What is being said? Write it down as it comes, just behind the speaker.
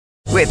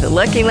With the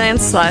Lucky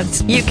Land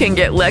Slots, you can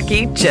get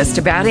lucky just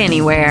about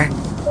anywhere.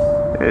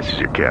 This is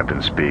your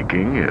captain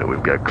speaking.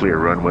 We've got clear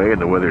runway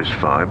and the weather's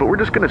fine, but we're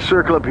just going to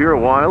circle up here a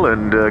while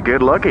and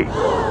get lucky.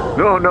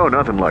 No,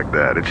 nothing like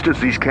that. It's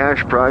just these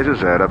cash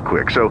prizes add up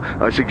quick. So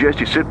I suggest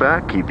you sit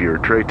back, keep your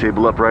tray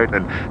table upright,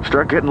 and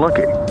start getting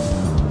lucky.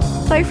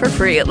 Play for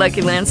free at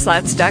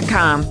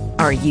LuckyLandSlots.com.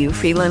 Are you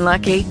feeling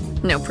lucky?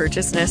 No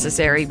purchase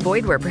necessary.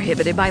 Void where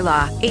prohibited by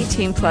law.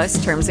 18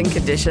 plus terms and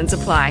conditions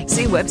apply.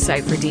 See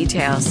website for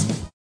details.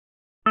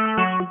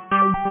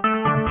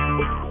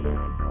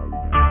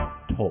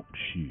 Talk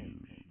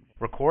shoes.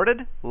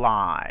 Recorded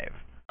live.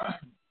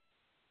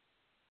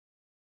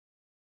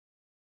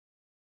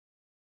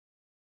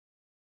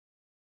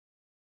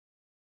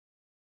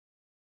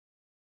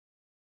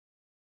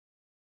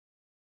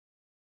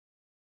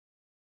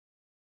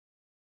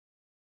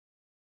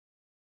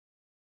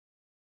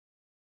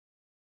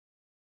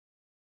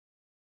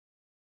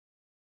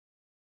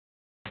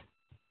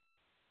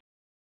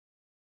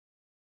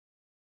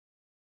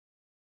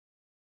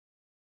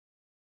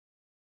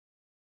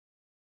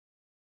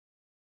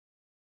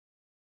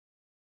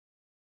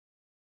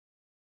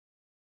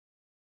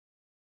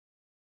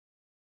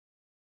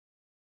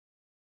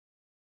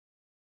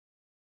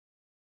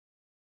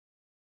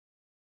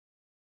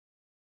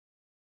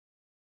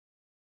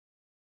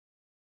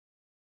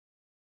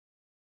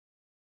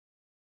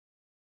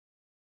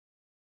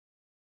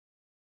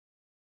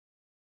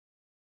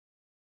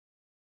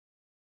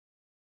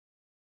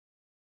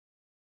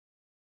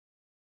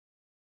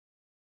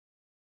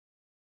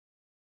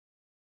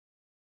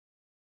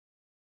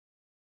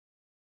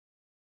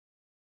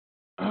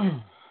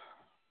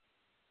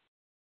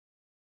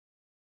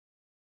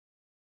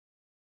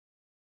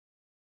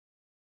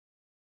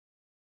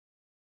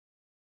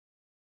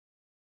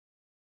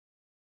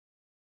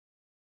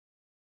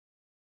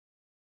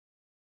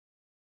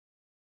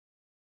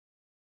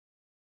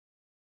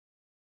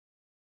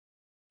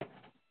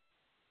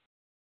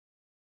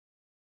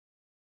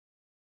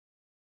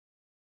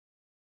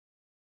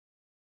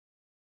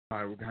 All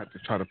right, we're gonna have to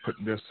try to put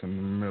this in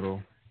the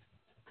middle.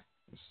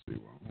 Let's see.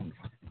 I wonder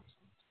if I can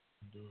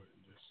do it.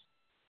 And just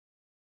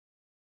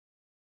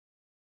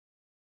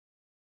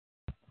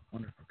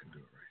wonder if I can do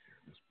it right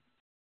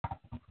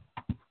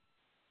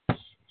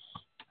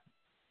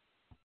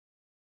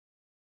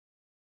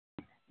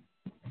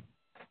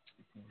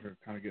here. We're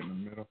kind of get in the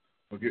middle.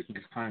 We'll get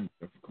kind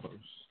of close.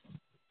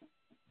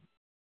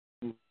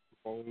 Move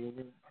all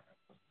over.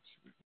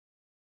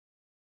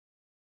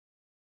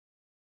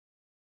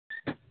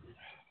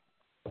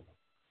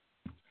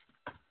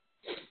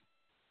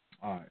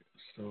 All right,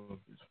 so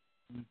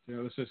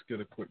let's just get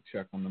a quick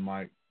check on the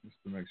mic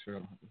just to make sure I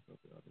don't have to put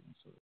the other one.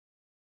 So.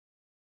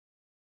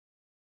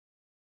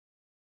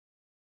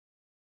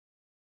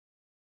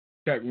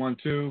 Check 1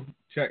 2.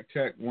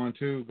 Check 1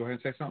 2. Go ahead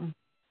and say something.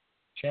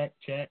 Check.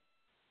 Check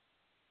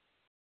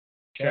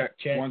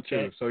 1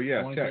 2. So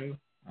yeah, one, check. Two.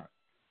 All right.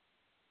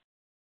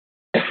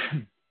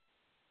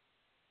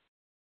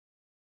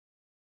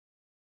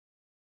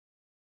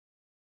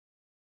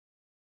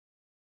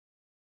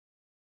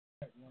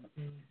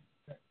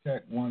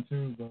 Check 1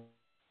 2. Go.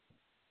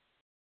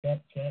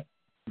 Check.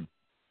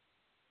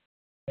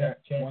 Check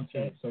 1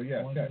 2. So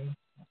yeah, one, check. Two.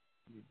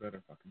 It'd be better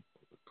if I can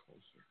pull it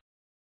closer.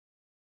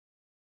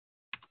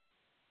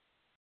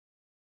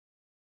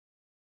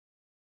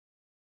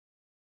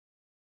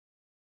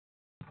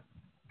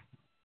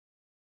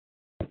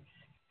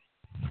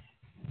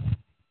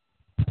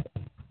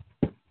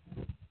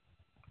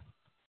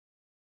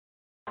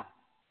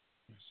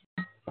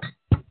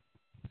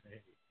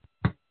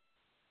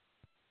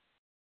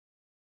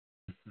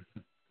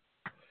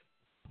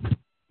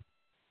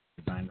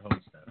 Designed to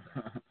hold stuff.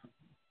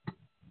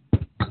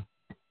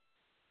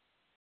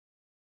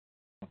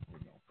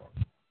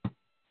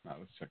 Now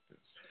let's check this.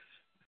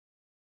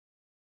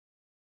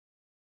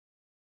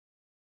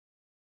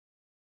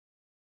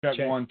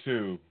 Check 1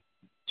 2.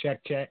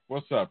 Check.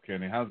 What's up,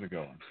 Kenny? How's it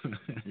going?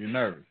 You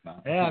nervous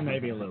now? Yeah,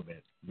 maybe a little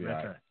bit. Be That's all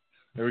right. right.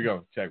 Here we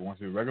go. Check 1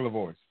 2. Regular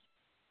voice.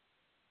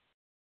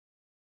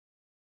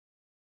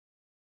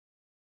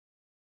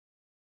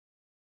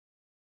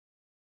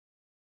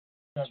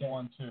 Check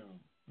 1 2.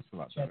 That's a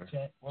lot better.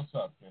 Check. What's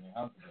up, Kenny?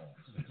 How's it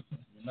going?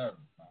 You nervous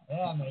now?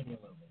 Yeah, maybe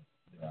a little bit.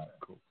 Yeah, all right,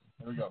 cool.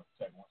 Here we go.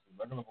 Check 1 2.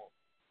 Regular voice.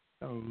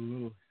 Oh, a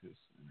little hiss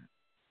in it.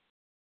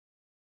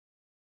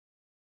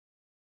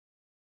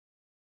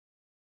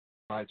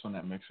 Lights on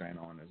that mixer ain't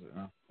on, is it?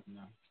 No.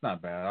 It's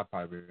not bad. I'll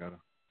probably be able to.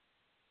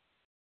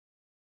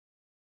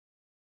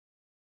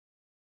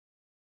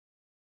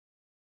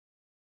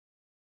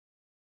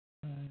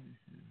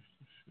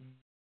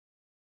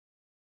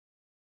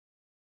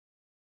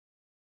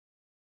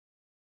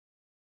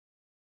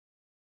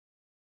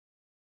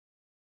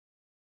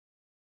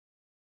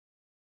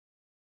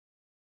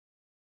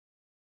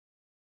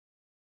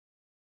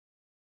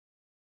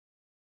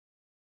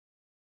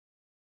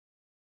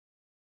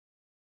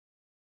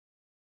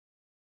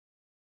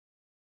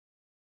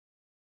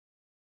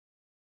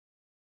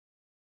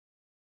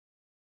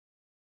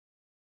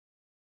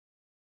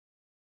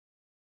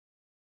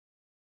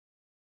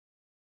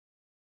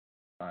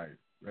 All right,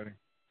 ready?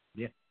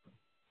 Yeah.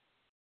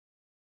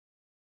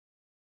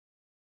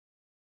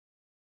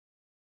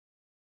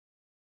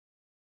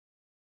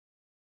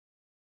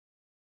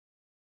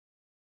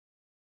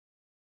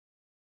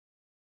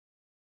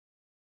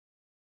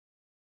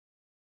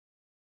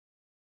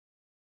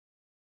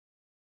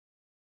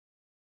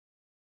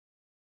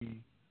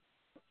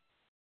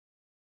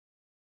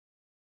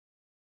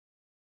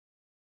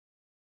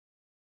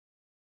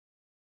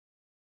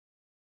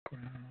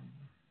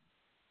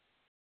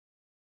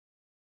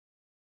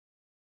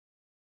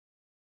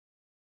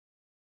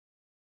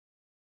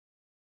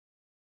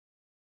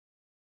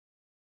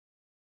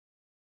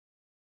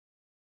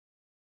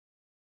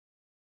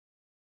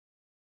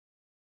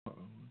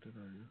 Uh-oh, what did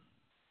I do?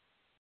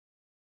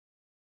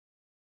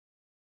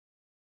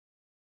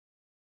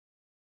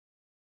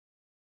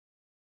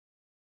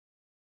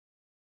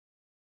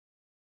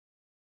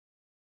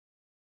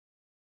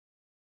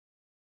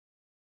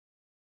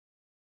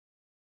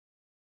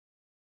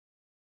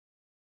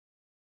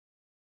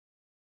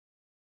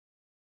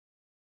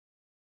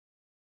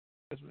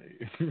 That's me.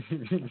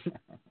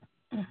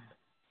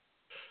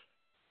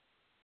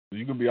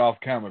 You can be off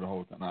camera the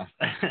whole time. Nah.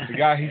 The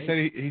guy, he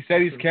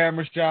said he's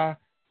camera shy,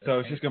 so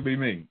it's just gonna be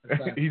me.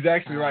 He's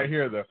actually right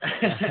here though.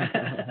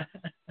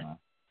 Nah.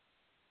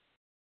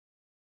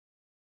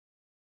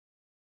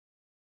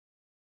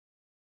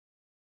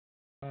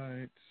 All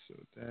right, so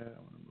that I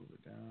want to move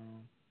it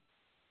down.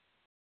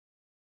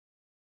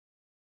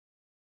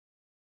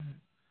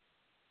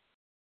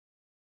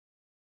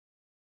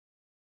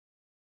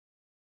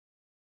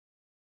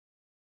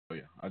 Oh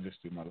yeah, I'll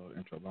just do my little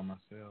intro by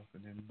myself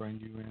and then bring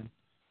you in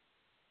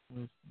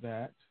with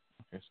that.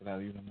 Okay, so that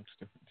even looks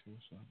different too.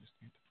 So I just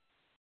need to.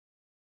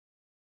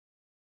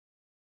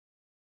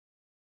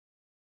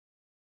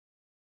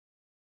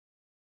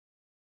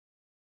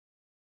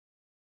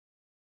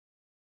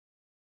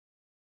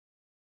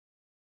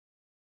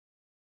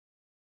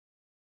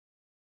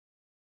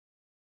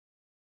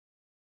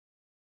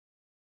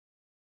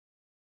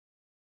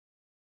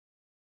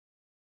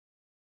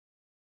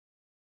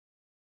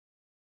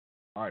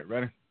 All right,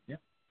 ready? Yeah.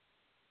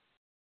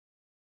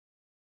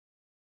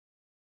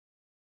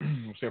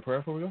 We'll say a prayer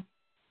before we go.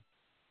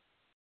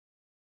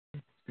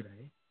 Good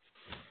idea.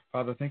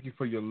 Father, thank you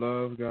for your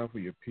love, God, for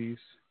your peace,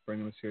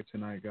 bringing us here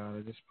tonight, God.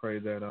 I just pray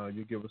that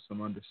you give us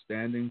some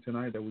understanding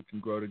tonight, that we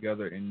can grow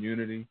together in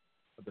unity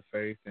of the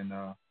faith, and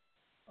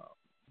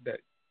that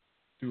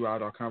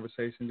throughout our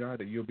conversation, God,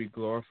 that you'll be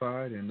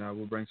glorified, and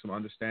we'll bring some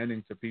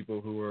understanding to people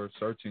who are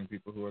searching,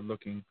 people who are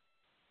looking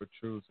for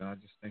truth. And I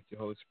just thank you,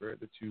 Holy Spirit,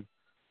 that you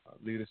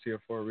lead us here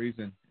for a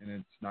reason, and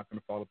it's not going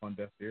to fall upon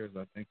deaf ears.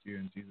 I thank you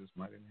in Jesus'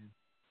 mighty name.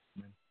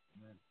 Amen.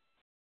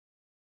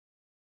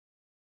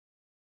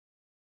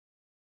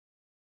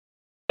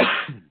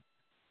 Amen.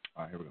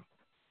 All right, here we go.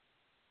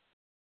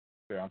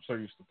 Yeah, I'm so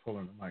used to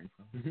pulling the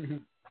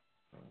microphone.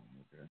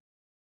 Okay.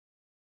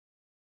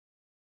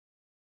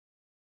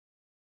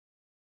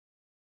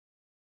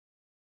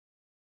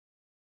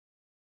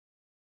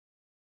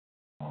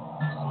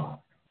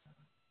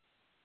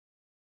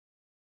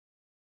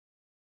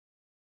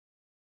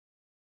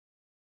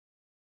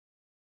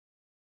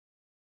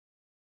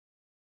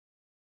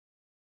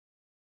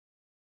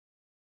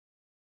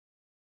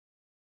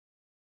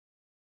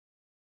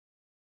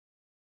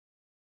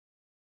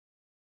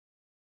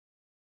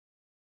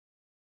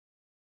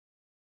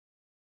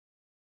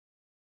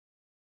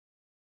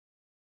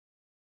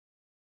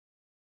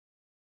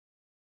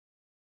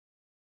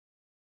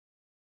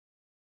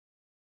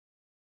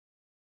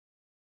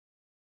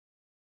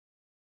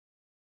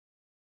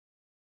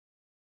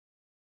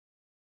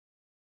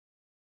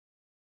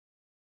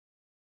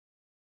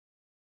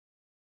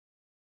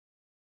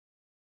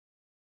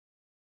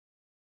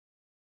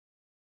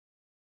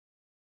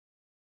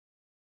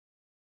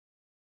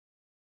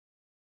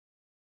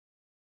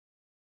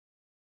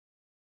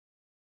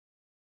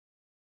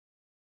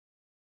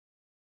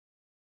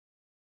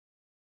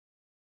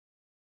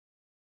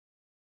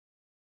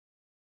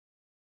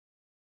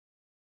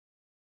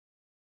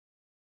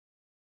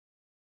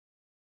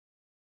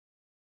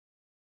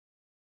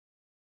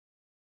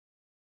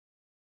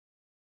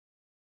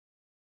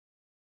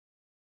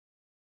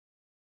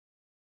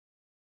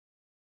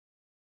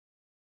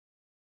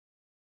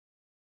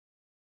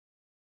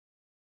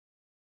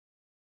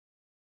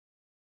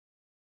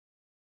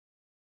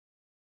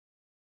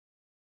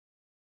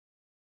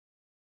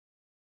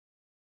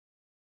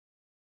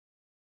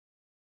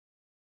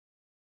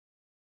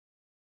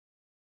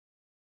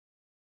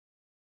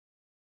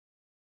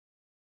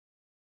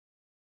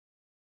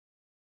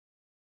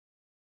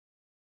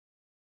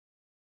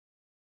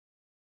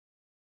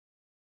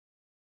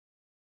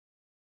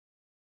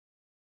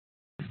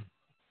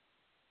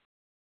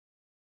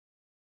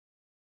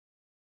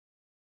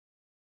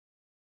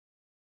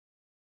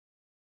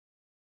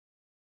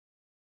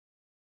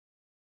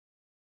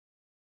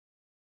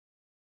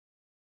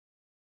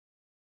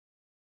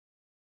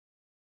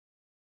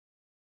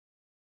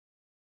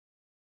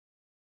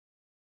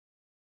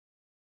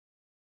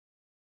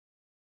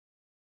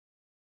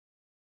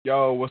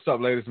 Yo, what's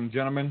up, ladies and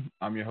gentlemen?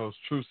 I'm your host,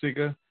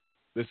 TruthSeekah.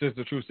 This is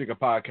the TruthSeekah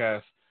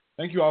podcast.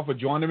 Thank you all for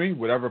joining me,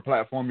 whatever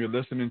platform you're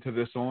listening to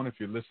this on. If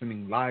you're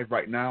listening live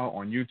right now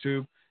on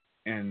YouTube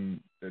and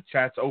the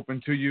chat's open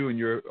to you and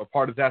you're a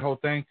part of that whole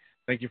thing,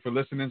 thank you for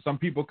listening. Some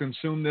people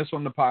consume this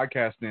on the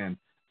podcast end.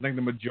 I think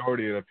the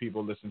majority of the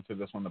people listen to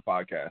this on the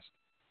podcast.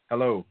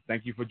 Hello.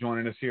 Thank you for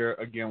joining us here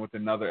again with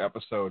another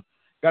episode.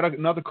 Got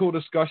another cool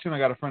discussion. I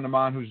got a friend of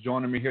mine who's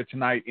joining me here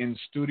tonight in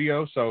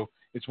studio. So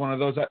it's one of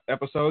those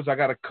episodes. I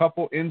got a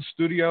couple in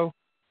studio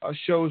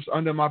shows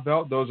under my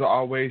belt. Those are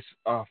always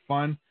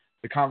fun.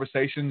 The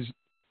conversations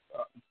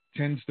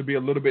tends to be a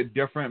little bit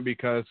different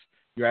because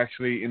you're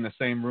actually in the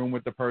same room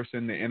with the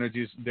person. The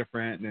energy is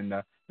different, and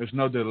there's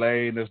no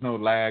delay, and there's no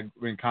lag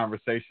in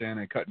conversation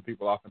and cutting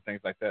people off and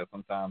things like that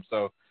sometimes.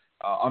 So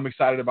I'm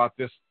excited about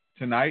this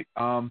tonight.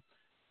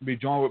 Be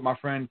joined with my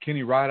friend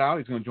Kenny Rideout.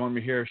 He's going to join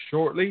me here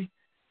shortly.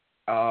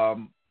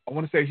 I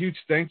want to say a huge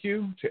thank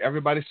you to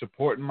everybody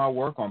supporting my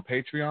work on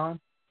Patreon.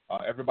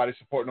 Everybody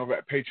supporting over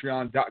at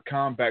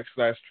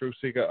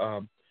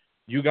patreon.com/TruthSeekah.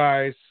 You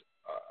guys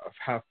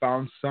have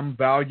found some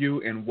value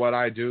in what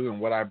I do and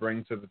what I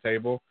bring to the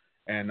table.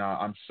 And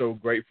I'm so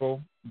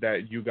grateful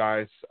that you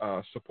guys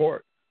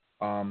support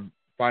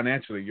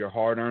financially your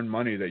hard-earned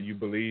money, that you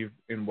believe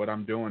in what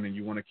I'm doing and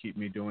you want to keep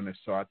me doing this.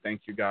 So I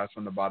thank you guys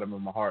from the bottom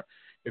of my heart.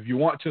 If you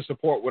want to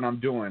support what I'm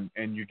doing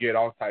and you get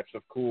all types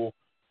of cool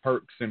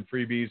perks and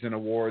freebies and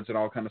awards and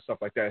all kind of stuff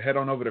like that, head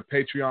on over to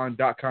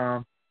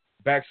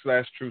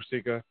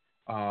patreon.com/TruthSeekah.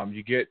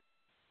 You get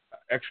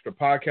extra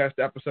podcast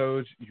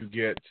episodes. You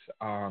get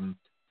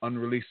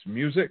unreleased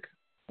music.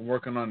 I'm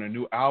working on a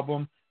new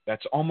album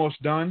that's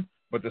almost done,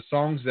 but the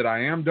songs that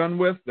I am done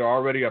with, they're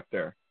already up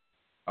there.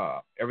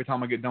 Every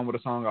time I get done with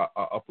a song, I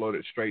upload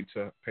it straight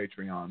to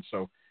Patreon.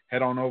 So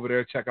head on over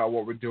there, check out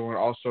what we're doing.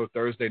 Also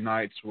Thursday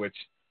nights,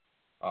 which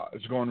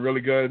is going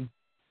really good.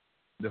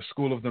 The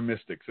School of the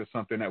Mystics is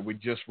something that we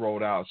just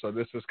rolled out. So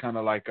this is kind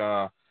of like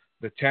the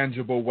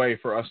tangible way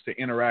for us to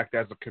interact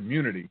as a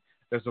community.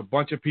 There's a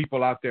bunch of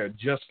people out there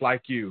just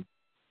like you.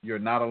 You're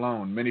not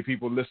alone. Many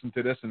people listen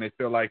to this and they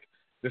feel like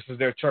this is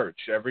their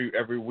church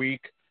every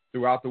week,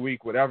 throughout the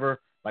week,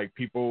 whatever. Like,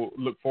 people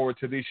look forward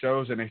to these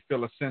shows and they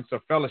feel a sense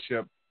of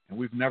fellowship, and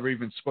we've never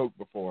even spoke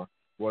before.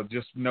 Well,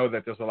 just know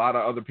that there's a lot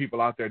of other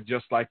people out there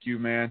just like you,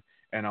 man.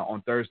 And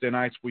on Thursday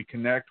nights, we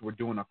connect. We're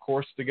doing a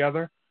course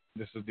together.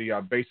 This is the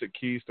Basic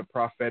Keys to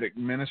Prophetic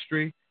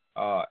Ministry,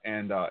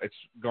 and it's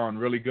gone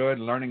really good.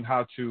 Learning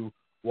how to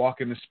walk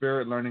in the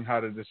Spirit, learning how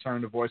to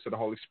discern the voice of the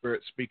Holy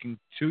Spirit speaking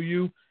to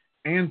you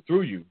and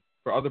through you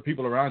for other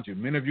people around you.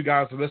 Many of you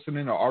guys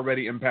listening are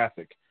already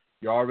empathic.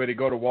 You already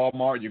go to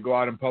Walmart, you go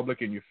out in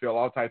public, and you feel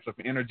all types of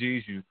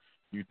energies. You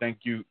think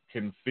you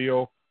can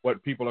feel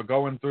what people are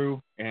going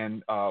through,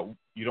 and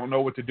you don't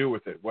know what to do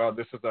with it. Well,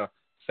 this is a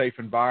safe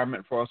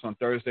environment for us on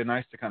Thursday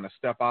nights to kind of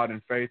step out in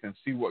faith and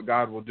see what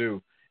God will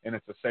do. And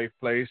it's a safe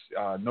place.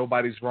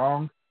 Nobody's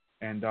wrong,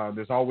 and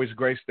there's always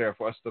grace there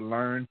for us to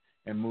learn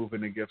and move in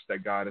the gifts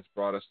that God has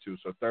brought us to.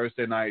 So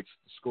Thursday nights,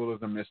 the School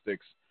of the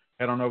Mystics.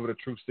 Head on over to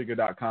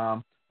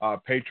TruthSeekah.com.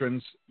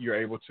 Patrons, you're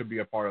able to be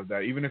a part of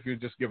that. Even if you're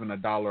just giving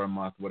 $1 a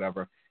month,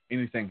 whatever,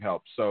 anything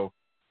helps. So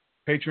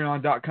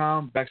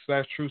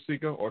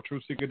patreon.com/TruthSeekah or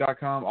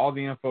TruthSeekah.com. All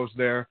the info's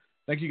there.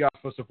 Thank you guys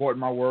for supporting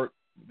my work.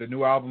 The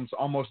new album's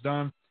almost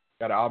done.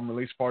 Got an album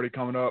release party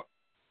coming up.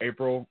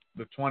 April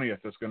the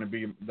 20th is going to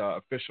be the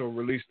official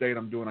release date.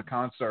 I'm doing a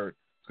concert.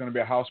 It's going to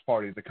be a house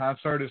party. The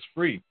concert is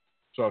free.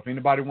 So if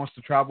anybody wants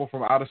to travel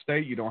from out of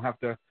state, you don't have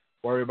to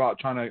worry about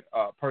trying to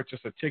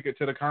purchase a ticket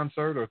to the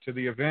concert or to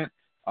the event.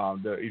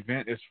 The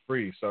event is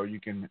free, so you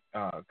can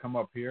come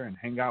up here and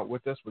hang out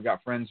with us. We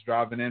got friends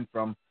driving in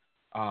from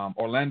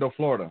Orlando,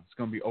 Florida. It's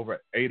going to be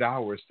over 8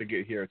 hours to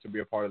get here to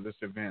be a part of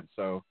this event.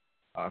 So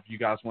if you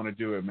guys want to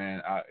do it,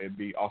 man, it'd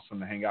be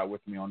awesome to hang out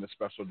with me on this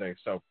special day.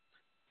 So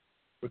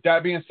with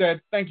that being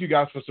said, thank you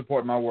guys for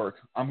supporting my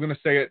work. I'm going to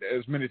say it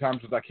as many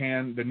times as I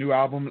can. The new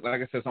album,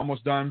 like I said, is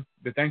almost done.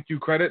 The thank you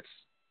credits,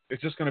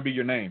 it's just going to be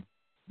your name.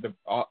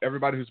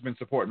 Everybody who's been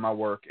supporting my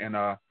work. And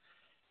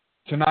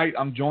tonight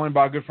I'm joined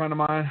by a good friend of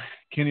mine,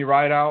 Kenny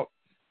Rideout.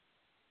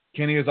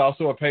 Kenny is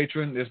also a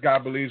patron. This guy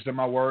believes in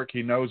my work.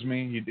 He knows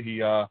me.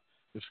 The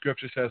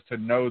scripture says to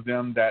know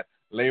them that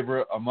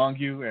labor among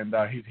you. And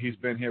he's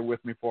been here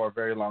with me for a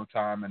very long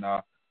time. And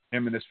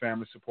him and his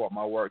family support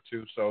my work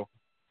too. So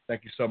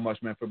thank you so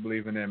much, man, for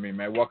believing in me,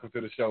 man. Welcome to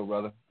the show,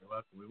 brother. You're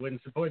welcome. We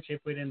wouldn't support you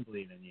if we didn't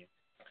believe in you.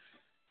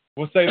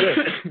 We'll say this.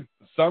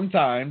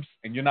 Sometimes,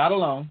 and you're not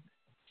alone,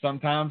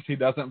 sometimes he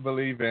doesn't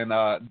believe in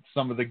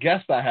some of the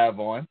guests I have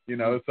on,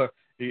 so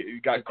he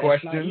got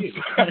questions.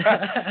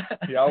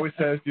 He always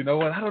says, you know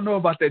what, I don't know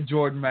about that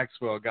Jordan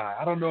Maxwell guy.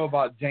 I don't know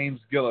about James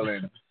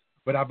Gilliland,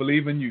 but I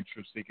believe in you,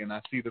 TruthSeekah, and I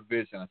see the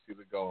vision. I see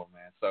the goal,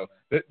 man. So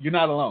you're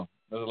not alone.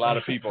 There's a lot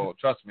of people.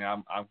 Trust me, I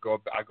go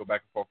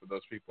back and forth with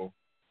those people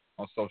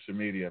on social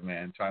media,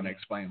 man, trying to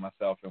explain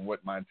myself and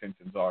what my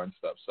intentions are and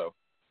stuff. So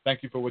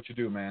thank you for what you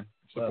do, man,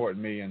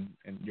 supporting me and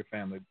your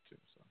family too.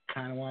 So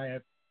kind of why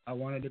I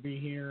wanted to be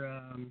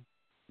here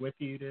with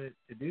you to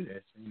do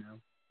this,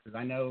 because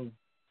I know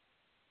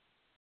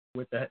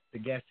with the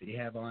guests that you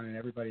have on, and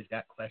everybody's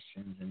got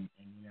questions, and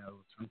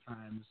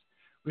sometimes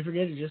we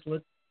forget to just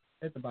look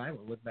at the Bible,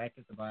 look back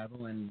at the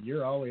Bible, and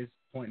you're always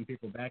pointing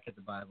people back at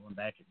the Bible and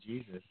back at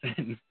Jesus,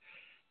 and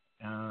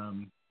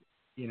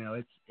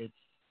it's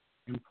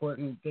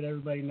important that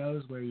everybody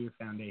knows where your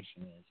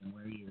foundation is and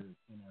where you're,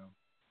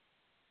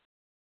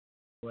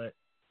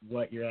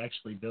 what you're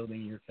actually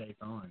building your faith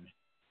on,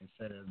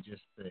 instead of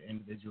just the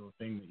individual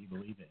thing that you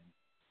believe in.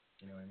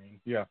 You know what I mean?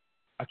 Yeah.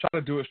 I try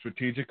to do it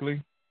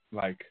strategically,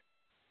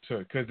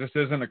 because this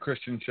isn't a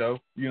Christian show.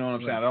 You know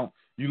what I'm saying?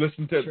 You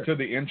listen to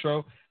the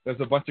intro. There's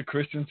a bunch of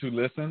Christians who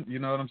listen. You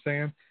know what I'm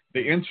saying?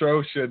 The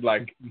intro should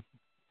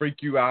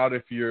freak you out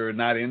if you're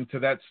not into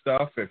that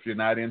stuff. If you're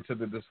not into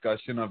the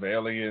discussion of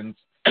aliens,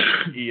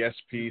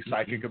 ESP,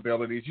 psychic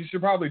abilities, you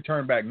should probably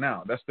turn back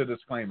now. That's the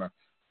disclaimer,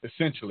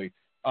 essentially.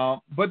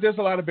 But there's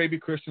a lot of baby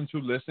Christians who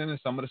listen, and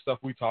some of the stuff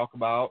we talk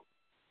about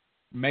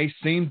may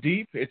seem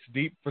deep. It's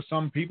deep for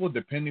some people,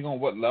 depending on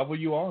what level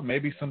you are.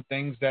 Maybe some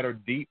things that are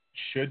deep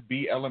should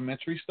be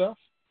elementary stuff.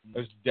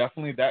 There's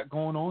definitely that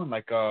going on,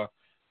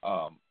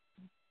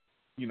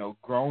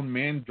 grown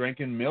men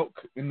drinking milk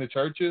in the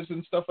churches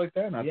and stuff like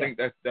that. And I think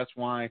that's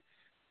why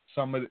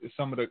some of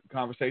the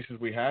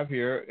conversations we have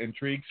here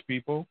intrigues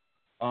people,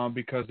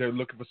 because they're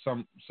looking for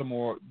some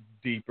more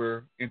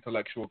deeper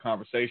intellectual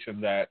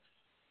conversation that,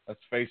 let's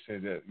face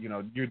it,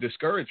 you're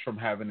discouraged from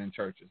having in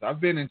churches.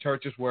 I've been in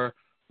churches where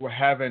we're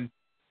having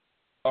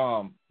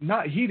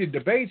not heated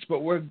debates, but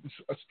where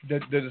the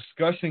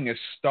discussion is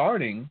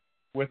starting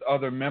with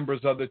other members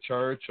of the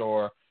church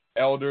or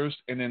elders,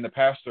 and then the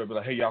pastor will be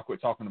like, "Hey, y'all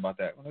quit talking about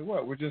that." I'm like,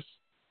 "What? We're just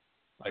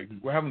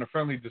we're having a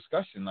friendly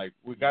discussion.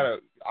 We got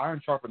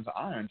iron sharpens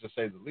iron, to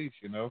say the least,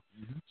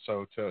 Mm-hmm.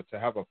 So to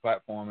have a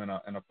platform and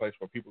a place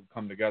where people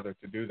come together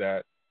to do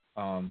that,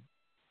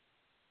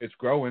 it's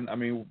growing. I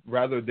mean,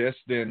 rather this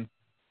than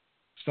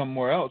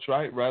somewhere else,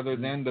 right? Rather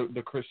than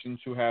the Christians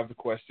who have the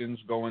questions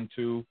going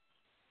to,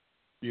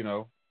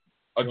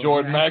 a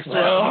Jordan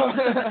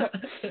Maxwell,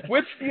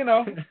 which,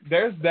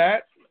 there's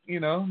that,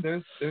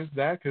 there's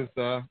that, because,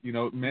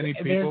 many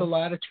people. There's a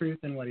lot of truth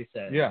in what he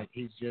says. Yeah.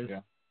 He's just,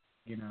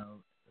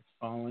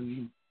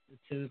 fallen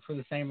for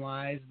the same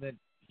lies that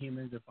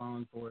humans have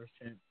fallen for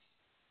since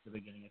the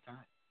beginning of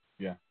time.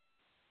 Yeah.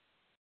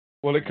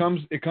 Well, it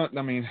comes,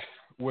 I mean,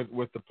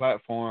 with the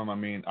platform, I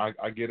mean,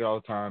 I get it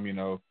all the time,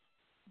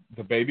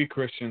 the baby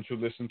Christians who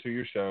listen to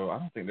your show. I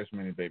don't think there's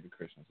many baby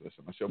Christians who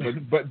listen to my show,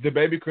 but the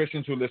baby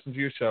Christians who listen to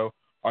your show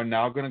are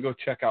now going to go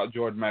check out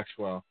Jordan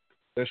Maxwell.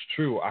 That's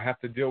true. I have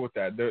to deal with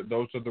that.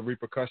 Those are the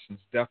repercussions,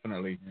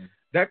 definitely. Mm-hmm.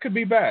 That could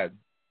be bad,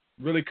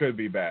 really could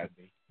be bad.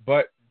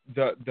 But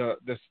the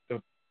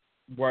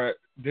where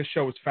this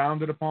show is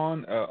founded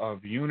upon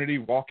of unity,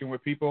 walking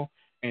with people,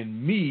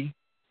 and me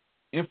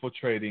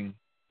infiltrating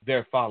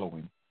their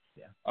following.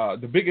 Yeah.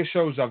 The biggest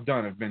shows I've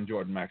done have been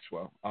Jordan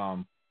Maxwell.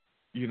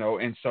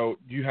 And so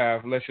you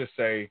have, let's just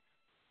say,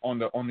 on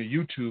the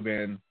YouTube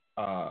end,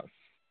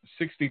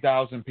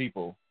 60,000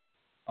 people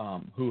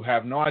who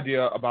have no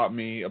idea about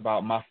me,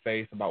 about my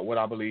faith, about what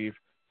I believe,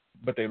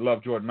 but they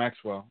love Jordan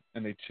Maxwell,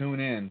 and they tune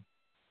in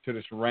to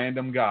this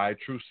random guy,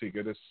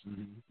 TruthSeekah, this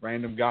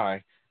random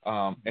guy,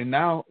 and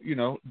now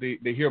they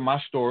hear my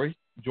story.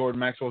 Jordan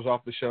Maxwell's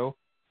off the show.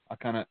 I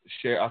kind of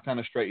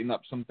straighten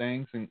up some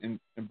things and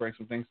bring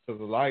some things to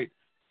the light,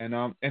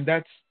 and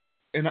that's.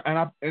 And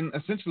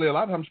essentially a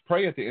lot of times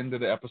pray at the end of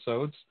the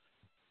episodes,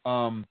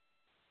 and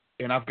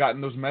I've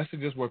gotten those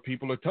messages where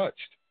people are touched.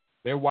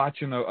 They're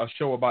watching a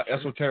show about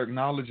esoteric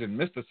knowledge and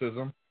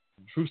mysticism.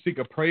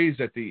 TruthSeekah prays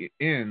at the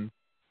end.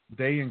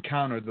 They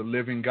encounter the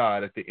living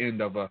God at the end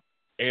of a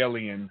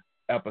alien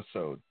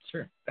episode.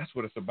 Sure, that's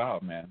what it's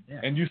about, man.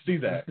 Yeah. And you see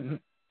that.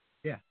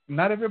 Yeah,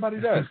 not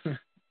everybody does.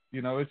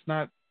 It's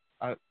not.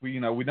 We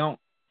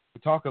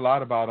talk a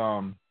lot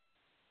about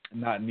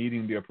not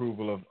needing the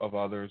approval of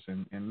others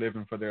and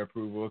living for their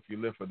approval. If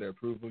you live for their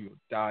approval, you'll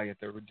die at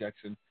their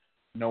rejection,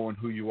 knowing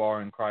who you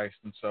are in Christ.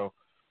 And so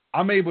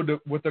I'm able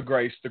to, with the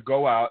grace, to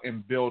go out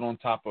and build on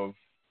top of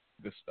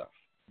this stuff.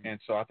 And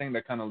so I think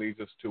that kind of leads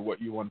us to what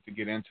you wanted to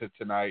get into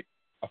tonight,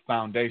 a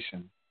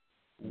foundation.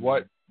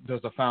 What does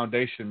a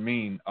foundation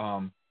mean?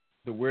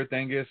 The weird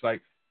thing is,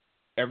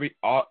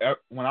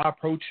 when I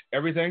approach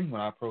everything,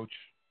 when I approach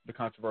the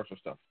controversial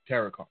stuff,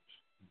 tarot cards,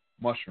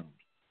 mushrooms,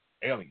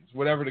 aliens,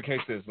 whatever the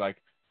case is,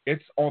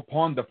 it's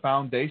upon the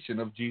foundation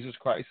of Jesus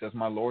Christ as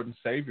my Lord and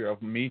Savior,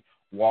 of me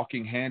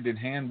walking hand in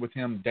hand with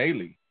Him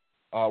daily.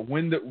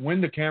 When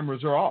the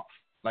cameras are off,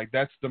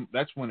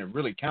 that's when it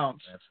really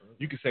counts. Absolutely.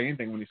 You can say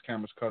anything when these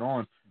cameras cut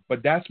on,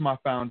 but that's my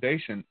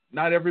foundation.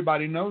 Not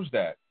everybody knows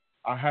that.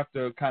 I have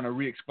to kind of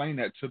re-explain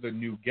that to the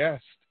new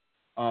guest.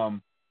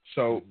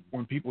 So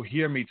when people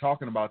hear me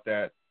talking about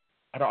that,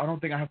 I don't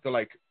think I have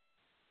to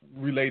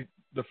relay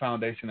the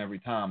foundation every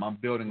time. I'm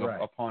building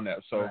upon that.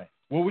 So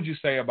what would you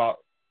say about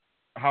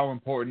how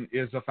important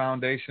is a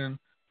foundation?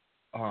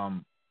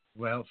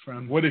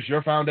 What is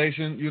your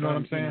foundation? You know what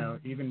I'm saying?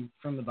 Even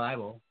from the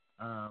Bible,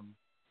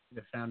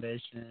 the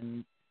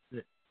foundation,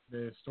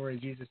 the story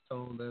Jesus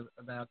told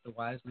about the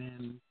wise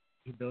man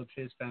who builds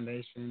his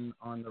foundation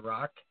on the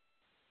rock,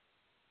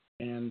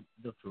 and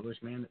the foolish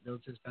man that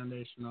builds his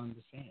foundation on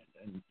the sand.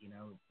 And, you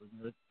know, when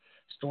the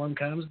storm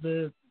comes,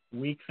 the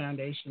weak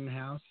foundation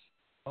house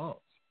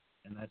falls.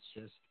 And that's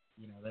just,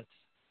 you know, that's...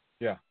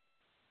 Yeah.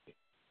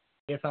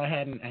 If I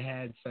hadn't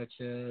had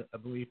such a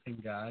belief in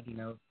God, you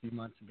know, a few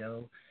months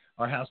ago,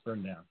 our house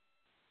burned down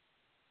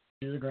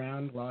to the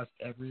ground, lost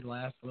every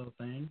last little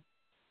thing.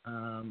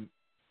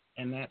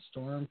 And that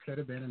storm could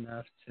have been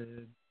enough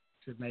to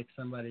make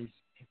somebody's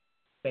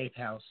faith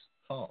house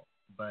fall.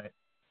 But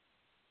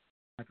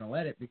I'm not going to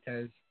let it,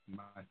 because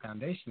my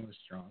foundation was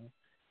strong.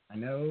 I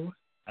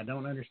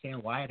don't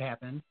understand why it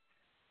happened,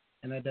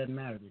 and that doesn't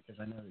matter, because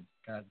I know that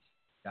God's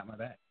got my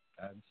back.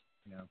 God's,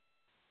 you know,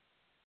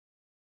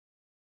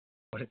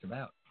 what it's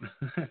about.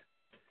 You're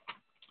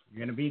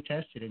going to be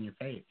tested in your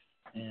faith,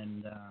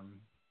 and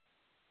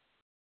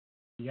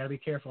you got to be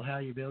careful how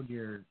you build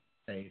your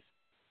faith,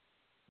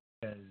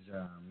 because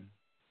I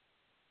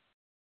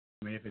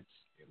mean, if it's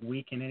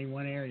weak in any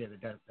one area,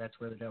 that's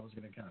where the devil's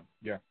going to come.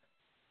 Yeah.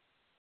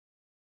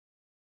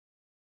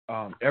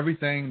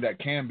 Everything that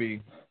can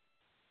be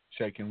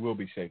shaken will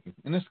be shaken,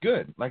 and it's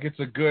good. Like, it's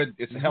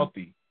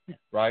healthy,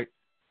 right?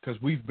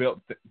 Because we've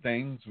built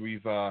things,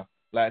 we've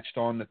latched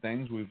on to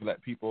things, we've let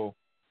people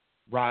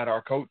ride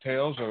our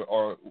coattails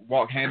or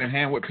walk hand in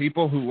hand with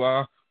people who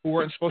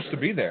weren't supposed to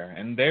be there,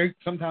 and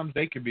sometimes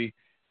they could be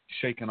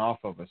shaken off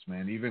of us,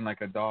 man. Even like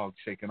a dog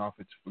shaking off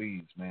its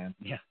fleas, man.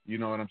 Yeah. You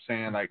know what I'm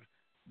saying? Like,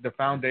 the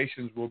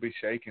foundations will be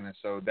shaken, and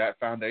so that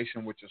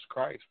foundation, which is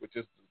Christ, which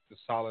is the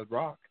solid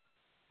rock,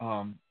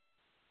 I'm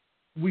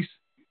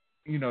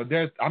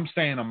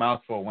saying a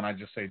mouthful when I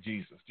just say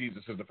Jesus.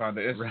 Jesus is the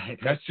foundation. Right.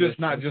 That's just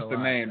not just a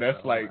name.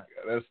 That's like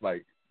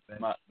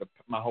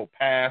my whole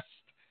past,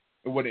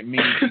 what it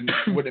means,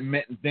 what it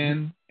meant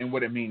then, and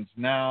what it means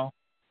now,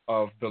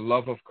 of the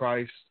love of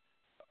Christ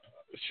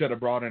shed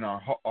abroad in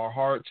our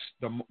hearts,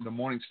 the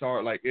morning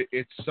star. Like,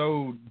 it's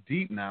so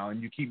deep now,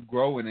 and you keep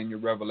growing in your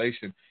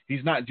revelation.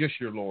 He's not just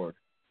your Lord,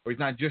 or he's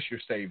not just your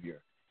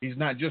Savior. He's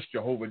not just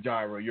Jehovah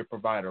Jireh, your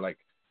provider. Like,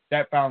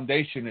 that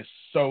foundation is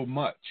so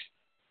much.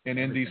 And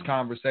in these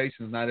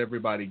conversations, not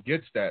everybody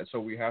gets that.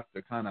 So we have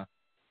to kind of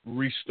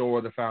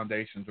restore the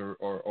foundations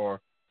or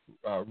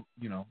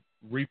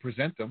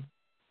represent them,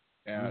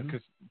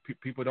 because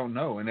people don't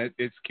know, and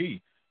it's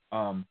key.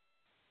 I'm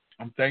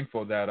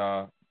thankful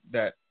that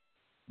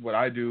what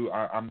I do,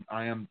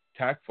 I am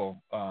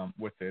tactful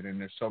with it,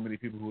 and there's so many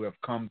people who have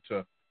come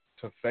to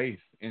faith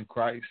in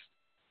Christ,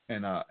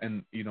 and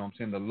you know what I'm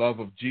saying, the love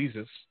of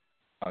Jesus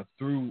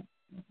through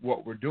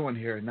what we're doing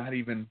here, and not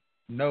even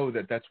know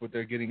that that's what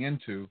they're getting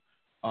into.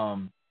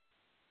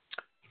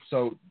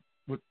 So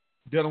with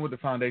dealing with the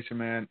foundation,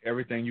 man,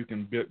 everything you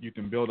can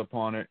build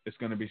upon it. It's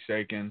going to be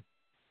shaken.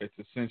 It's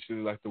essentially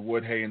like the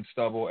wood, hay, and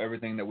stubble.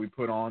 Everything that we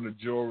put on, the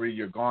jewelry,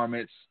 your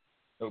garments.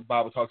 The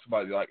Bible talks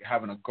about like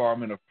having a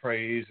garment of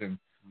praise, and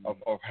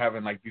of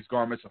having like these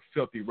garments of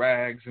filthy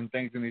rags and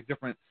things, and these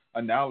different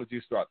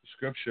analogies throughout the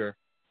Scripture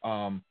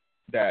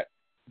that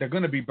they're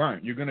going to be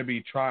burnt. You're going to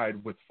be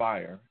tried with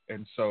fire,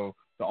 and so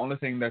the only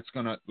thing that's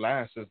going to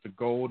last is the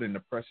gold and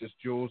the precious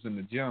jewels and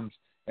the gems.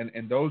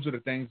 And those are the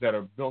things that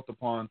are built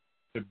upon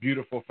the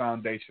beautiful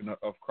foundation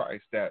of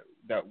Christ that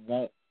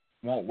won't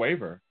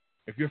waver.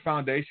 If your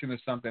foundation is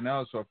something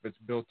else, or if it's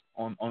built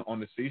on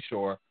the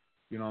seashore,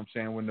 you know what I'm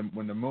saying,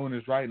 when the moon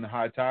is right and the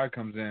high tide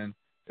comes in,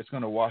 it's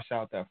going to wash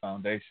out that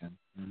foundation.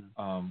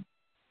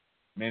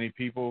 Many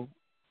people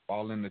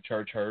fall in the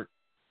church hurt,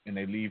 and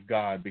they leave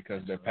God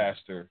because their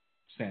pastor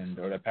sinned,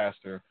 or their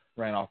pastor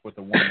ran off with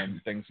a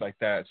woman, things like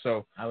that.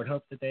 So I would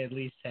hope that they at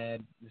least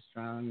had the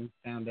strong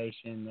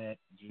foundation that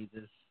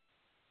Jesus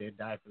did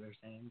die for their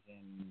sins,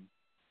 and,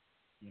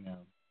 you know,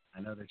 I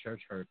know the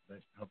church hurt,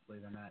 but hopefully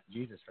they're not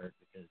Jesus hurt,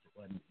 because it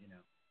wasn't, you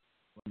know,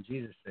 when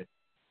Jesus that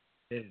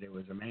did it, it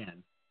was a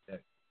man.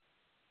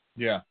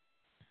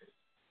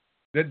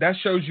 That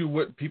shows you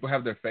what people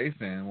have their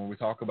faith in when we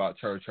talk about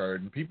church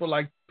hurt. And people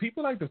like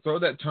to throw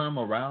that term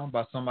around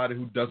by somebody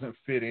who doesn't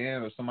fit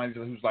in, or somebody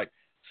who's like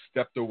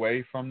stepped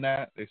away from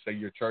that. They say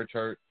you're church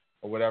hurt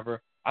or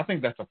whatever. I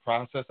think that's a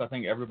process. I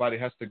think everybody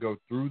has to go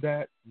through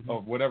that,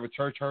 of whatever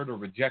church hurt or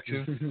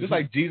rejection, just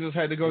like Jesus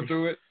had to go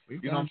through it. You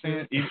know what I'm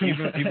saying?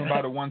 Even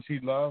by the ones he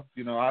loved,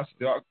 you know,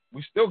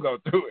 we still go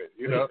through it,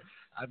 you know.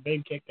 I've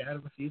been kicked out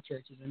of a few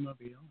churches in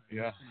Mobile.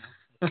 Yeah.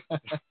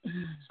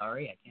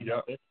 Sorry, I can't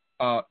help it.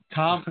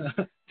 Tom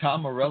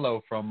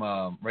Morello from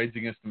Rage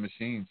Against the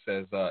Machine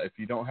says, if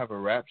you don't have a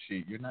rap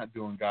sheet, you're not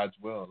doing God's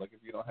will. Like,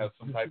 if you don't have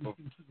some type of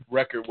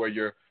record where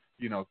you're,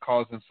 you know,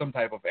 causing some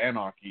type of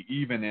anarchy,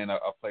 even in a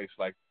place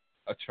like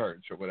a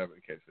church or whatever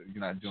the case is,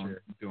 you're not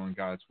doing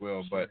God's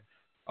will. Sure.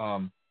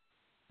 But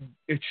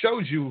it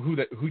shows you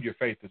who your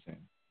faith is in.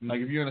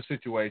 Like, if you're in a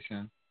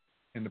situation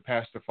and the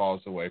pastor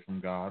falls away from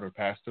God, or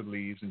pastor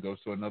leaves and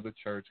goes to another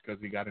church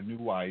because he got a new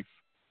wife,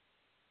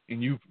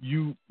 and you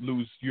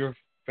lose your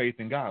faith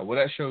in God, well,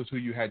 that shows who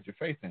you had your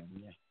faith in.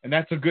 And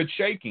that's a good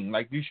shaking.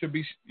 Like, you should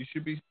be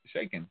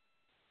shaken.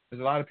 There's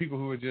a lot of people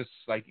who are just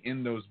like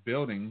in those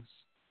buildings,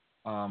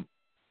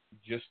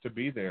 just to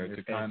be there, their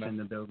to faith kind of in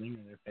the building,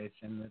 or their faith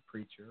in the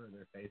preacher, or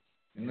their faith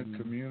in the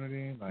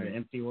community, like the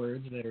empty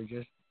words that are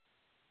just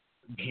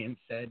being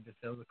said to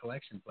fill the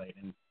collection plate.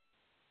 And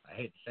I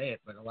hate to say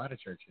it, but a lot of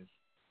churches.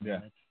 Yeah.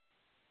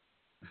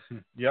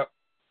 Yep.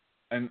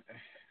 And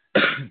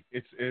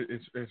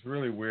it's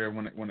really weird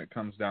when it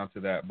comes down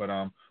to that. But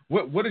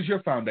what is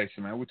your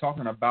foundation, man? We're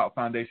talking about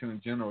foundation in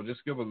general.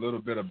 Just give a little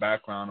bit of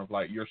background of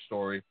like your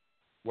story,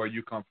 where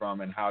you come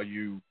from, and how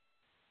you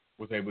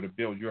was able to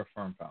build your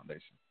firm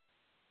foundation.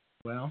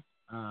 Well,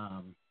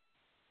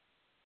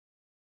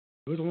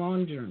 it was a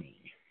long journey.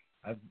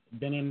 I've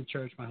been in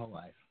church my whole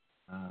life.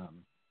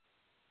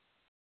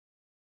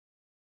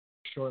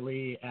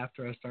 Shortly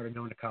after I started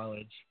going to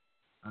college,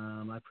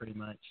 I pretty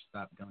much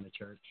stopped going to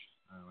church.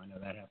 I know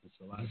that happens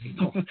to a lot of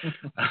people.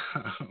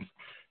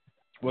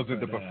 Was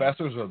it the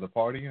professors or the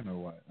partying or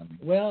what? I mean,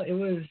 well, it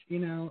was,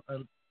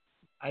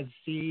 I'd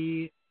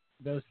see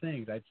those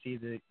things. I'd see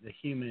the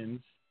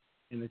humans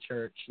in the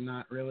church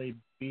not really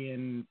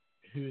being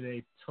who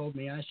they told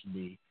me I should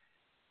be.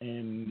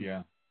 And,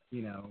 yeah,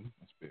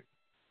 that's big.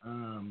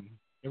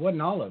 It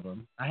wasn't all of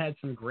them. I had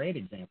some great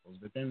examples,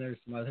 but then there's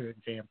some other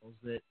examples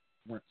that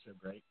weren't so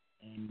great.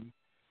 And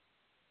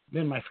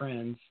then my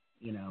friends,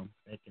 they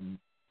can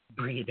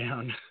bring it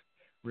down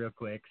real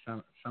quick.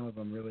 Some of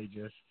them really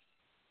just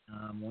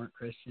weren't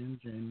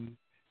Christians and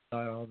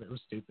thought all of it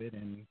was stupid,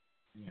 and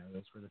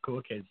those were the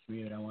cool kids to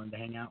me that I wanted to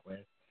hang out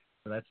with.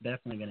 So that's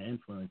definitely going to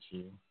influence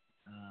you.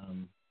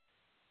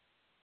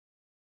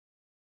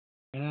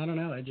 And I don't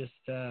know, I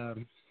just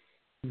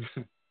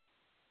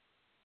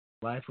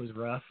life was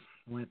rough.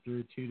 Went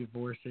through 2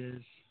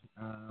 divorces,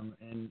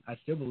 and I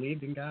still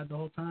believed in God the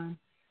whole time,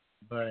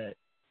 but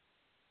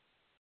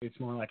it's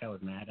more like I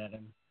was mad at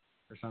him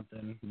or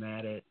something,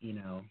 mad at,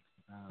 the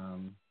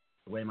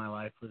way my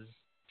life was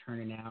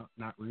turning out,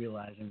 not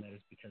realizing that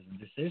it's because of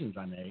decisions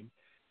I made,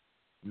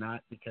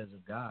 not because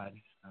of God,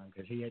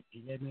 because he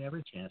gave me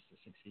every chance to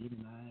succeed,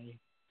 and I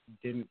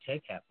didn't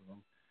take half of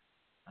them.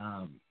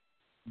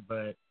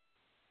 But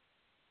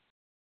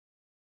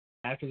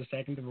after the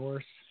second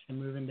divorce and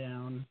moving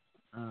down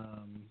to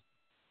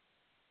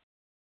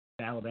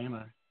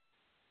Alabama,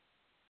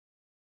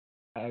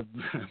 I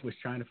was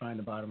trying to find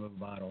the bottom of a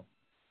bottle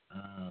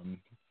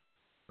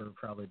for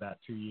probably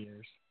about 2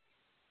 years.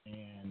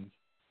 And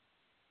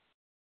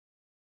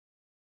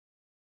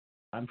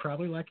I'm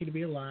probably lucky to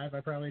be alive. I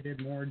probably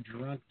did more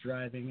drunk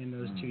driving in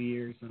those 2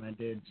 years than I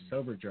did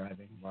sober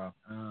driving. Wow.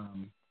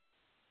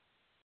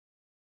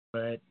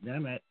 But then I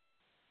met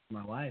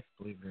my wife,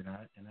 believe it or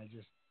not, and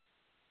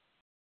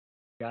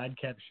God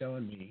kept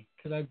showing me,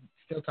 because I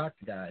still talk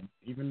to God,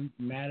 even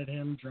mad at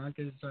him, drunk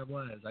as I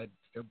was, I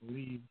still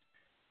believed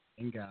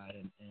in God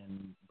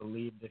and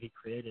believed that he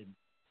created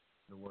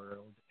the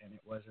world, and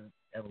it wasn't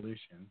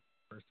evolution.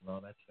 First of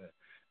all, that's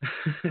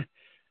a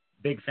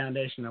big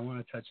foundation I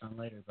want to touch on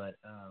later, but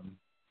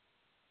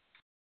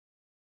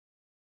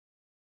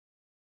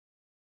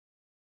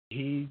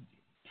he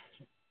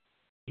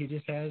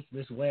just has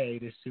this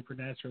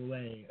supernatural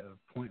way of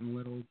pointing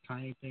little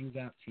tiny things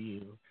out to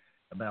you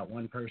about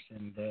one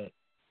person that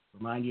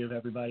remind you of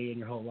everybody in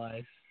your whole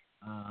life.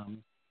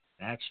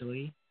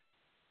 Actually,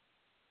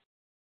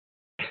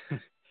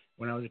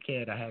 when I was a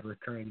kid, I had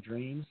recurring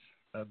dreams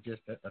of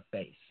just a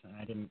face, and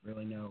I didn't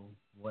really know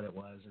what it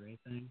was or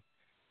anything.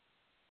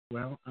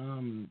 Well,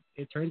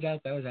 it turns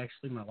out that was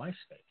actually my wife's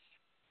face.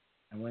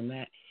 And when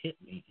that hit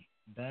me,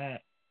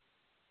 that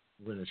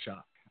was a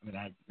shock. I mean,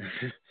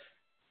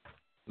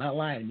 not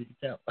lying, you can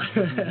tell.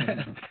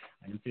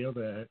 I can feel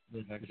the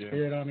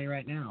spirit on me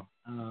right now.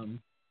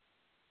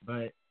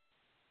 But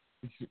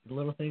it's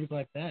little things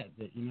like that,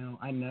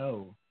 I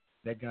know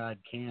that God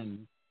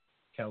can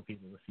tell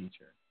people the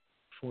future,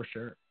 for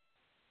sure.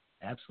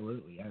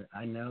 Absolutely.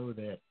 I know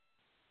that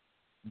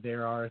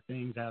there are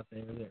things out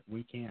there that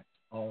we can't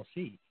all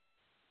see.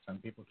 Some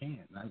people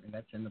can. I mean,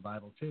 that's in the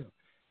Bible too.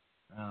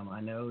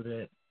 I know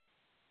that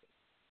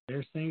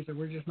there's things that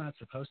we're just not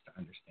supposed to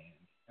understand,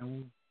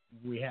 and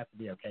we have to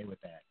be okay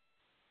with that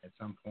at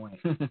some point.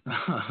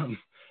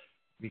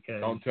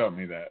 Because don't tell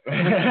me that.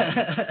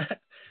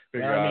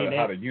 Figure out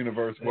how the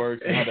universe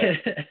works,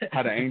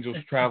 how the angels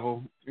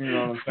travel. You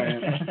know what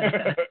I'm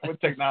saying?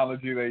 What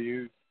technology they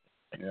use.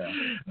 Yeah.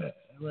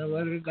 Well,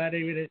 it's not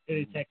even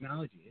any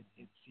technology.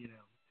 It's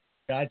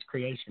God's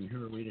creation.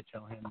 Who are we to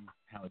tell him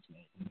how it's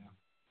made?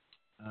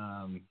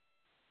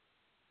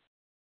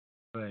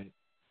 But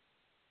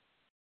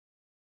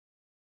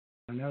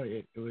I know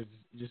it was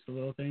just the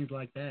little things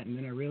like that, and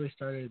then I really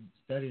started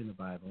studying the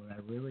Bible, and I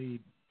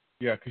really.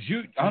 Yeah, because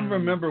I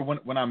remember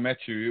when I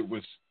met you,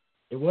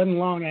 it wasn't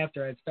long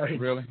after I started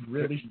really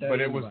studying.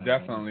 But it was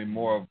definitely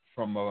more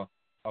from an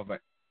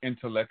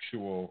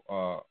intellectual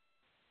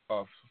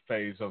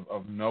phase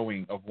of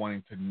knowing, of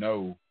wanting to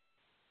know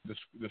the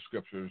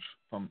scriptures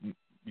from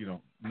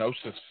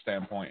gnosis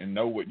standpoint, and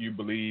know what you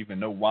believe and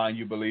know why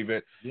you believe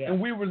it. Yeah.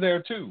 And we were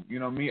there too.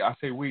 Me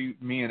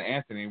and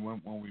Anthony, when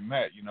we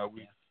met,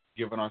 we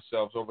given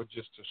ourselves over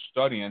just to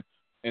studying,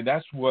 and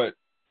that's what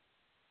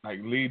like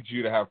leads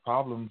you to have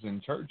problems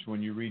in church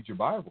when you read your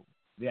Bible.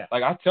 Yeah.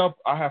 Like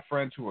I have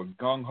friends who are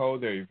gung-ho,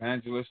 they're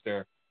evangelists,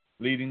 they're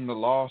leading the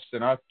lost,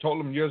 and I told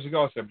them years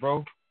ago, I said,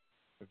 bro,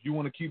 if you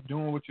want to keep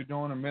doing what you're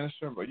doing and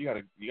ministering, but you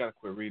gotta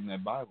quit reading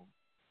that Bible.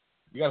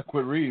 You gotta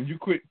quit reading. You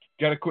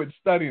gotta quit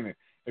studying it.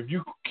 If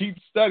you keep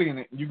studying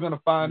it, you're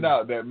gonna find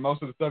out that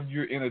most of the stuff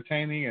you're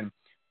entertaining and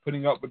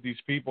putting up with these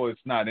people, it's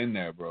not in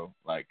there, bro.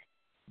 Like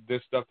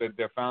this stuff that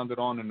they're founded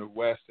on in the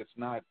West, it's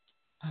not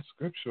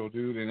scriptural,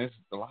 dude, and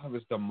a lot of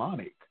it's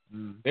demonic.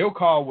 They'll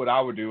call what I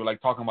would do,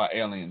 like talking about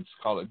aliens,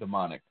 call it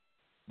demonic,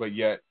 but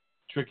yet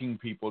tricking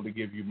people to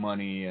give you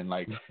money and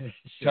like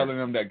telling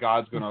them that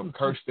God's gonna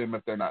curse them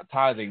if they're not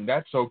tithing.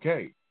 That's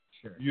okay.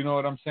 Sure. You know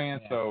what I'm saying?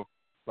 Yeah. So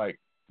like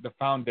the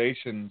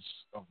foundations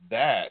of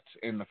that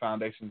and the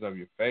foundations of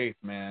your faith,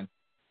 man.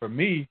 For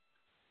me,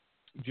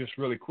 just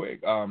really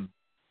quick,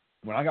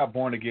 when I got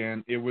born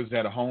again, it was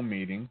at a home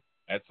meeting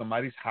at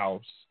somebody's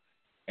house,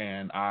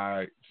 and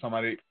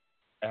somebody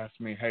asked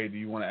me, hey, do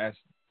you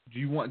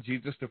want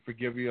Jesus to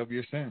forgive you of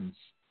your sins?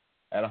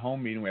 At a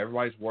home meeting where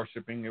everybody's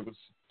worshiping. It was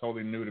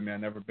totally new to me. I'd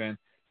never been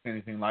to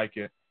anything like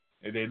it.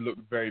 They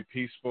looked very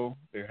peaceful.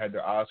 They had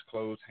their eyes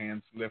closed,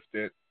 hands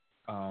lifted,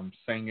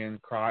 singing,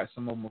 crying.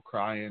 Some of them were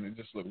crying. It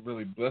just looked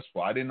really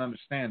blissful. I didn't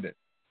understand it.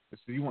 They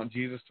said, you want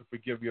Jesus to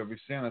forgive you of your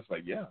sin? I was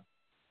like, yeah.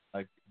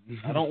 Like,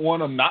 I don't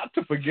want him not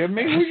to forgive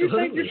me. Who you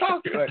think you're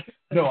talking? Like,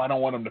 no, I don't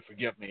want him to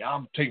forgive me.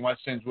 I'm taking my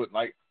sins with,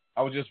 like,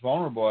 I was just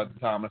vulnerable at the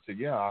time. I said,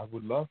 yeah, I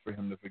would love for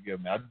him to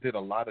forgive me. I did a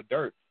lot of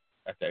dirt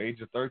at the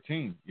age of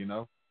 13, you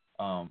know.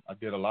 I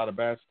did a lot of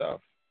bad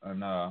stuff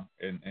and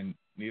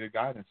needed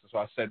guidance. So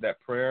I said that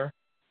prayer,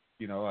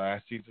 you know, I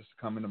asked Jesus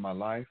to come into my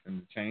life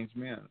and to change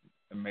me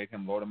and made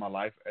him Lord of my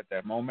life at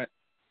that moment.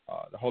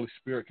 The Holy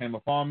Spirit came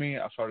upon me.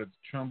 I started to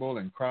tremble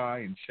and cry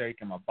and shake,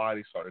 and my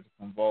body started to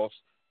convulse.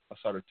 I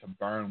started to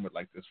burn with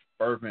like this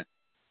fervent,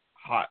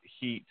 hot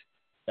heat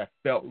that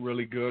felt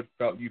really good,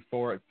 felt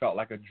euphoric, felt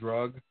like a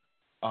drug,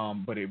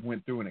 but it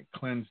went through and it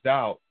cleansed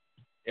out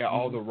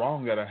all the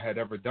wrong that I had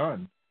ever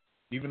done.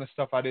 Even the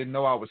stuff I didn't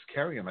know I was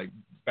carrying, like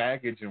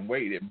baggage and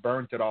weight, it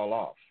burnt it all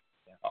off.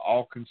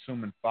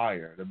 All-consuming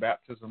fire, the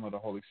baptism of the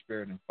Holy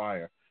Spirit and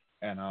fire.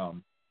 And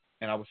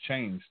I was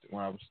changed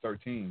when I was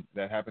 13.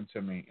 That happened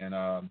to me. And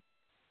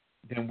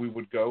then we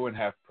would go and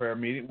have prayer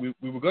meetings.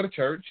 We would go to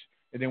church,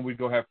 and then we'd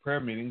go have prayer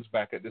meetings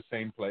back at the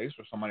same place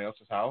or somebody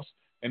else's house.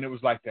 And it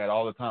was like that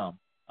all the time.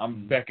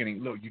 I'm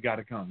beckoning, look, you got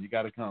to come. You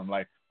got to come.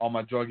 Like all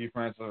my druggy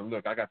friends are,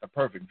 look, I got the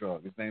perfect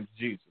drug. His name's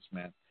Jesus,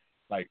 man.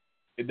 Like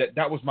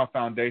that was my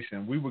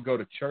foundation. We would go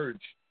to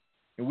church,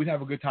 and we'd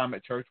have a good time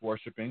at church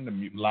worshiping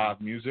the live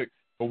music,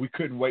 but we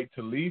couldn't wait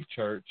to leave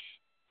church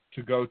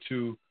to go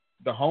to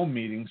the home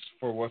meetings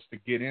for us to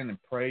get in and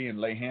pray and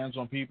lay hands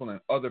on people and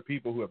other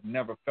people who have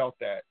never felt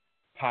that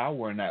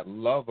power and that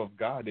love of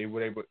God. It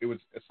was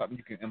something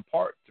you can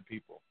impart to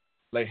people.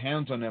 Lay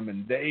hands on them,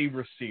 and they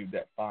receive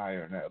that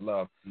fire and that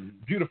love.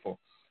 Beautiful.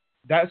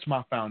 That's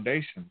my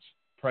foundations,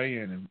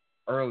 praying and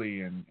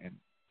early and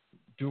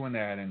doing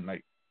that and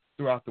like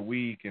throughout the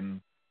week and,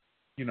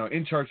 you know,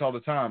 in church all the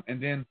time.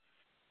 And then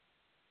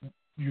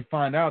you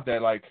find out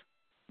that like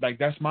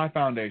that's my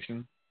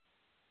foundation.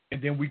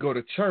 And then we go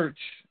to church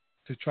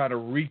to try to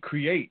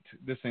recreate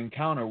this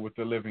encounter with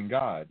the living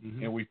God.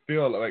 And we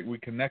feel like we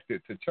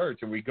connected to church,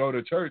 and we go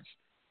to church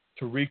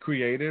to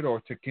recreate it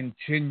or to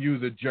continue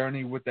the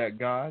journey with that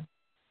God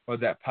or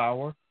that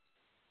power.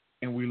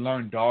 And we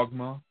learn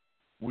dogma.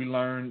 We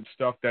learn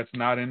stuff that's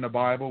not in the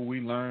Bible. We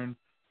learn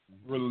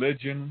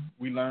religion.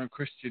 We learn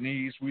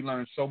Christianese. We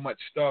learn so much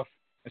stuff.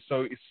 And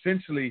so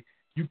essentially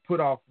you put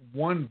off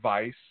one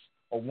vice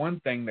or one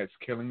thing that's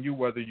killing you,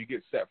 whether you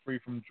get set free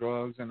from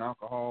drugs and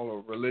alcohol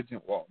or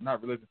religion. Well,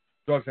 not religion,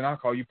 drugs and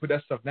alcohol. You put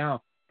that stuff down,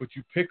 but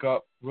you pick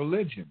up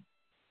religion.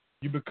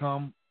 You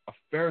become a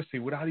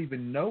Pharisee without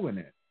even knowing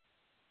it.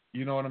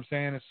 You know what I'm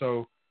saying? And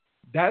so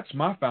that's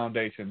my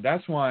foundation.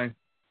 That's why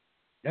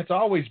that's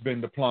always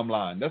been the plumb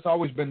line. That's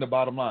always been the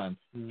bottom line.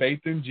 Faith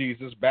in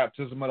Jesus,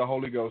 baptism of the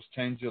Holy Ghost,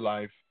 change your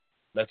life.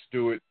 Let's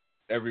do it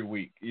every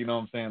week. You know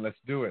what I'm saying? Let's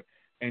do it.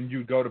 And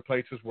you go to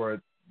places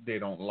where they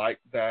don't like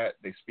that.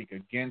 They speak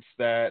against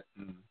that.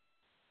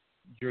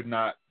 You're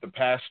not the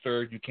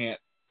pastor. You can't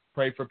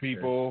pray for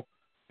people.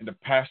 And the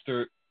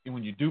pastor,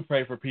 when you do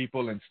pray for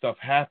people and stuff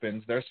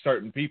happens, there's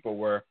certain people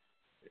where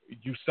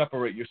you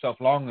separate yourself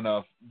long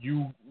enough,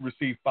 you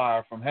receive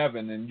fire from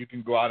heaven, and you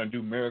can go out and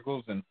do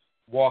miracles and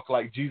walk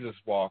like Jesus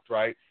walked,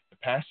 right? The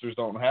pastors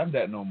don't have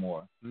that no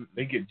more.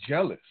 They get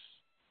jealous.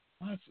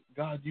 Why is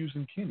God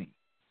using Kenny?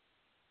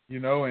 You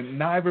know, and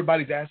not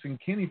everybody's asking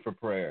Kenny for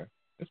prayer.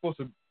 It's supposed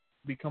to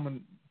be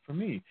coming for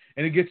me.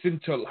 And it gets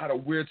into a lot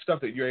of weird stuff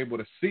that you're able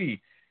to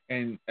see.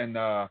 And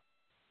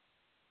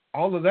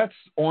all of that's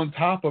on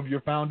top of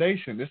your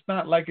foundation. It's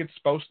not like it's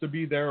supposed to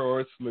be there or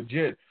it's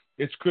legit.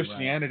 It's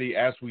Christianity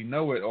as we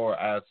know it or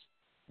as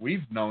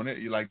we've known it.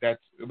 You're like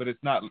that's, but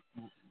it's not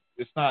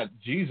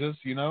Jesus,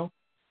 you know.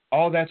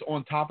 All that's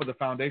on top of the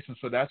foundation.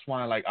 So that's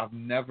why, like, I've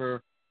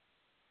never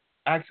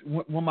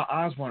when my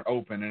eyes weren't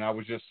open and I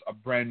was just a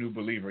brand new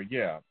believer,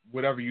 yeah,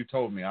 whatever you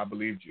told me, I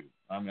believed you.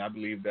 I mean, I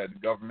believed that the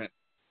government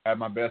had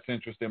my best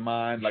interest in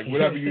mind. Like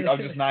whatever I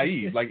was just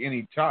naive, like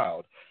any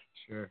child.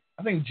 Sure.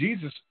 I think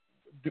Jesus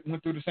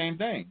went through the same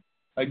thing.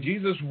 Like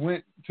Jesus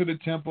went to the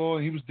temple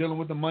and he was dealing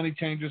with the money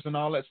changers and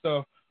all that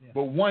stuff. Yeah.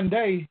 But one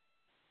day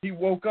he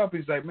woke up.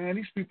 He's like, man,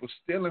 these people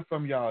stealing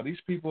from y'all.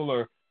 These people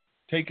are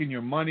taking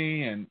your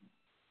money and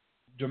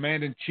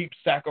demanding cheap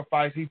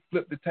sacrifice. He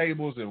flipped the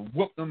tables and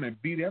whooped them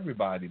and beat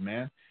everybody,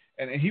 man.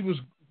 And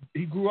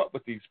he grew up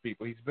with these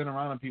people. He's been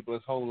around people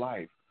his whole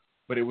life.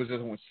 But it was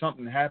just when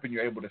something happened,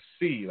 you're able to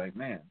see, like,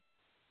 man,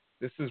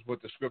 this is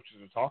what the scriptures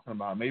are talking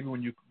about. Maybe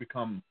when you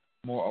become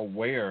more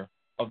aware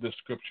of the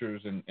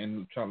scriptures and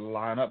trying to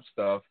line up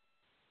stuff,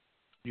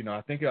 you know,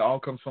 I think it all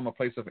comes from a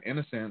place of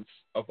innocence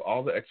of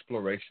all the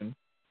exploration,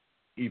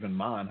 even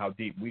mine, how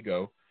deep we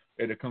go.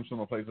 It comes from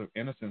a place of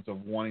innocence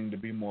of wanting to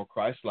be more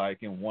Christ-like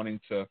and wanting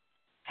to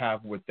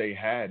have what they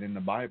had in the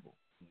Bible.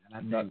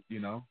 And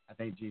I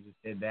think Jesus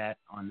did that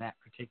on that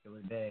particular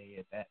day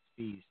at that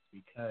feast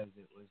because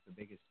it was the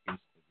biggest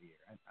feast of the year.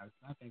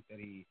 I think that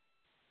he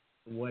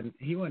wasn't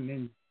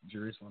in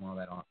Jerusalem all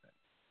that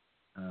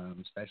often,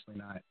 especially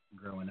not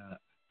growing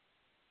up.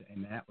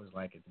 And that was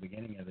like at the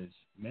beginning of his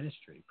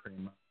ministry, pretty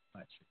much.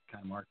 It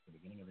kind of marked the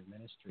beginning of his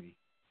ministry.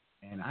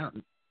 And I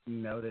don't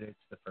know that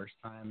it's the first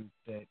time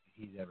that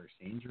he's ever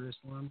seen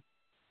Jerusalem,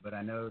 but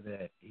I know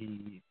that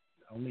he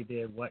only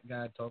did what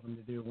God told him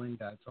to do when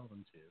God told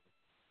him to.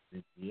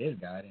 He is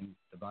God in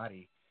the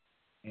body,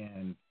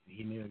 and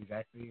he knew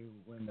exactly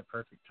when the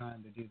perfect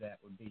time to do that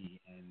would be,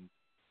 and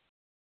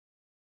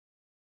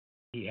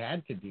he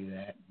had to do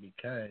that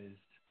because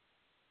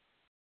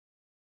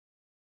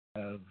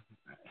of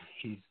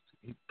he's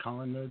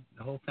calling the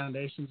whole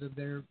foundations of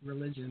their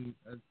religion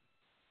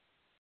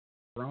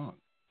wrong.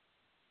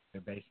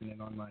 They're basing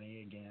it on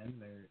money again.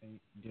 They're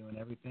doing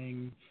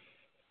everything.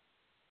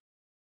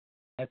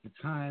 At the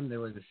time, there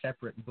was a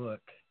separate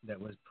book that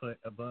was put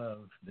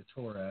above the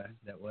Torah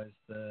that was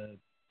the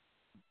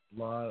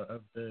law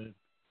of the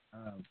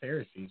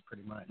Pharisees,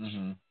 pretty much.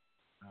 Mm-hmm.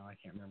 I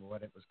can't remember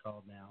what it was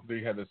called now.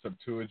 They had the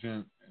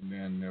Septuagint, and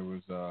then there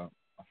was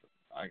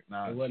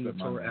it wasn't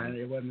the Torah.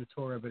 It wasn't the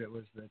Torah, but it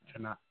was the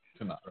Tanakh.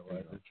 The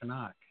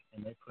Tanakh,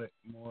 and they put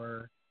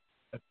more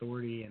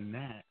authority in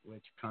that,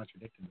 which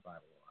contradicted the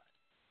Bible a lot.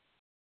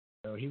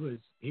 So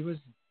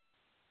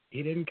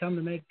he didn't come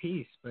to make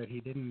peace, but he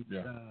didn't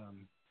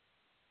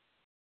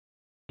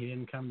he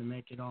didn't come to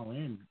make it all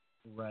in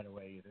right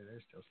away either.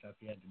 There's still stuff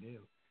he had to do,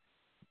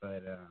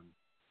 but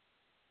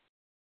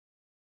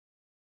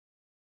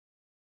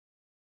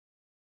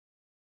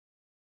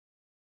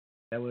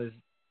that was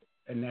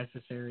a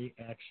necessary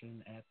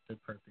action at the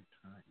perfect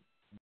time.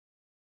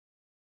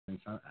 And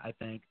so I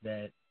think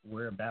that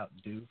we're about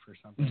due for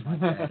something like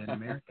that in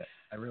America.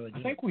 I really do.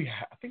 I think we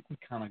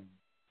kind of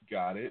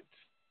got it.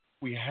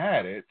 We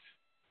had it.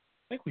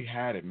 I think we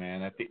had it,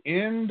 man. At the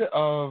end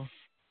of,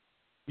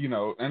 you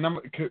know, and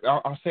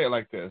I'll say it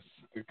like this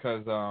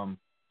because,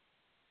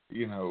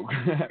 you know,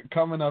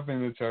 coming up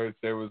in the church,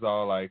 there was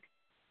all like,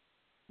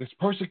 this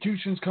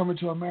persecution's coming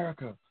to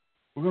America.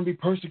 We're going to be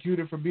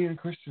persecuted for being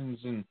Christians,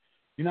 and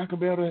you're not going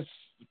to be able to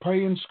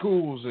pray in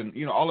schools, and,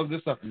 you know, all of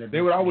this stuff.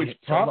 They would always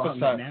prophesy.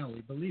 Now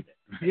we believe it.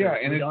 Yeah,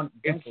 and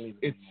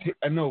it's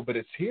I know, but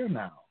it's here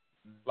now.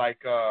 Like,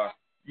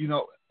 you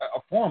know, a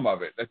form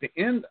of it. At the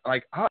end,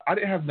 like, I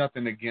didn't have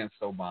nothing against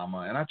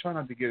Obama, and I try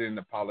not to get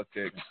into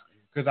politics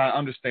because I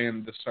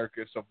understand the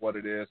circus of what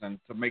it is, and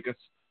to make us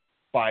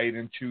fight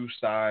and choose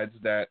sides,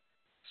 that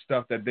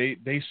stuff that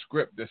they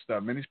script this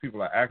stuff. Man, these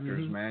people are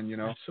actors, man, you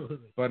know.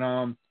 Absolutely.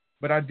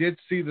 But I did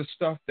see the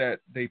stuff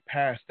that they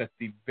passed at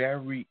the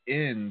very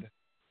end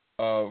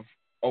of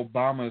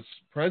Obama's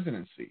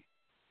presidency.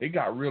 It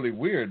got really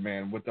weird,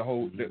 man, with the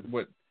whole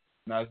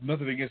now it's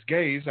nothing against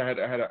gays. I had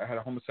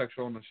a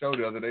homosexual on the show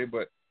the other day,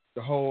 but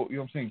the whole, you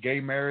know what I'm saying, gay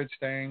marriage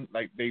thing,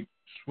 like they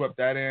swept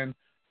that in,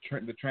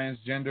 the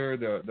transgender,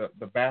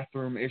 the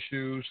bathroom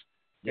issues,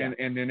 and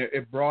then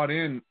it brought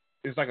in,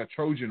 it's like a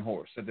Trojan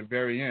horse at the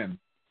very end.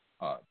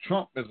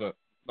 Trump is a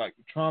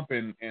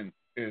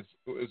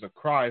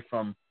cry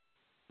from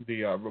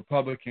the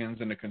Republicans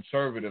and the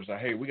conservatives like,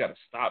 hey, we got to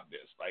stop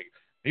this. Like,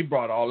 he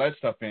brought all that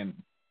stuff in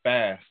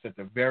fast at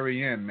the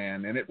very end,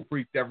 man, and it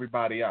freaked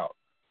everybody out.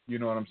 You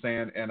know what I'm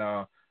saying? And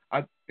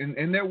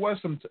there was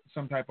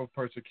some type of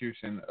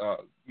persecution,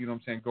 you know what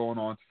I'm saying, going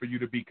on for you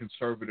to be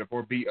conservative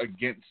or be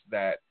against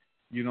that.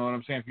 You know what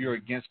I'm saying? If you're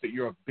against it,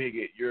 you're a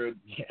bigot, you're a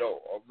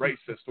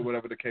racist or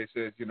whatever the case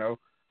is, you know.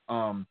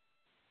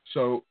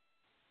 So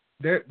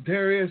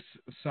there is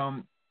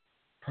some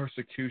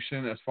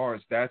persecution as far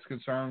as that's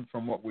concerned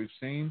from what we've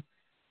seen.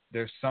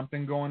 There's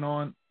something going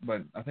on,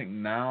 but I think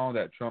now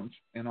that Trump's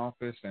in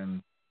office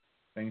and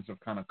things have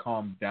kind of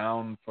calmed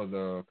down for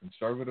the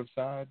conservative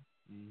side.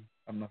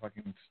 I don't know if I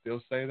can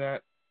still say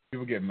that.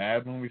 People get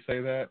mad when we say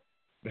that.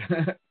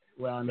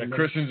 Well, I mean, that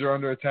Christians are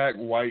under attack,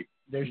 white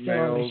they're still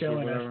only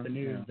showing us the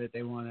news that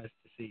they want us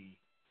to see.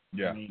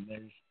 Yeah. I mean,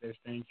 there's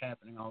things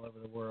happening all over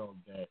the world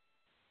that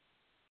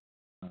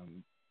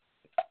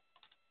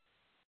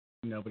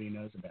nobody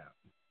knows about.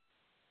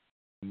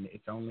 And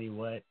it's only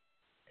what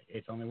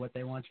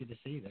they want you to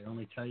see. They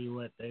only tell you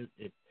what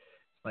it's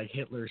like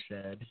Hitler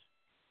said.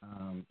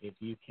 If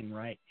you can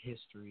write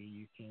history,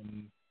 you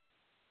can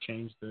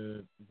change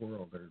the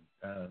world or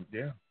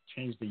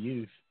change the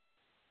youth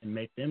and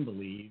make them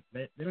believe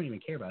that they don't even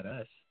care about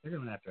us. They're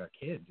going after our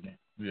kids now.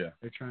 Yeah.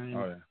 They're trying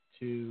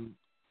to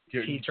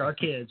teach our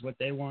kids what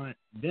they want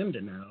them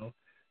to know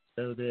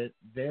so that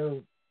their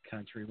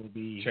country will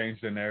be... Change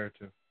the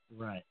narrative.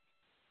 Right.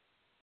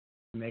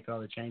 Make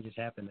all the changes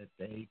happen that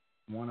they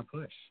want to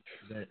push,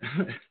 that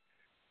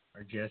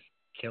are just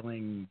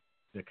killing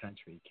the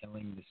country,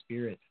 killing the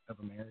spirit of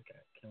America,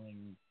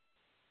 killing...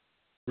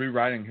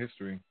 Rewriting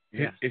history.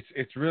 Yeah.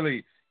 It's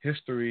really...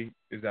 History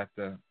is at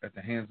the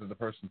hands of the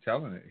person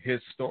telling it.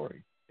 His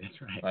story. That's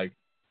right. Like,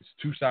 it's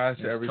two sides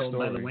to every told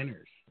story. By the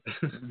winners.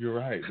 You're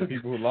right. The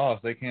people who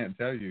lost, they can't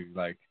tell you.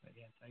 Like, they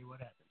can't tell you what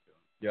happened to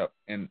them.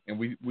 Yep. And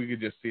we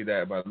could just see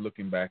that by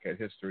looking back at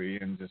history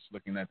and just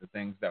looking at the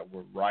things that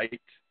were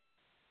right.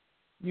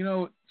 You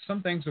know,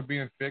 some things are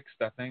being fixed.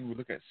 I think we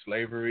look at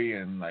slavery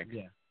and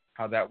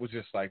how that was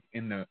just like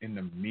in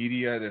the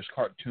media. There's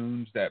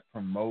cartoons that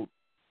promote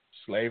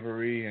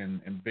slavery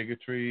and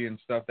bigotry and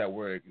stuff that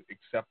were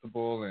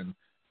acceptable, and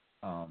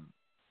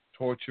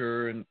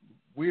torture and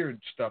weird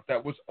stuff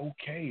that was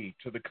okay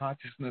to the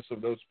consciousness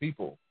of those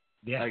people.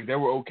 Yeah. Like, they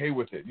were okay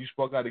with it. You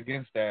spoke out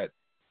against that,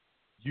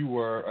 you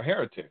were a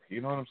heretic.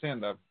 You know what I'm saying?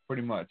 That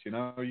pretty much, you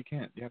know, you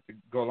have to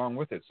go along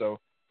with it. So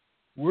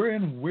we're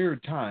in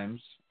weird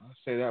times. I'll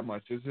say that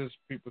much.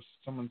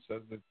 Someone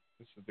says that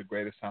this is the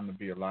greatest time to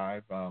be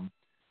alive.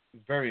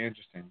 It's very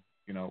interesting,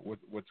 you know,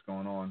 what's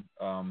going on.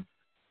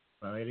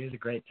 Well, it is a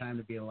great time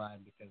to be alive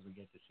because we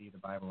get to see the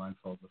Bible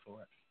unfold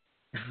before us.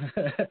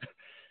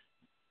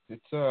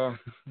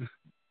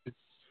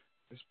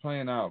 It's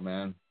playing out,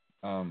 man.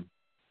 I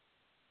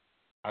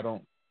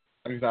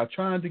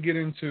try not to get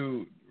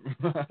into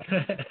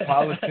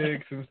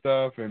politics and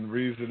stuff and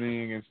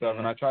reasoning and stuff,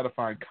 and I try to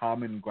find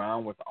common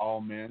ground with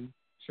all men.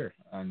 Sure.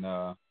 And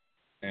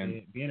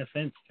be an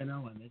offense to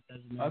no one. It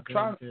doesn't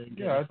matter to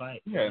get a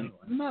fight. Yeah,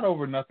 not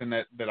over nothing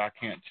that I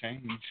can't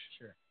change.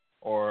 Sure.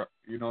 Or,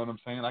 you know what I'm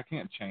saying? I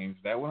can't change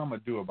that. What I'm going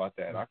to do about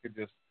that? I could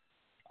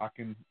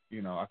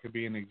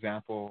be an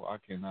example. I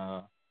can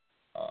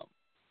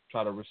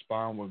try to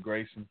respond with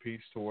grace and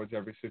peace towards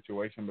every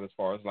situation. But as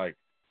far as, like,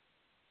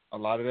 a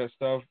lot of that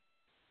stuff,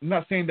 I'm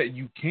not saying that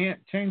you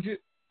can't change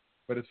it,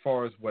 but as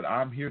far as what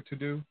I'm here to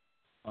do,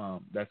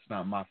 that's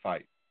not my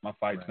fight. My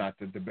fight's not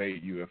to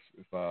debate you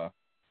if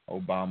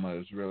Obama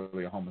is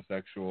really a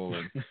homosexual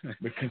and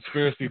the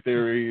conspiracy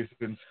theories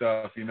and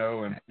stuff, you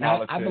know, and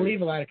politics. I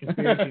believe a lot of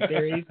conspiracy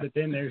theories, but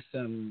then there's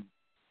some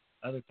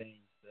other things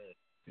that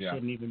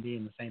shouldn't even be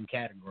in the same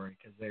category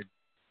because they're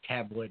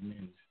tabloid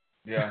news.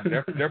 Yeah,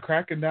 they're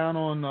cracking down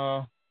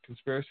on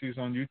conspiracies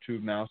on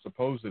YouTube now,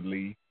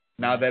 supposedly,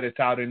 now that it's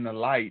out in the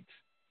light.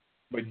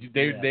 But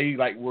they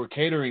like were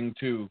catering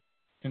to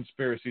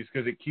conspiracies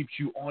because it keeps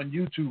you on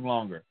YouTube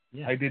longer.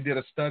 Yeah. They did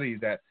a study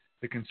that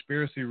the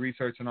conspiracy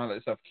research and all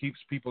that stuff keeps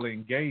people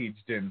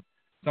engaged, and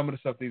some of the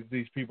stuff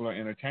these people are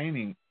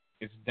entertaining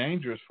is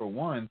dangerous for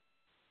one.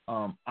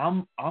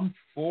 I'm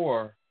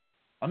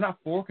not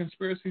for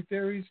conspiracy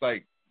theories,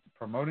 like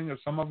promoting of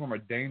some of them are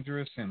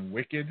dangerous and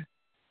wicked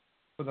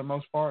for the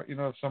most part. You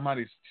know, if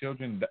somebody's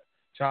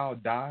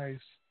child dies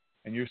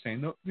and you're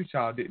saying, no, your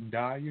child didn't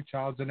die, your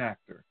child's an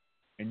actor,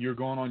 and you're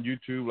going on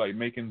YouTube like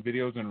making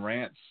videos and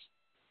rants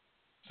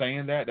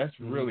saying that's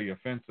really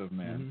offensive,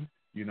 man. Mm-hmm.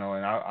 You know,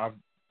 and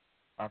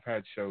I've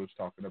had shows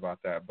talking about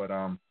that, but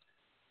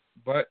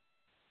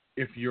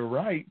if you're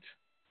right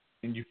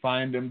and you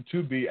find them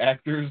to be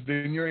actors,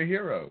 then you're a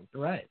hero.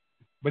 Right.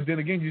 But then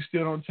again, you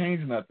still don't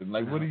change nothing.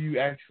 Like, what are you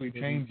actually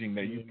changing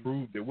that you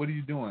proved it? What are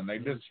you doing?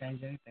 Like, doesn't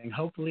change anything.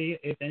 Hopefully,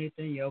 if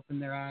anything, you open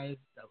their eyes,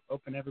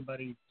 open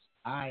everybody's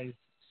eyes,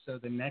 so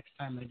the next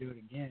time they do it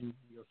again,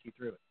 you'll see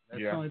through it.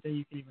 That's the only thing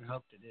you can even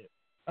hope to do.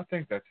 I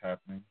think that's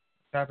happening.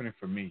 It's happening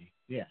for me.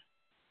 Yeah.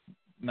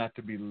 Not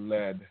to be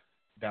led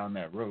down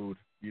that road,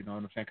 you know what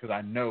I'm saying? Because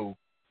I know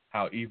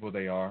how evil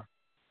they are.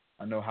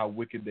 I know how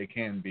wicked they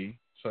can be.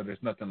 So there's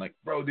nothing like,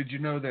 bro, did you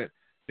know that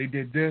they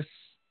did this?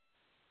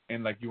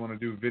 And like, you want to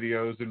do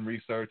videos and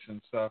research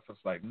and stuff. It's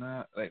like,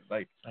 nah,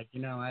 like you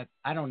know,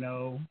 I don't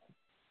know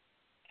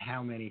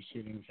how many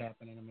shootings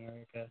happen in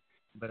America,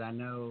 but I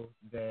know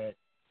that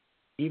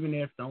even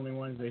if the only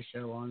ones they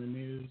show on the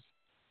news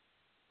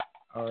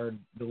are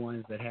the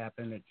ones that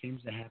happen, it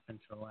seems to happen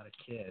to a lot of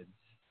kids.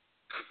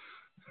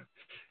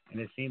 And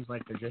it seems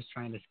like they're just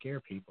trying to scare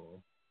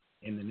people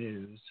in the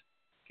news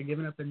to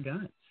giving up their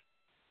guns,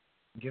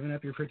 giving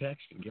up your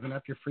protection, giving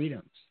up your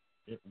freedoms.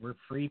 If we're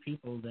free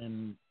people,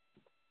 then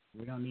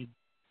we don't need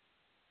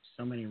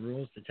so many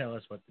rules to tell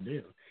us what to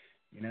do,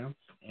 you know?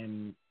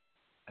 And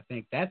I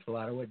think that's a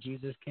lot of what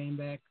Jesus came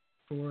back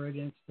for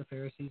against the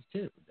Pharisees,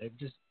 too. They're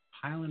just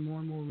piling more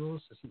and more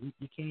rules so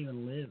you can't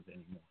even live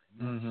anymore.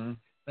 Mm-hmm.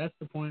 That's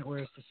the point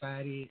where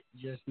society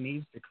just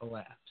needs to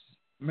collapse.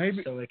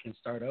 Maybe. So it can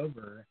start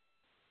over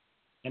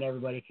and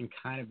everybody can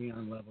kind of be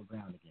on level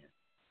ground again.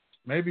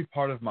 maybe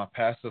part of my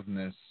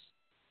passiveness.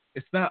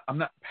 I'm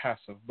not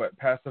passive, but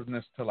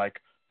passiveness to like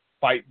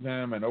fight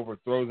them and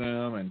overthrow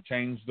them and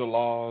change the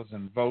laws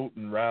and vote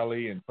and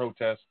rally and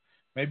protest.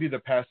 Maybe the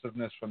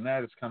passiveness from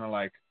that is kind of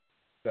like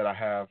that I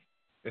have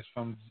is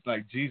from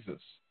like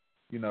Jesus.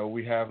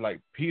 We have like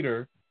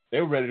Peter.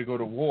 They're ready to go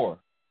to war.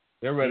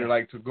 They're ready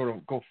like to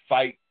go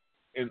fight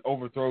and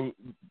overthrow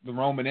the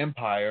Roman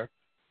Empire,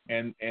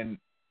 and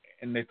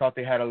they thought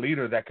they had a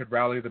leader that could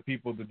rally the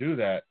people to do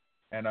that.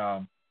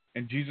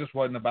 And Jesus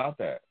wasn't about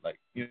that. Like,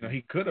 he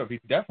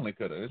definitely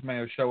could have. This man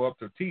would show up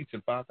to teach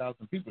and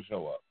 5,000 people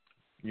show up,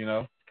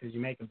 Because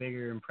you make a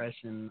bigger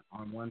impression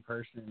on one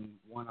person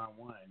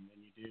one-on-one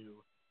than you do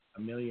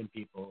a million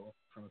people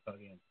from a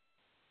podium.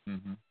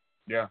 Mm-hmm.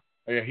 Yeah,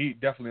 he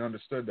definitely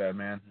understood that,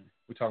 man. Mm-hmm.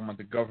 We're talking about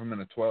the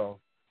government of 12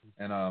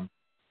 and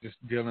just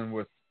dealing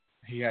with,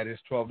 he had his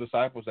 12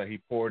 disciples that he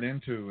poured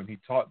into and he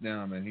taught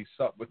them and he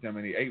supped with them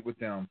and he ate with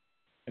them.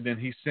 And then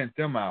he sent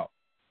them out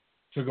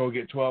to go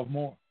get 12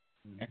 more.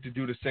 And to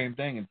do the same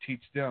thing and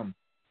teach them.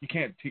 You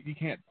can't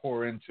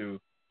pour into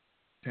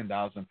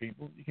 10,000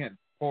 people. You can't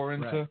pour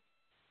into. Right.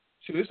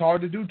 Shoot, it's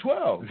hard to do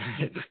 12.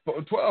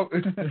 12,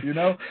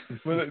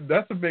 But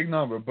that's a big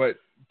number. But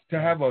to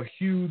have a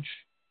huge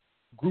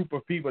group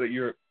of people that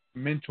you're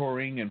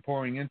mentoring and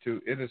pouring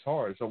into, it is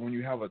hard. So when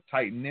you have a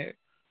tight knit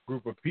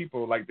group of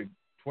people like the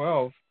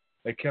 12,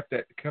 they kept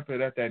it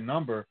at that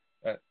number.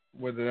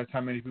 Whether that's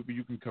how many people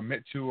you can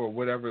commit to or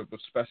whatever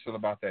was special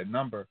about that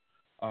number.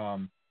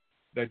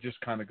 That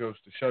just kind of goes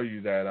to show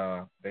you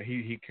that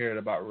he cared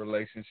about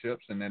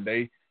relationships, and then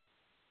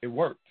it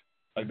worked.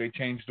 Like, they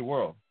changed the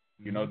world.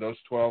 Mm-hmm. Those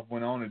 12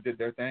 went on and did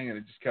their thing, and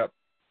it just kept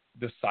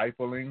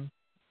discipling.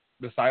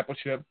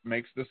 Discipleship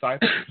makes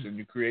disciples, and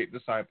you create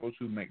disciples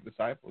who make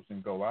disciples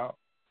and go out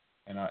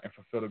and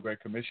fulfill the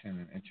Great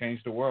Commission and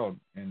change the world.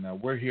 And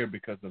we're here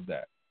because of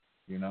that.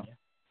 Yeah.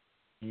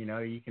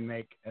 You can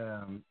make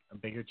a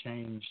bigger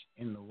change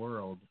in the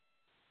world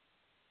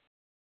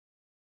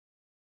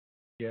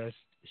just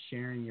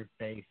sharing your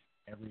faith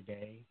every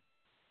day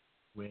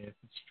with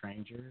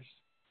strangers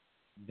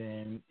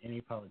than any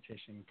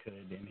politician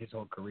could in his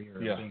whole career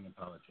of being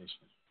a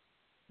politician.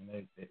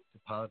 And the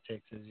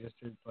politics is just,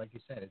 like you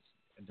said, it's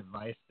a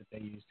device that they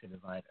use to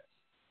divide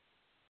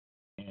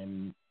us.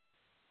 And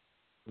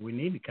we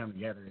need to come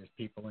together as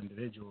people,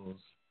 individuals,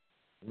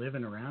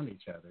 living around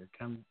each other.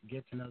 Come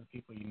get to know the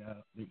people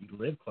that you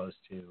live close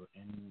to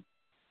and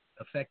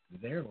affect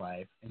their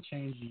life and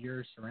change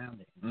your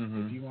surroundings.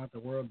 Mm-hmm. If you want the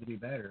world to be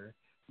better,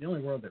 the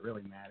only world that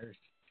really matters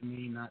to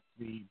me, not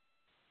to be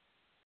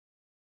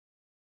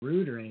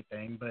rude or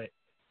anything, but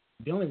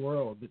the only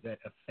world that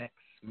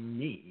affects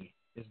me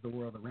is the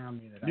world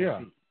around me that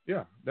I see.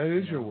 Yeah, that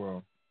is your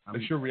world.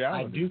 That's your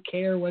reality. I do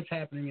care what's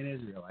happening in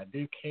Israel. I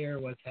do care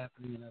what's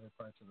happening in other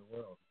parts of the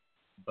world.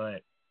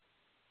 But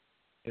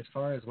as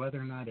far as whether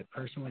or not it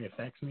personally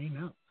affects me,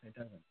 no, it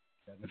doesn't.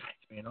 It doesn't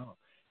affect me at all.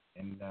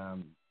 And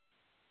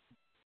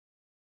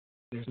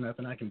there's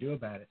nothing I can do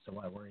about it, so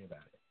why worry about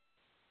it?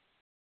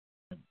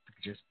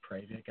 Just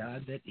pray to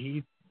God that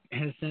He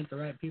has sent the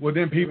right people. Well,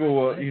 then people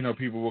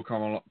will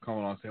come along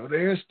and say, "Well,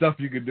 there's stuff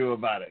you could do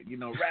about it.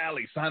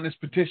 Rally, sign this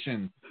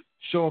petition,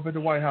 show up at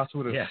the White House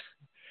with us." Yeah.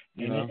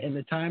 And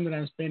the time that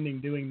I'm spending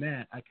doing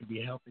that, I could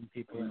be helping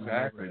people.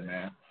 Exactly,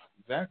 man.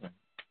 Exactly.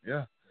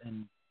 Yeah.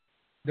 And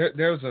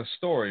there's a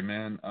story,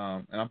 man,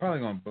 and I'm probably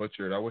going to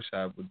butcher it. I wish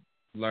I would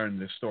learn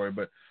this story,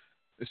 but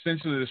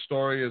essentially the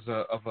story is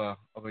of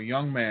a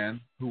young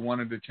man who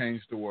wanted to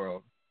change the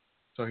world.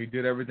 So he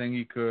did everything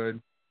he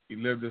could. He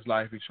lived his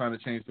life. He's trying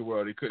to change the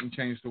world. He couldn't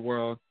change the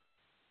world.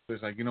 So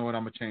he's like, you know what?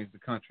 I'm going to change the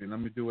country.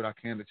 Let me do what I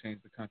can to change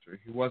the country.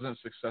 He wasn't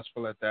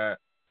successful at that.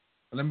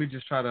 But let me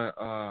just try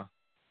to,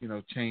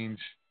 change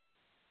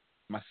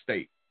my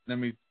state. Let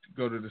me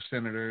go to the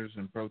senators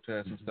and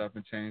protest and stuff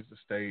and change the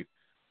state.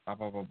 Blah,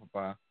 blah, blah,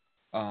 blah,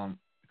 blah.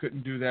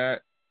 Couldn't do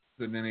that.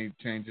 So then he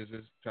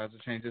tries to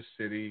change his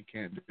city.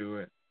 Can't do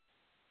it.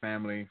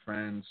 Family,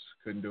 friends,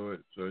 couldn't do it.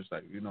 So it's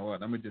like, you know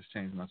what? Let me just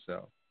change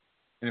myself.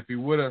 And if he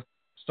would have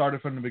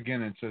started from the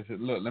beginning and said,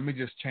 look, let me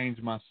just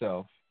change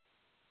myself,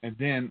 and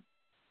then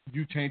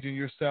you changing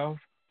yourself,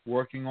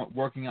 working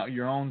out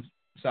your own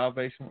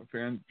salvation with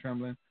fear and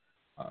trembling,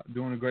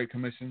 doing a Great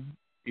Commission,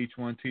 each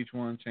one, teach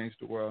one, change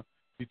the world.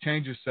 You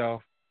change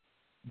yourself,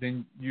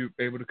 then you're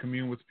able to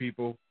commune with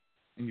people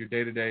in your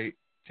day-to-day,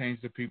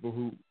 change the people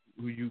who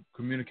you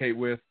communicate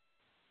with,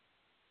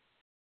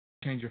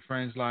 change your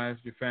friends' lives,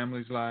 your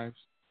family's lives.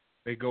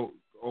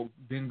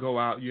 Then go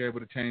out, you're able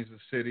to change the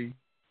city,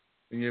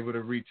 and you're able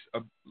to reach a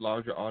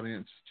larger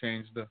audience,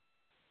 change the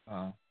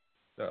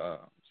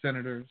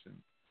senators and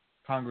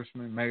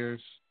congressmen,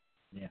 mayors,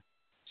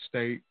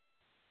 state,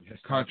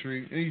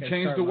 country, and you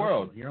change the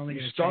world. You're only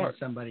going to change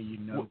somebody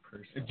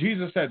personally.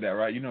 Jesus said that,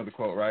 right? You know the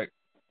quote, right?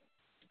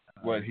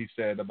 What he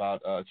said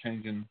about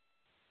changing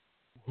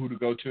who to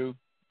go to.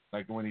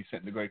 Like when he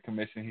sent the Great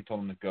Commission, he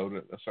told them to go to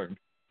a certain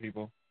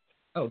people.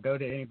 Oh, go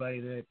to anybody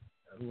that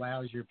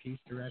allows your peace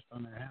to rest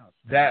on their house.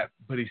 That,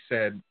 but he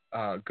said,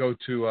 go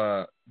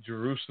to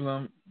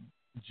Jerusalem,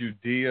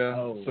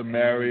 Judea,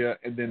 Samaria,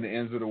 and then the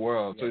ends of the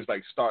world. So it's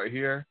like start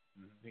here,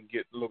 then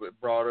get a little bit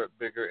broader,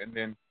 bigger, and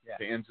then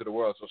the ends of the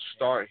world. So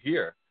start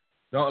here.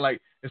 Don't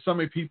like. There's so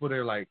many people.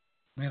 They're like,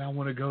 man, I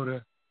want to go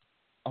to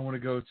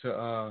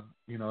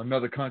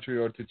another country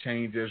or to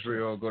change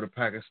Israel, or go to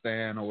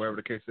Pakistan or wherever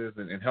the case is,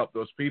 and help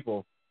those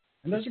people.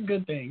 And those are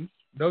good things.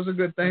 Those are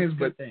good things,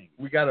 but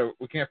we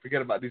can't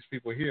forget about these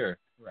people here.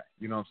 Right.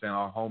 You know what I'm saying?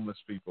 Our homeless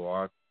people,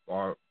 our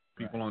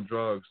people on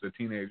drugs, the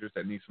teenagers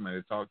that need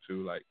somebody to talk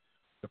to, like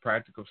the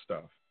practical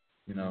stuff.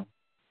 You know,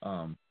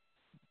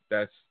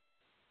 that's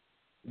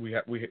we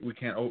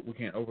can't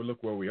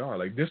overlook where we are.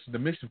 Like this is the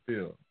mission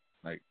field.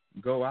 Like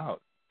go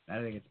out. I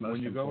think it's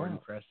most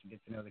important for us to get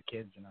to know the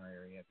kids in our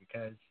area,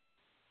 because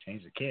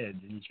change the kids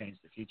and you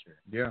change the future.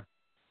 Yeah.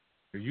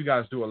 You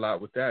guys do a lot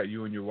with that.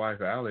 You and your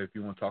wife, Allie, if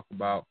you want to talk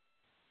about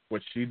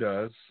what she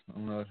does.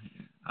 I'm going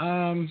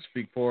to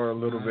speak for her a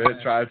little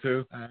bit, try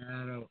to. I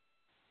don't.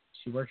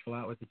 She works a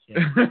lot with the kids.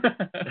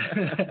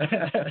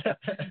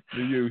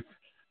 The youth.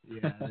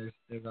 Yeah,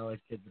 there's always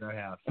kids at our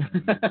house.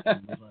 And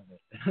we love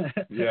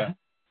it.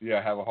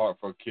 Yeah, have a heart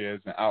for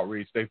kids and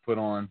outreach. They put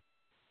on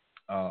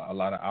a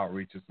lot of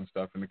outreaches and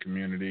stuff in the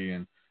community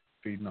and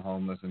feeding the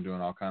homeless and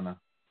doing all kind of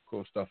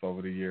cool stuff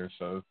over the years.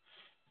 So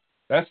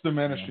that's the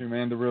ministry,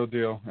 man, the real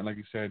deal. And like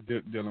you said,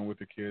 dealing with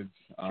the kids.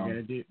 You're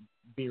going to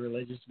be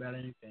religious about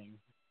anything.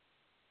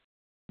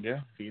 Yeah.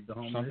 Feed the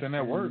homeless. Something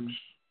that works.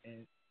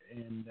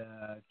 And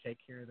take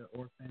care of the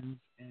orphans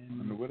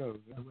and the widows.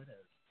 Yeah. The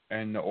widows.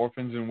 And the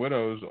orphans and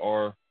widows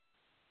are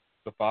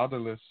the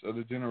fatherless of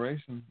the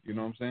generation. You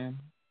know what I'm saying?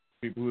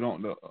 People who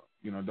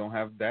don't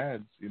have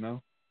dads,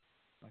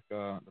 like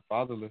the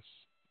fatherless,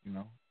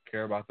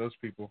 care about those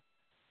people.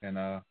 And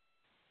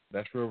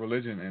that's real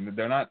religion. And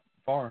they're not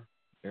far.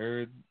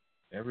 They're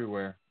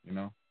everywhere,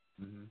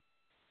 Mm-hmm.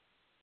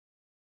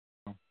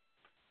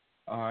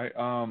 All right.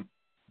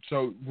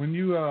 So when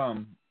you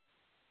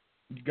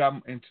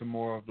got into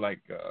more of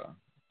like I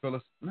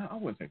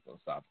wouldn't say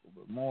philosophical,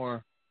 but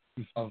more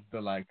of the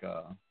like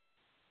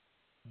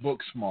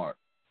book smart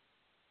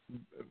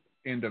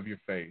end of your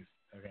faith.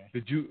 Okay.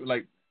 Did you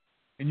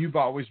and you've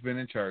always been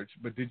in church,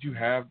 but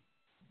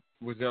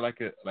was there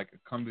like a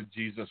come to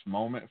Jesus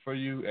moment for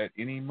you at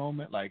any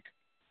moment?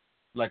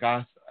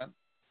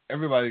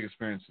 Everybody's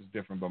experience is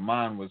different, but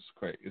mine was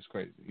it's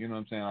crazy. You know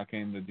what I'm saying? I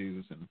came to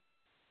Jesus and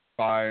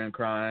fire and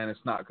crying,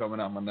 it's not coming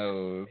out my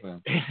nose,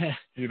 and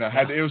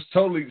it was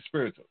totally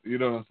spiritual. You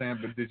know what I'm saying?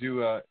 But did you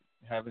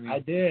have any? I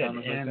did, and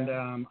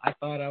like I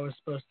thought I was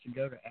supposed to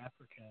go to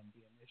Africa and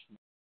be a missionary.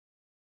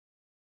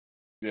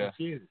 Yeah,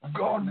 I'm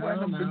going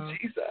to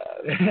Jesus.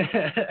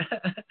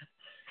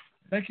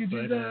 Thank you,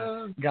 Jesus.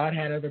 But, God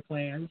had other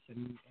plans,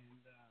 and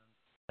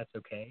that's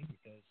okay,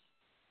 because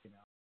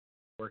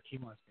work He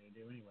wants me to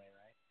do anyway,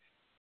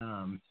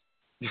 right?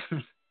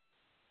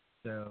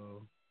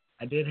 So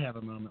I did have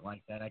a moment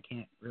like that. I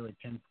can't really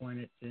pinpoint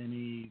it to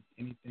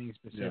anything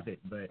specific,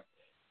 but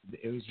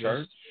it was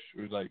church.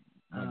 It was like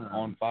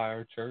on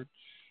fire church.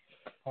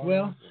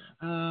 Well,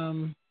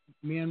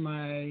 me and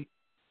my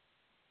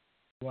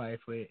wife,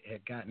 we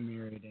had gotten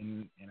married,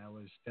 and I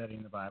was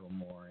studying the Bible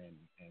more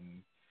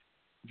and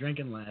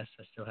drinking less.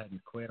 I still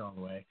hadn't quit all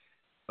the way,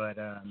 but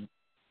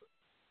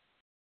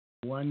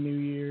one New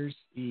Year's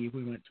Eve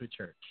we went to a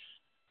church,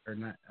 or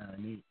not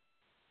New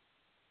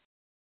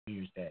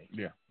Year's Day.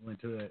 Yeah, we went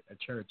to a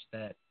church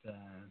that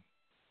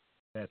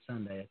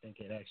Sunday. I think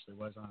it actually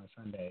was on a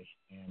Sunday,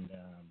 and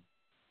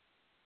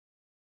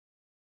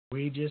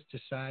we just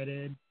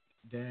decided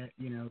that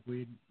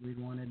we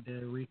wanted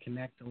to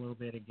reconnect a little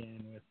bit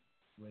again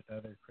with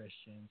other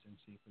Christians and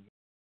see if we could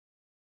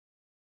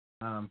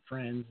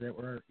friends that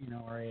were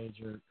our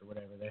age or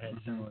whatever that had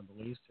similar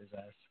beliefs as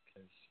us,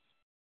 because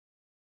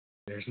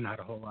there's not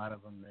a whole lot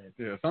of them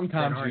that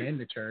sometimes aren't in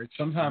the church.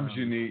 Sometimes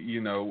you need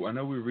I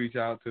know we reach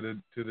out to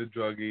the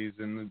druggies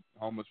and the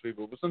homeless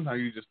people, but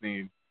sometimes you just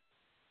need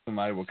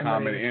somebody with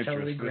common interest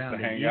totally just to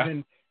hang out.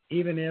 out.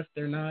 Even if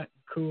they're not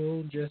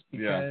cool, just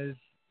because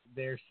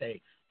they're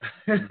safe.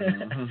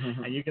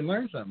 And you can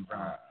learn something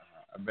from it.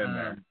 I've been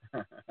there.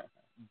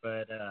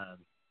 But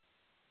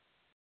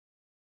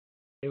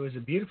it was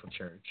a beautiful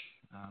church.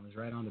 It was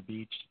right on the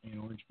beach in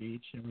Orange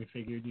Beach, and we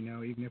figured,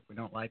 even if we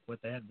don't like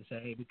what they had to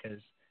say,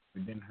 because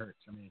we've been hurt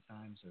so many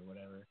times or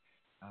whatever,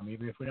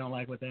 even if we don't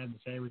like what they have to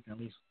say, we can at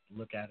least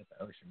look out at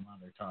the ocean while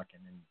they're talking,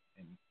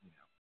 and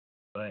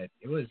But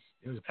it was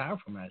a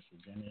powerful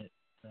message, and it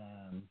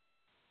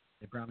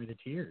brought me to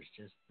tears.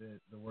 Just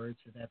the words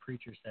that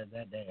preacher said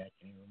that day. I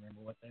can't even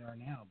remember what they are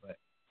now, but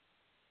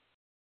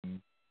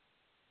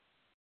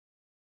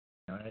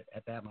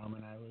at that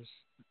moment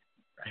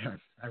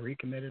I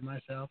recommitted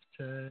myself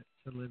to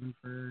living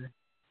for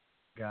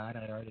God.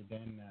 I'd already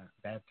been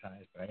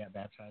baptized, but I got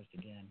baptized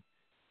again.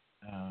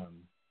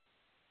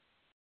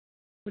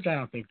 Which I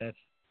don't think that's.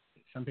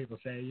 Some people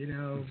say, you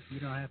don't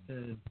have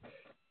to.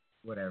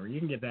 Whatever. You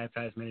can get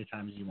baptized many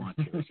times as you want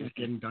to. It's just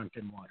getting dunked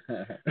in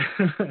water.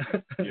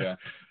 Yeah.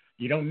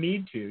 You don't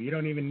need to. You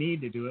don't even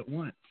need to do it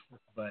once.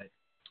 But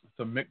it's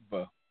a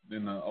mikvah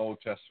in the Old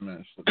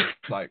Testament.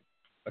 It's like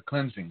a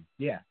cleansing.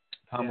 Yeah.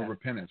 Time of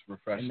repentance,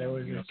 refreshing. And there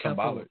was this couple.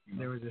 symbolic.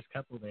 There was this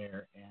couple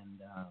there,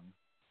 and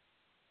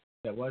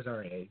that was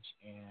our age,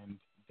 and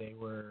they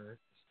were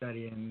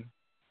studying.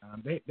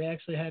 They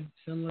actually had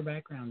similar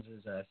backgrounds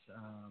as us.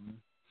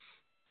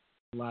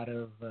 A lot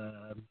of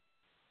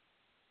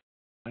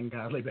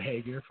ungodly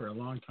behavior for a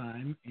long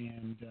time,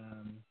 and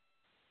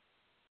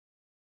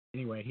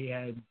anyway,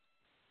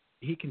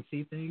 he can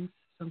see things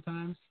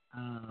sometimes.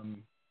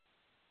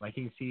 Like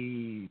he can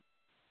see,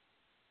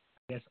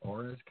 I guess,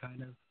 auras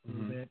kind of a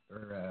little bit,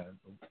 or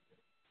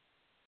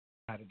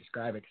how to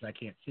describe it because I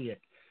can't see it.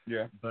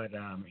 Yeah. But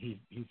he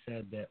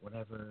said that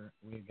whenever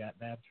we got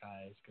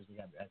baptized, because we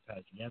got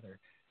baptized together,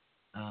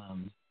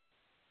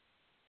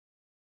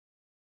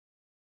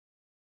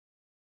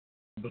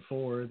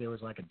 before there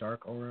was like a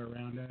dark aura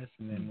around us,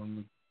 and then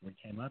when we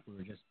came up, we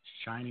were just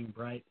shining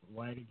bright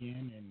white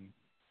again,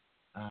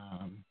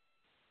 and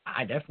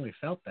I definitely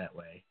felt that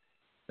way.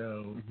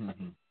 So,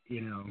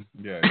 you know.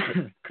 Yeah,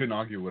 couldn't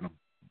argue with him.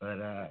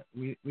 But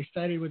we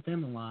studied with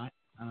them a lot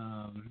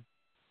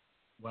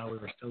while we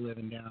were still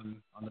living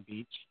down on the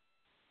beach.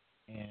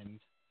 And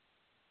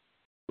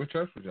what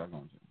church was y'all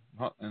going to?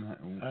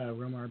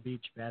 Romar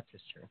Beach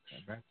Baptist Church.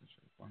 Okay, Baptist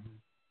Church. Wow.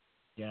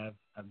 Yeah,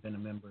 I've been a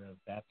member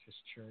of Baptist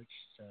Church,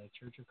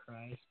 Church of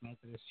Christ,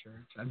 Methodist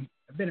Church.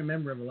 I've been a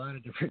member of a lot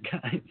of different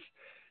kinds.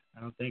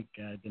 I don't think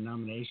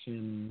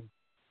denomination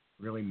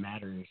really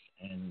matters,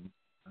 and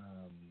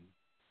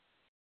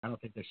I don't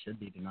think there should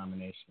be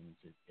denominations.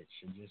 It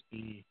should just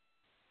be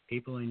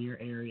people in your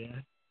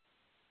area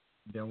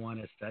that want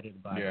to study the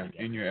Bible. Yeah,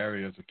 together. In your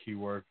area is a key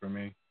word for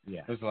me.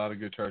 Yeah. There's a lot of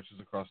good churches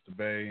across the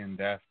bay and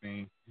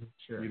Daphne.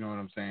 Sure. You know what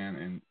I'm saying?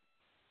 And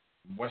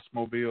West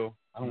Mobile,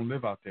 I don't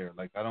live out there.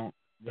 Like,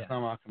 that's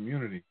not my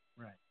community.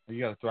 Right. You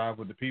got to thrive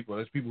with the people.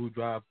 There's people who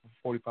drive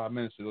 45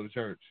 minutes to go to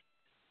church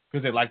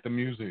because they like the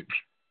music.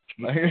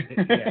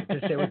 To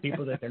sit with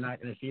people that they're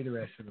not going to see the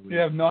rest of the week. You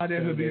have no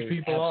idea who these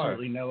people are. There's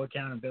absolutely no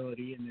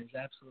accountability, and there's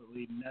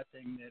absolutely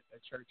nothing that a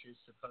church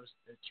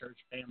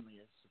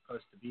family is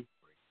supposed to be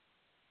for you.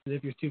 Because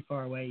if you're too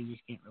far away, you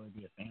just can't really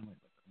be a family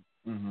with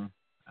them.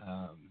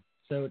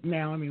 So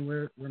now, I mean,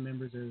 we're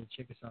members of the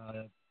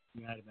Chickasaw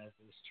United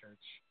Methodist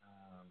Church,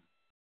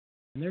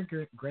 and they're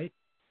a great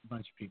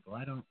bunch of people.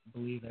 I don't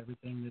believe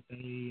everything that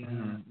they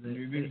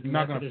you're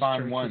not going to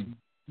find one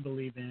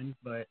believe in,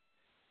 but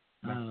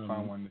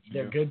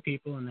they're good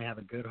people, and they have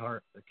a good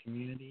heart for the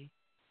community,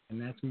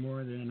 and that's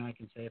more than I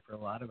can say for a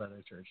lot of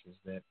other churches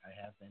that I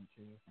have been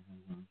to.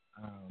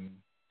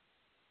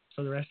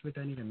 So the rest of it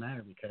doesn't even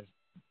matter, because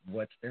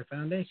what's their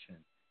foundation?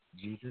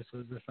 Jesus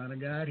was the Son of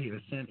God. He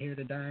was sent here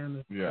to die on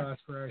the cross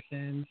for our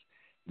sins.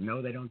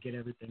 No, they don't get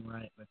everything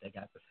right, but they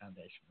got the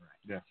foundation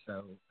right. Yeah.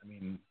 So, I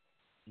mean,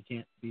 you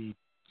can't be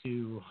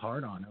too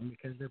hard on them,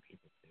 because they're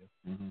people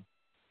too.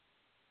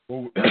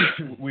 Well,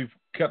 we've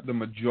kept the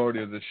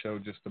majority of the show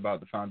just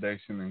about the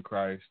foundation in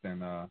Christ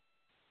and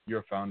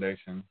your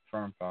foundation,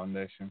 firm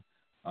foundation.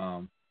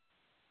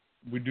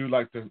 We do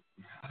like to.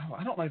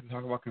 I don't like to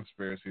talk about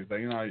conspiracies.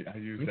 Like, I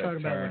use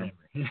that term.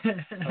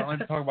 I don't like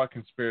to talk about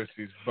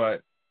conspiracies,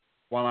 but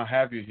while I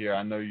have you here,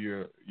 I know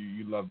you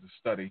love to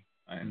study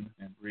and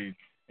read.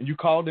 And you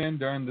called in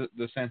during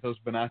the Santos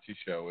Bonacci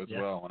show as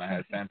well, when I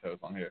had Santos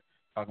on here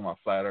talking about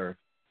flat Earth.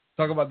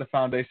 Talk about the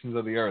foundations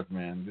of the Earth,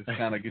 man. Just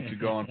kind of get you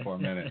going for a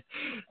minute.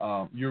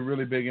 You're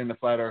really big into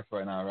flat Earth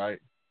right now, right?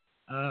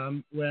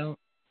 Well,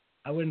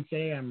 I wouldn't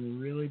say I'm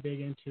really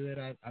big into it.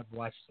 I've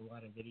watched a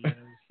lot of videos.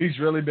 He's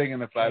really big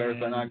into flat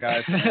Earth right now,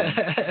 guys.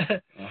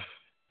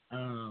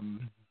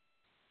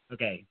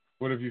 Okay.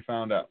 What have you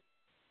found out?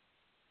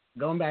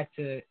 Going back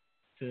to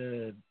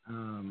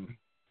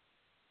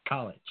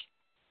college,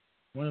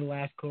 one of the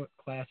last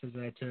classes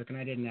that I took, and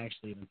I didn't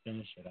actually even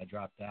finish it, I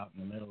dropped out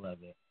in the middle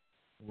of it,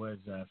 was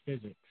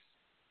physics.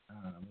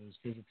 It was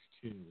physics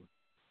 2,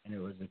 and it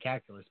was a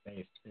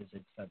calculus-based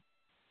physics. I'm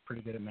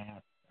pretty good at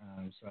math,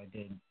 so I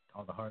did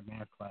all the hard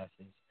math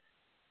classes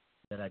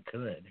that I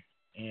could.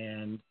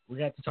 And we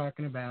got to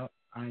talking about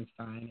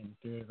Einstein and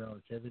theory of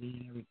relativity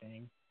and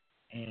everything,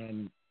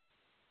 and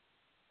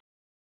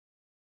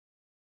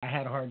I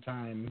had a hard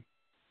time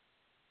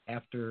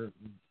after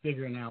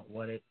figuring out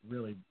what it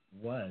really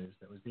was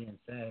that was being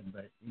said.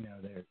 But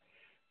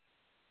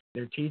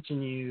they're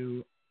teaching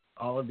you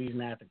all of these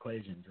math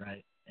equations,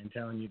 right, and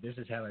telling you this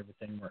is how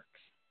everything works.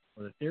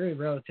 Well, the theory of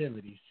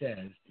relativity says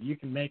that you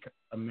can make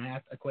a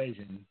math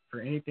equation for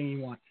anything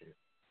you want to.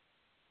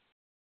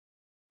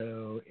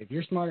 So if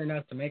you're smart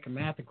enough to make a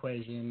math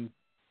equation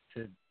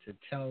to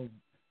tell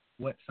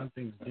what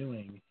something's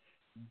doing,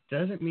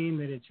 doesn't mean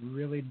that it's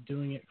really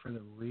doing it for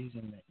the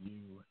reason that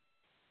you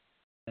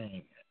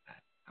think.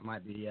 I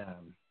might be.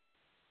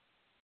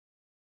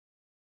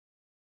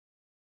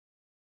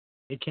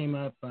 It came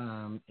up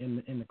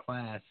in the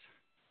class,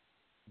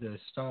 the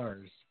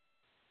stars,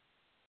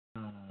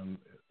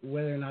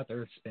 whether or not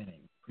they're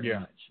spinning, pretty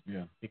much.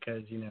 Yeah.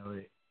 Because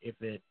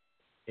if it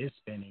is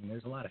spinning,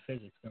 there's a lot of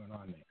physics going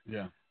on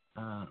there.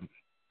 Yeah.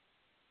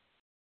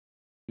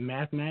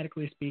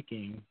 Mathematically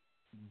speaking,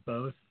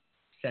 both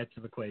sets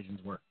of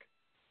equations work.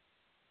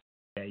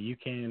 Yeah, you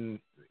can,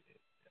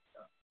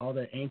 all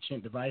the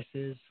ancient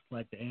devices,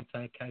 like the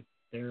anti-Kite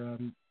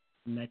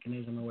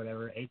mechanism or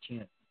whatever,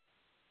 ancient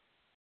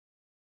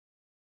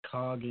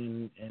cog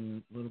and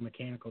little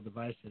mechanical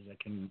devices that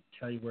can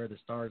tell you where the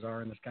stars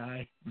are in the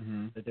sky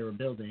that they were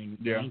building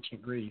in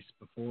ancient Greece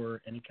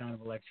before any kind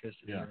of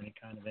electricity or any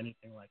kind of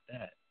anything like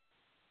that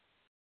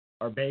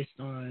are based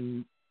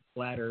on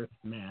flat Earth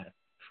math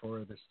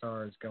for the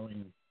stars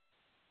going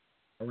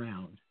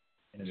around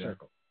in a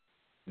circle.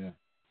 Yeah.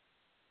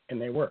 And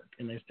they work,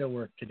 and they still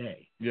work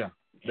today. Yeah.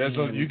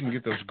 You can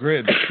get those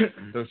grids,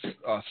 those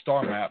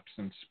star maps,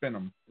 and spin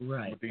them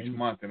with each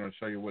month, and it'll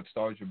show you what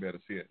stars you'll be able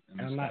to see it.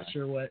 I'm not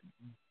sure what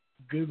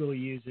Google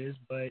uses,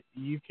 but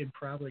you could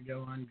probably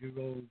go on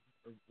Google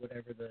or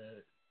whatever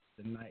the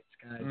night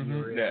sky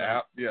viewer is. The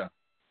app,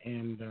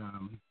 and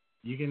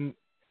you can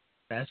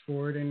fast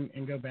forward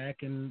and go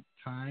back in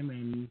time,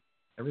 and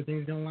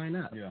everything's going to line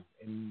up. Yeah.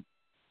 And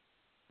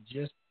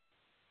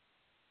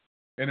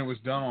it was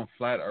done on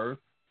flat Earth?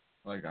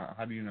 Like,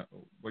 how do you know?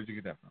 Where'd you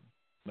get that from?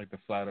 Like the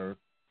flat Earth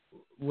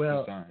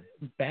Well, design?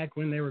 Back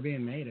when they were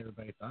being made,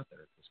 everybody thought the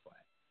Earth was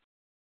flat.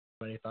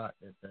 Everybody thought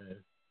that the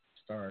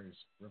stars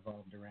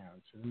revolved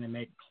around. So then they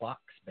make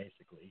clocks,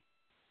 basically,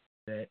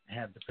 that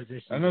have the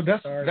position. I know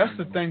that's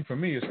the thing for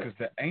me is because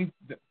the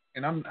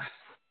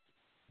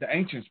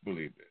ancients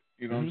believed it.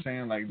 You know what I'm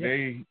saying? Like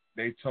they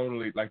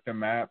totally, like the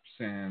maps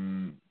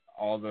and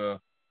all the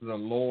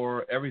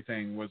lore,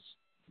 everything was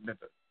that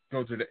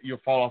you'll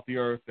fall off the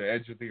earth, the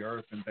edge of the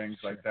earth, and things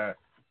like that.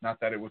 Not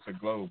that it was a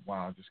globe.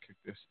 Wow, I just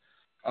kicked this.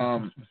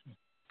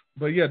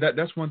 But yeah,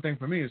 that's one thing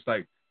for me. It's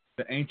like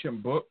the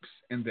ancient books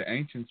and the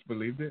ancients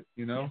believed it.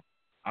 You know,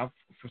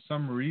 for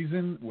some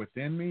reason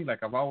within me,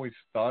 like I've always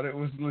thought it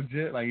was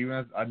legit. Like even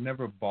as I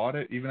never bought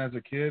it, even as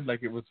a kid,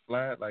 like it was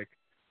flat. Like,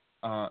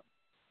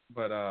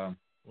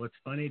 what's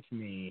funny to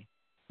me.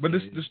 But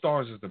the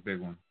stars is the big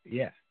one.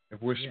 Yeah.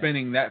 If we're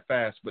spinning that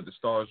fast, but the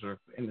stars are...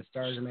 And the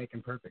stars are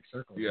making perfect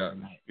circles every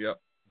night. Yep.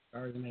 The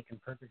stars are making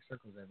perfect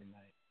circles every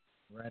night.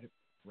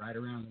 Right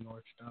around the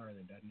North Star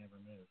that doesn't ever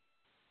move.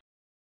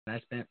 And I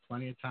spent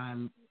plenty of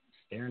time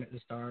staring at the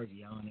stars,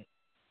 yelling at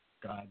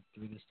God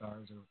through the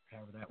stars, or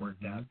however that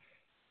worked out.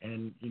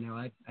 And, you know,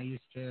 I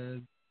used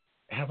to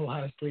have a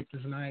lot of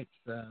sleepless nights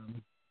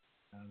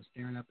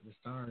staring up at the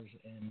stars,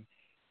 and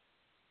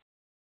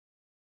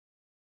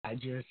I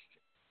just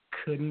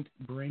couldn't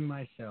bring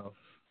myself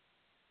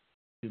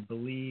to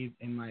believe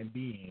in my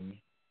being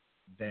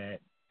that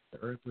the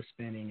Earth was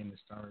spinning and the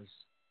stars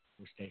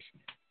were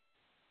stationary.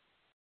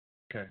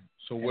 Okay,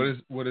 so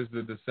what is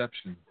the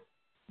deception?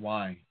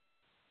 Why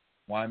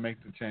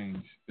make the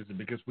change? Is it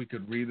because we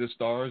could read the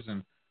stars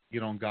and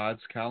get on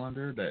God's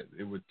calendar that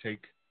it would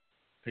take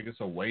us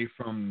away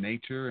from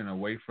nature and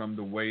away from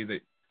the way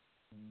that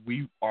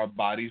our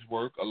bodies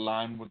work,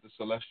 aligned with the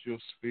celestial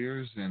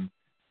spheres, and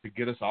to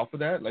get us off of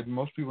that? Like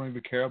most people don't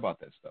even care about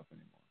that stuff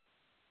anymore.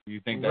 Do you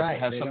think that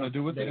has something to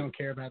do with it? They don't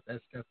care about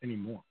that stuff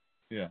anymore.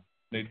 Yeah,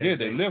 they did.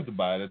 They lived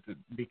by it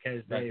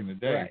back in the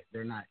day. Right,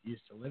 they're not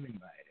used to living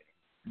by it anymore.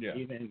 Yeah.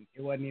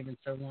 It wasn't even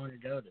so long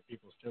ago that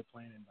people still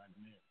planning by the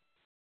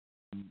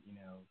moon. You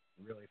know,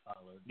 really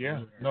followed.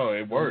 Yeah, no,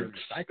 it works.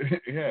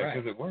 Yeah,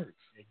 because it works.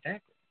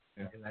 Exactly.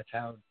 Yeah. Because that's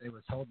how they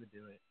were told to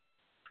do it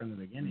from the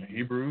beginning. The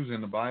Hebrews in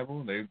the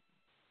Bible, they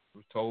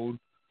were told,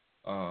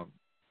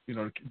 you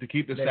know, to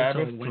keep the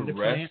Sabbath, to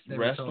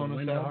rest on the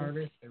Sabbath. To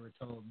harvest. They were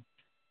told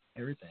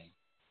everything.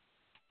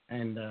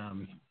 And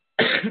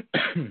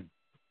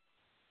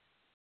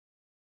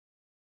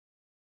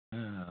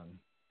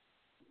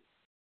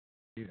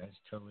dude, I just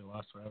totally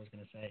lost what I was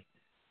going to say.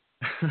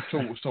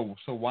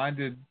 So why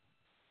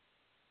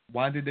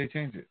did they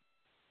change it?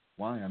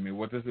 Why? I mean,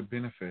 what does it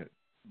benefit?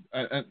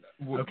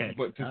 Okay.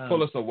 But to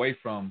pull us away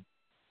from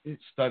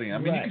studying. I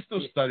mean, you can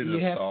still study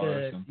the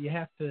stars. You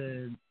have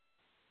to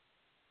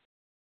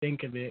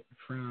think of it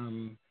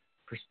from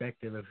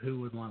perspective of who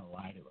would want to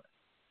lie to us.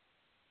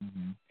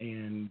 Mm-hmm.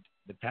 And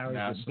the powers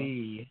that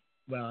be,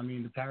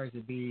 the powers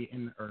that be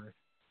in the earth,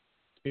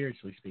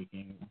 spiritually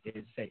speaking,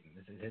 is Satan.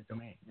 This is his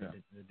domain. Yeah.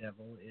 The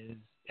devil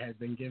has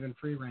been given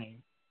free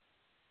reign,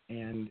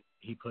 and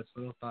he puts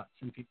little thoughts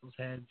in people's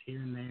heads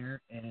here and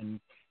there, and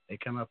they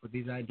come up with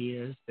these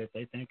ideas that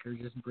they think are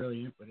just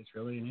brilliant, but it's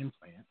really an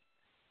implant.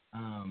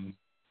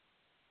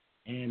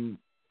 And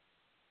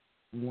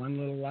one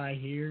little lie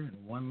here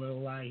and one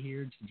little lie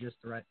here to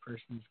just the right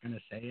person is going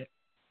to say it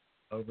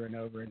over and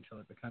over until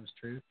it becomes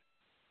truth.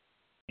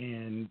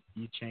 And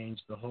you change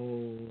the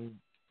whole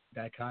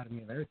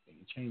dichotomy of everything.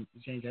 You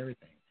change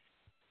everything.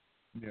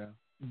 Yeah.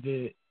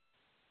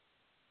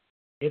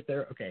 If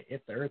the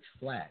Earth's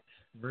flat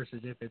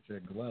versus if it's a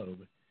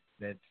globe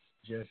that's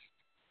just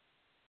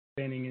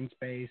spinning in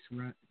space,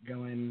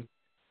 going,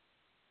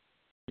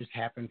 just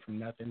happened from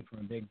nothing, from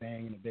a big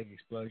bang and a big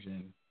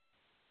explosion,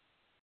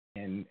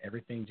 and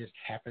everything just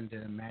happened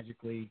to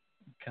magically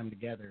come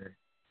together,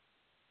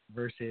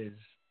 versus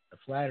a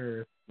flat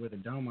Earth with a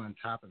dome on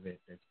top of it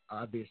that's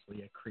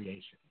obviously a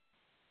creation.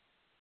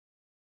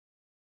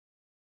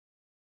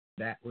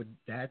 That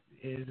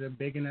is a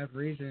big enough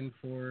reason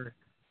for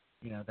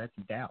that's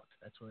doubt.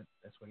 That's what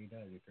he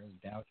does. He throws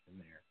doubt in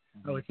there.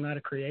 Oh, it's not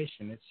a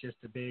creation. It's just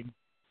a big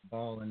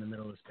ball in the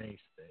middle of space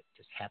that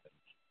just happens.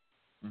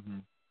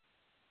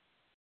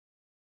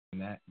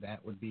 And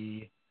that would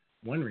be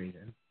one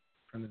reason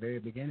from the very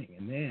beginning.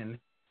 And then,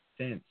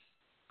 since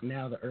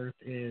now the Earth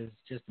is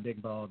just a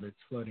big ball that's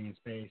floating in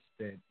space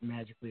that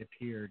magically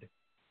appeared,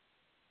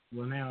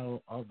 well,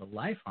 now all the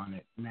life on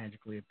it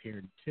magically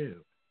appeared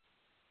too.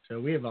 So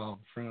we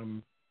evolved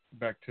from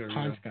bacteria,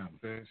 pond scum.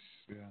 fish,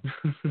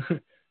 yeah.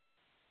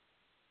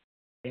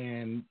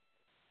 And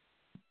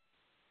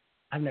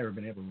I've never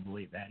been able to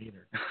believe that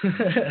either.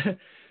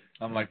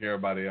 I'm like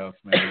everybody else,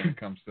 man, when it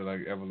comes to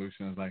like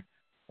evolution. It's like,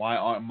 why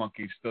aren't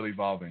monkeys still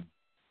evolving?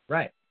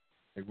 Right.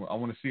 Like, I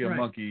want to see a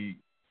monkey.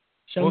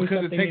 Show me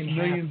because it takes in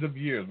millions of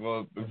years.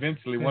 Well,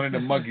 eventually one of the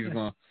monkeys is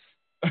going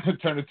to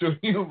turn into a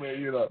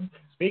human,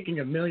 Speaking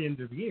of millions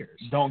of years.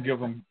 Don't give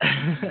them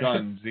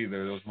guns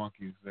either, those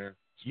monkeys. They're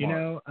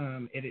smart.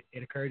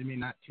 It occurred to me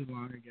not too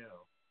long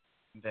ago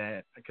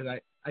that, because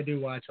I do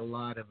watch a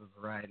lot of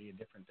a variety of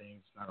different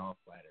things, not all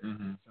flat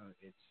Earth. So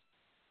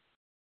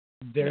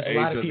there's a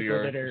lot of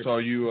people that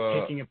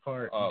are picking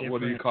apart different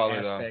what do you call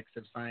aspects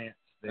of science.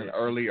 An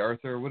early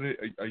earther?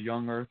 A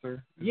young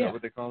earther? Is that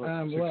what they call it?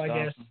 Well, I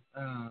guess,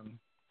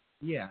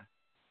 yeah,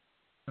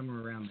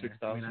 somewhere around there.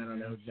 I mean, I don't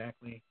know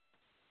exactly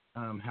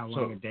how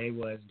long a day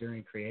was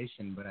during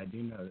creation, but I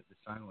do know that the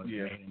sun wasn't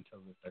made until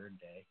the third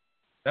day.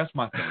 That's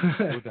my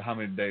thing. With how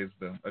many days,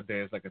 a day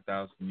is like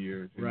 1,000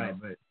 years. Right,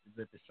 but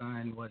the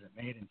sun wasn't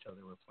made until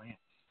there were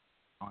plants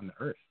on the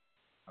earth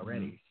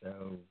already.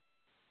 So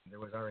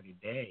there was already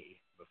day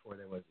before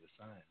there was the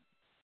sun.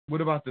 What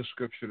about the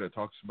scripture that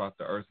talks about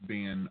the earth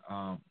being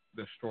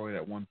destroyed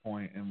at one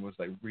point and was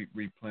like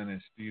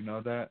replenished? Do you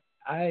know that?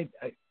 There's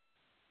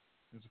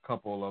a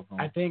couple of them.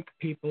 I think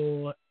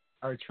people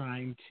are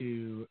trying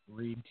to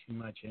read too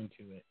much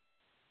into it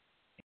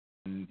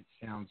and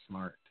sound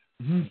smart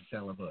and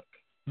sell a book,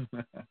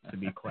 to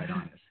be quite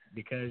honest.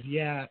 Because,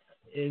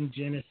 in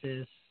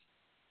Genesis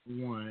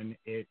 1,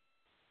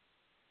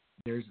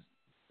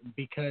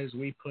 because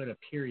we put a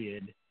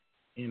period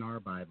in our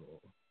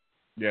Bible.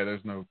 Yeah,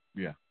 there's no,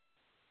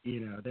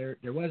 there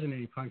wasn't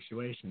any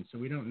punctuation, so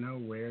we don't know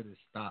where the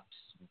stops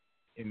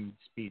in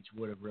speech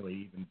would have really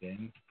even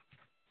been.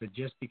 But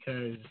just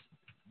because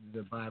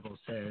the Bible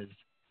says,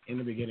 in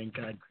the beginning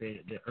God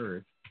created the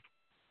earth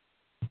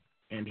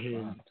and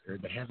or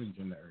the heavens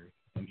and the earth,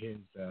 and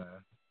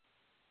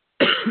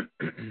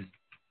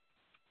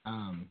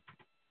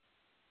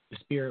the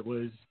Spirit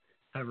was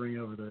hovering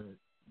over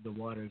the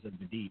waters of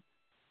the deep.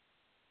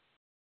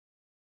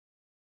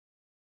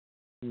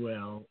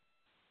 Well,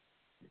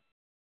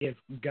 if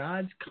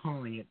God's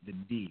calling it the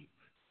deep,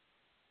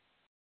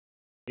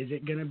 is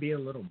it going to be a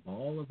little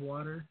ball of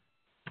water?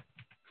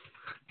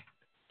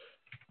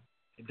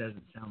 It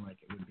doesn't sound like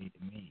it would be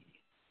to me.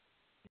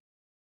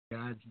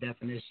 God's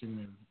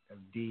definition of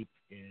deep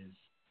is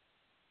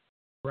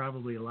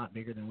probably a lot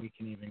bigger than we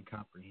can even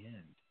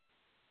comprehend.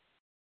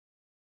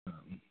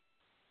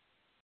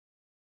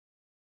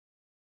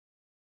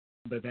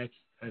 But that's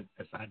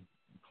a side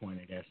point,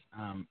 I guess.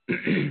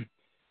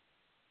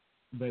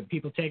 But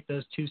people take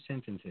those two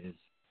sentences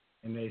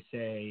and they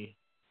say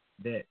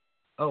that,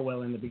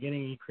 in the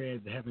beginning he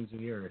created the heavens and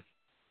the earth.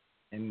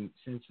 And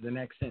since the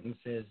next sentence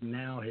says,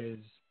 now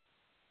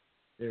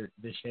the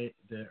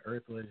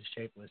earth was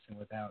shapeless and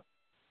without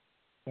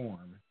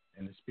form,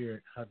 and the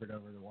Spirit hovered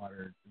over the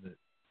water, the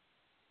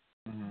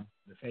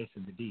face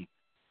of the deep.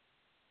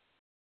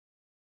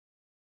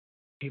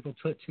 People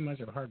put too much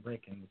of a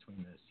heartbreak in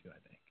between those two, I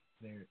think.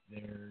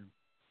 They're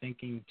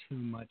thinking too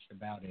much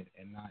about it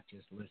and not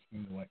just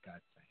listening to what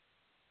God's saying.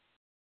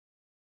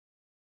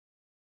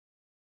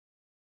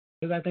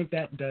 Because I think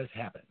that does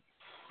happen.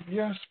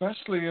 Yeah,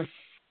 especially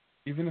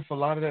even if a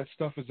lot of that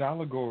stuff is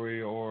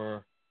allegory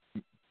or,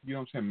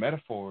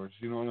 metaphors,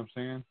 you know what I'm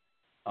saying?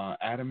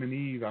 Adam and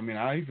Eve. I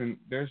mean,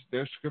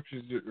 there's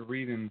scriptures that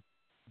read in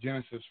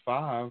Genesis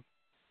 5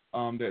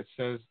 that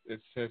says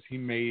he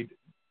made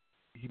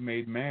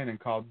man and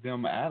called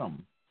them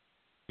Adam.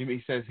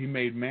 He says he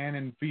made man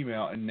and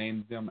female and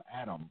named them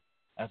Adam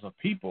as a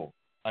people,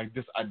 like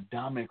this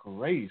Adamic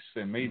race.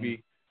 And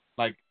maybe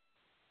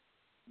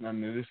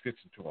this gets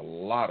into a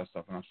lot of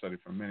stuff, and I've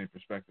studied from many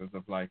perspectives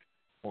of the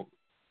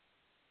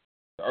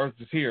earth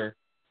is here.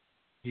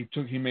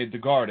 He made the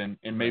garden,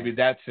 and maybe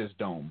that's his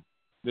dome.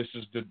 This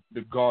is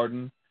the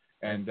garden,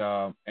 and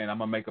I'm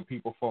gonna make a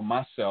people for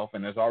myself.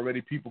 And there's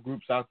already people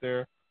groups out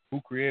there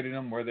who created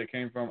them, where they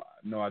came from.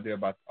 No idea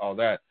about all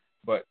that,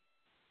 but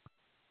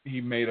he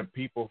made a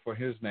people for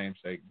his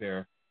namesake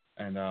there,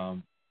 and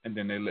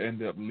then they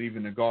ended up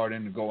leaving the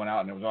garden and going out,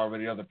 and there was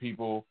already other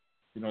people.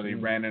 They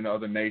ran into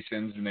other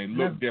nations, and they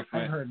looked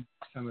different. I've heard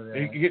some of that.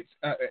 It gets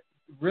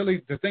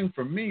really, the thing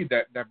for me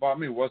that brought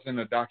me wasn't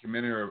a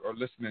documentary or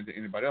listening to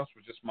anybody else,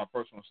 was just my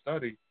personal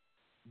study.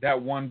 That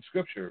one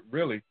scripture,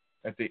 really,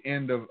 at the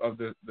end of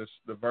the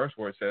verse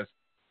where it says,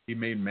 he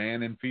made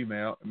man and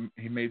female,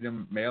 he made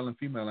them male and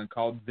female and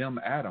called them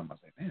Adam. I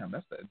was like, damn,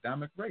 that's the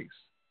Adamic race.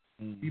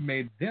 He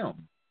made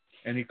them.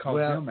 And he called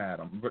him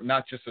Adam, but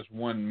not just as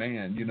one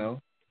man, you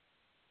know?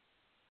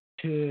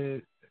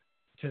 To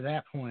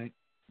that point,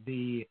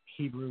 the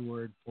Hebrew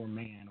word for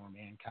man or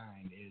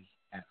mankind is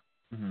Adam.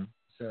 Mm-hmm.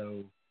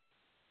 So,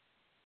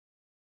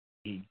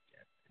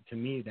 to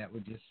me, that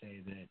would just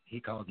say that he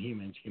called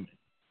humans human.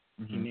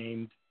 Mm-hmm. He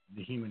named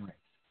the human race.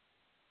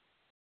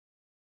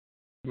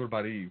 What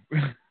about Eve?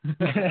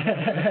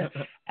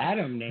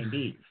 Adam named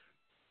Eve.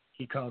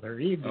 He called her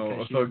Eve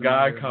because she so was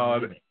God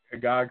called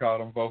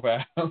them both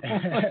Adam.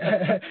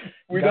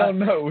 We don't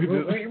know.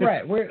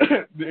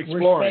 We're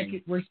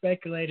exploring. We're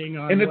speculating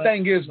on. And the what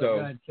thing is, though,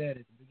 God said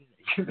at the beginning.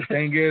 the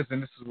thing is,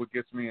 and this is what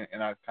gets me,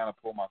 and I kind of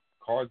pull my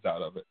cards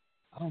out of it.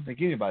 I don't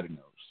think anybody knows.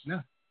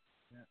 No.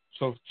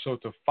 So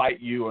to fight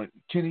you and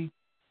Kenny,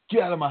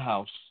 get out of my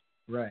house.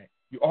 Right.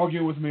 You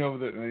arguing with me over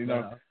there. You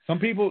know, some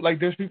people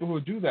there's people who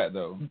do that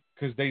though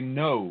because they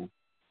know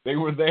they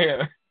were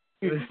there.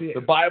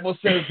 The Bible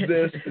says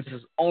this. This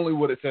is only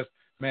what it says.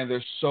 Man,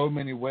 there's so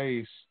many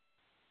ways.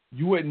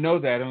 You wouldn't know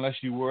that unless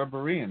you were a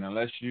Berean,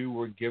 unless you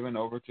were given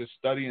over to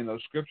studying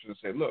those scriptures and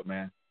say, look,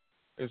 man,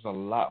 there's a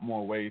lot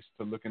more ways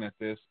to looking at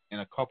this,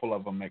 and a couple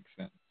of them make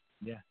sense.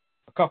 Yeah.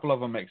 A couple of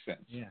them make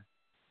sense. Yeah.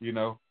 You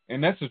know,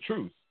 and that's the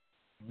truth.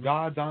 Mm-hmm.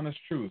 God's honest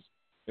truth.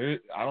 I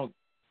don't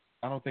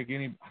know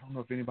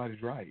if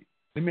anybody's right.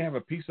 They may have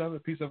a piece of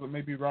it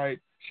may be right.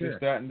 Sure. This,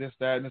 that,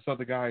 and this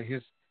other guy,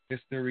 his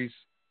theory's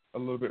a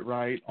little bit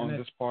right on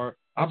this part.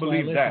 I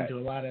believe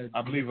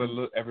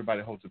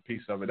everybody holds a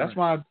piece of it. That's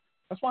why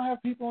I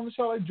have people on the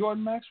show like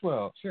Jordan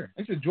Maxwell. Sure.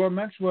 They said Jordan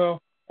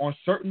Maxwell on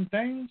certain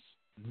things.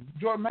 Mm-hmm.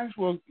 Jordan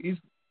Maxwell he's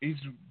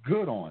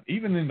good on,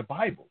 even in the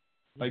Bible.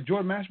 Like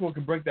Jordan Maxwell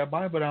can break that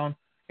Bible down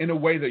in a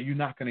way that you're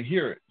not going to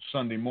hear it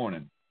Sunday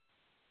morning.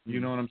 You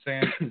know what I'm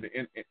saying?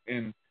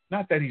 and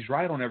not that he's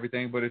right on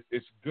everything, but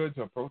it's good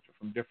to approach it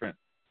from different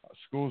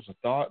schools of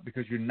thought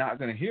because you're not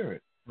going to hear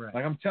it. Right.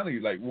 Like I'm telling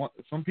you,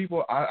 some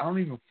people, I don't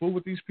even fool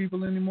with these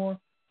people anymore,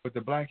 but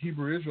the Black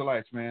Hebrew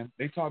Israelites, man,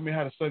 they taught me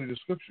how to study the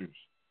scriptures.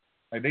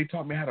 Like they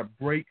taught me how to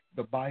break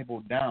the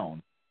Bible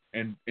down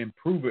and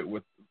improve it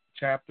with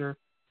chapter,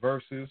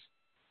 verses,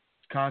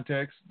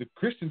 context. The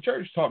Christian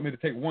church taught me to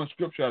take one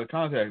scripture out of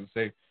context and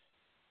say,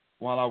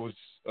 while I was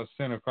a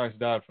sinner, Christ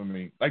died for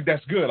me. Like,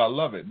 that's good. I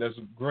love it. That's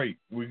great.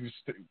 We just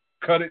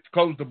cut it,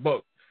 close the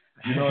book.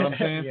 You know what I'm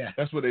saying? Yeah.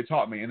 That's what they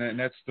taught me, and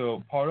that's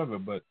still part of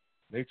it. But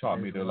they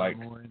taught me to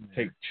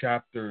take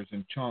chapters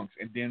and chunks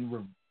and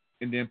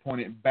then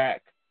point it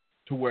back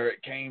to where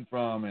it came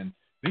from, and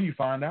then you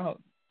find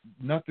out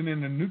nothing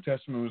in the New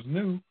Testament was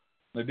new.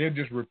 Like they're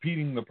just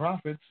repeating the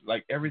prophets,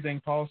 like everything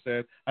Paul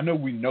said. I know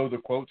we know the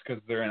quotes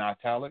because they're in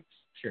italics.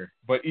 Sure.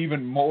 But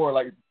even more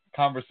like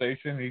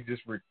conversation, he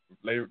just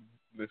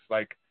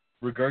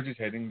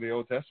regurgitating the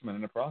Old Testament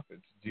and the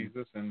prophets,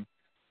 Jesus and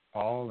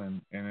Paul,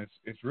 and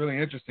it's really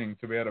interesting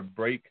to be able to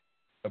break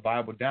the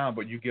Bible down.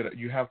 But you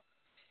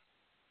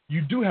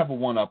do have a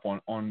one up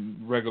on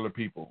regular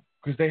people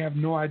because they have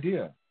no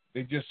idea.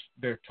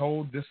 They're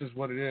told this is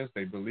what it is.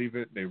 They believe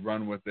it. They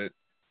run with it.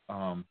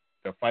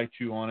 They'll fight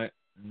you on it.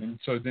 Mm-hmm. And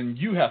so then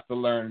you have to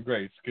learn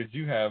grace because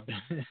you have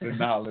the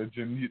knowledge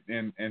and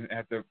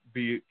have to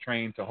be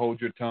trained to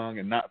hold your tongue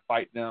and not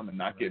fight them and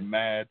not get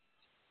mad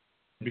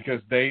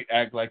because they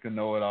act like a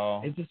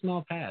know-it-all. It's a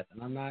small path,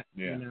 and I'm not,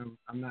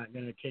 I'm not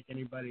going to kick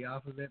anybody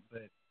off of it,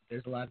 but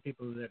there's a lot of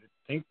people that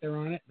think they're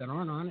on it that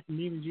aren't on it, and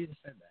even Jesus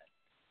said that.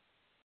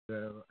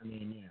 So, I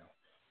mean,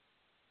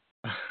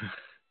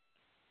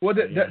 Well,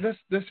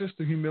 that's just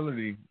the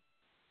humility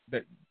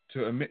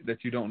to admit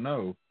that you don't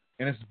know,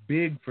 and it's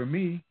big for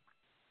me.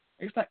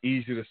 It's not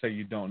easy to say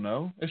you don't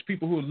know. There's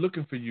people who are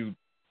looking for you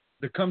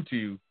to come to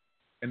you,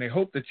 and they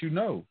hope that you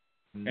know.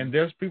 Mm-hmm. And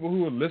there's people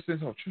who are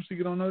listening. Oh,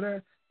 TruthSeekah don't know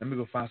that? Let me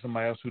go find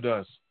somebody else who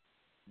does.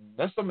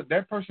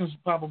 That person's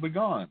probably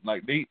gone.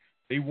 Like they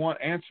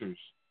want answers,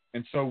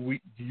 and so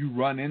you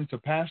run into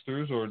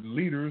pastors or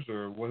leaders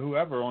or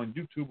whoever on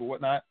YouTube or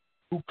whatnot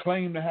who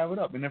claim to have it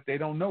up, and if they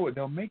don't know it,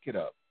 they'll make it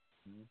up.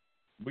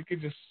 Mm-hmm. We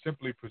could just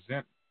simply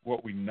present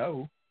what we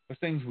know, the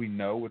things we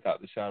know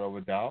without the shadow of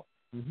a doubt.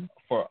 Mm-hmm.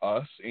 For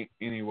us,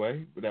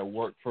 anyway, that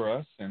work for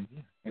us, and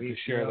to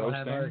share those things. We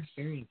all have our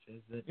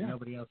experiences that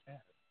nobody else has.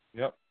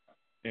 Yep,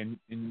 and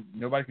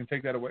nobody can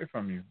take that away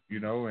from you,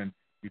 and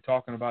you're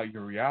talking about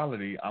your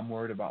reality. I'm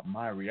worried about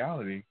my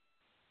reality.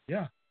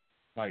 Yeah,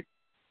 like,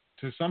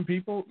 to some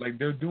people, like,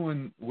 they're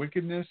doing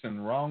wickedness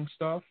and wrong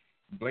stuff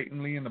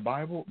blatantly in the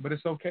Bible, but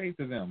it's okay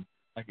to them.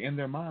 Like, in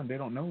their mind, they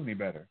don't know any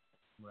better.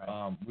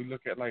 Right. We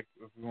look at, like,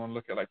 if we want to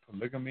look at, like,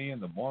 polygamy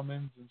and the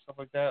Mormons and stuff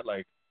like that,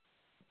 like,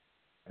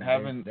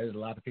 there's a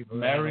lot of people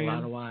marrying, that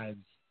have a lot of wives.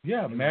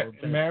 Yeah,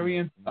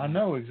 marrying. I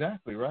know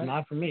exactly, right?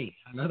 Not for me.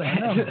 I know that. I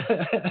know.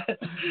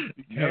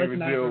 You can't even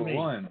deal with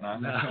one.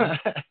 I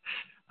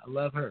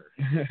love her.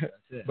 That's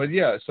it. But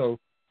so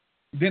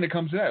then it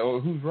comes to that.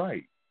 Who's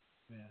right?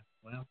 Yeah.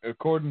 Well,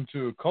 according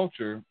to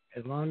culture,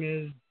 as long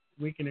as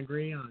we can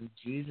agree on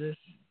Jesus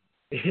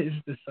is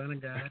the Son of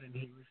God and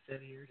He was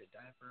sent here to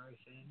die for our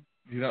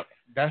sins.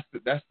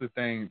 That's the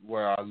thing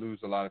where I lose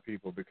a lot of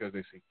people because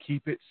they say,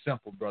 keep it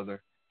simple,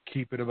 brother.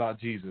 Keep it about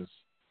Jesus.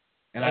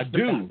 And that's I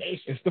do.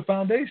 Foundation. It's the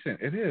foundation.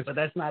 It is. But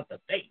that's not the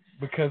faith.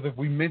 Because if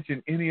we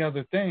mention any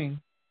other thing,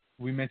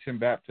 we mention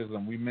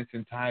baptism, we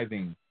mention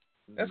tithing.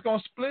 That's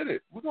gonna split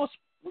it. We're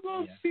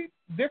gonna see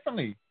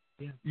differently.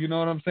 Yeah. You know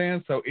what I'm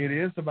saying? So it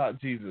is about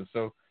Jesus.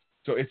 So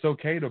it's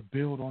okay to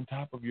build on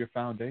top of your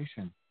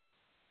foundation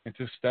and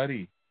to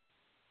study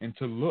and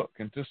to look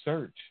and to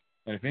search.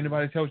 And if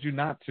anybody tells you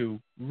not to,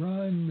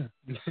 run.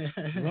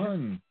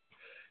 Run.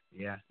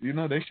 Yeah. You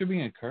know, they should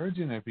be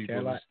encouraging their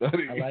people to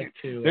study. I like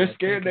to. They're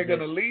scared they're going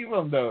to leave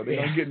them, though. They're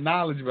going to get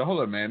knowledge. But hold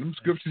on, man. Them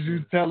scriptures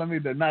you're telling me,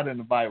 they're not in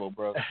the Bible,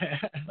 bro.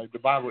 Like the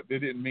Bible, they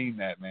didn't mean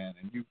that, man.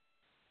 And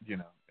you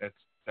know,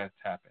 that's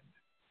happened.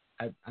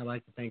 I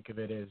like to think of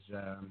it as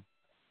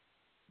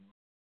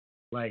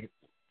like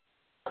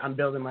I'm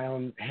building my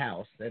own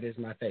house. That is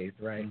my faith,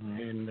 right?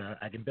 Mm-hmm. And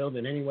I can build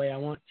it any way I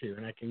want to,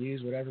 and I can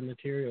use whatever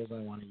materials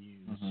I want to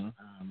use,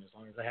 as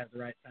long as I have the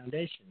right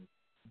foundation.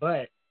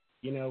 But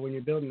you know, when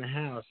you're building a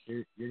house,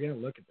 you're going to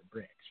look at the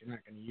bricks. You're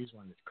not going to use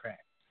one that's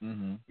cracked.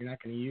 Mm-hmm. You're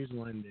not going to use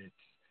one that's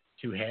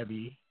too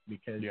heavy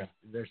because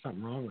there's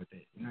something wrong with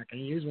it. You're not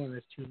going to use one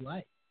that's too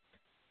light.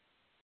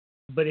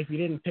 But if you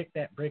didn't pick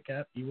that brick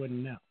up, you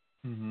wouldn't know.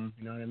 Mm-hmm.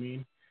 You know what I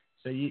mean?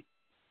 So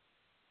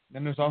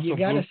then there's also you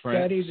got to blueprints.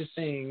 study the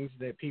things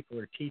that people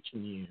are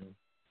teaching you,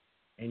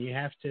 and you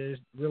have to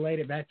relate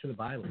it back to the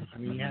Bible. I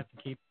mean, you have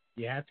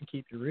to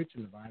keep your roots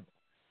in the Bible,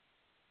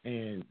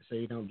 and so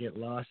you don't get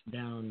lost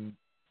down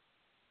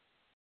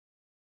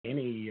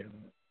any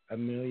a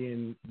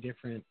million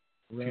different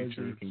roads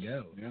that you can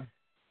go.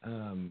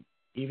 Yeah.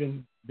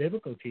 Even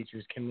biblical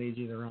teachers can lead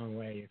you the wrong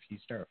way if you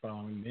start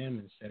following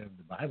them instead of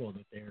the Bible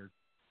that they're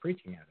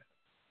preaching out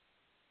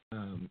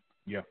of.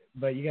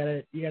 But you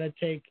gotta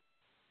take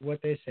what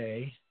they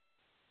say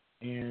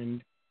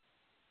and,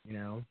 you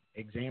know,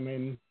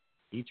 examine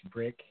each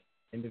brick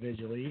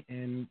individually,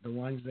 and the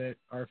ones that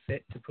are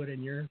fit to put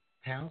in your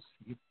house,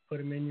 you put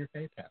them in your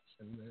faith house,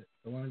 and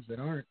the ones that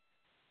aren't,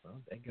 well,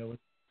 they go with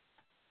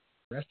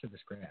the rest of the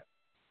scrap.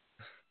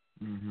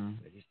 Mm-hmm.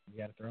 You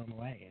got to throw them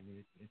away,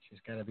 and it's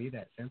just got to be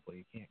that simple.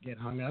 You can't get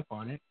hung up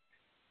on it,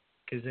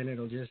 because then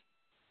it'll just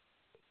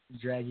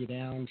drag you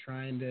down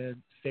trying to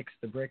fix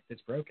the brick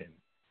that's broken.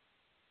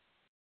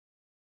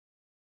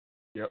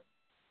 Yep.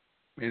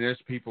 And there's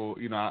people,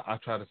 you know, I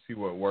try to see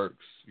what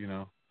works, you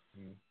know.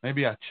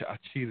 Maybe I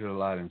cheated a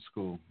lot in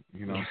school,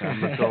 you know what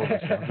I'm saying? I looked over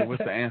and said,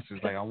 what's the answers?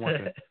 Like,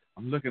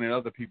 I'm looking at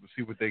other people,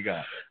 see what they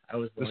got.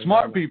 The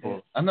smart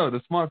people, I know,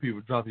 the smart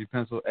people drop your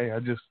pencil. Hey, I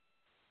just,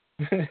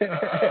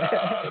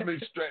 let me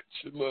stretch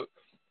and look.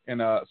 And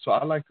so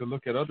I like to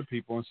look at other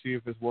people and see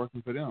if it's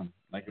working for them.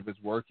 Like, if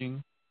it's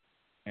working,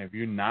 and if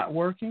you're not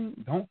working,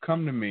 don't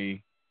come to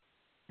me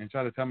and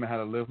try to tell me how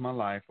to live my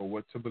life or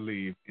what to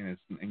believe, and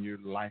your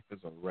life is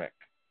a wreck.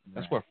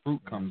 That's where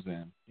fruit comes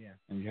in. Yeah.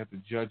 And you have to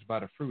judge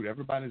by the fruit.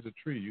 Everybody's a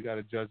tree. You got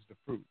to judge the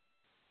fruit.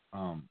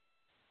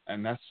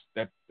 And that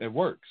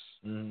works.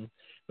 Mm-hmm.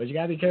 But you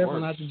got to be careful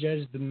not to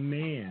judge the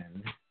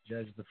man.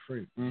 Judge the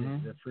fruit.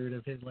 Mm-hmm. The fruit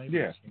of his labor.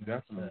 Yeah,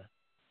 definitely.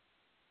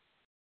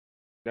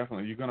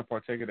 Definitely. You're going to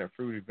partake of that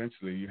fruit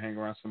eventually. You hang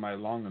around somebody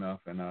long enough,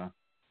 and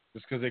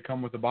just because they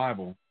come with the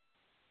Bible,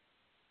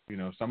 you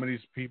know, some of these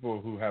people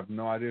who have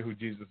no idea who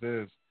Jesus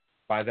is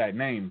by that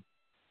name,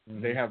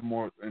 they have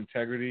more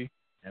integrity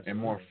and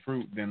more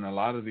fruit than a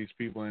lot of these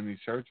people in these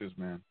churches,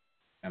 man.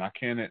 And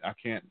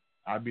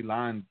I'd be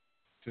lying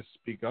to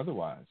speak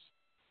otherwise,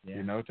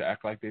 you know, to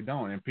act like they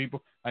don't. And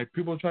people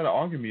try to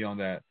argue me on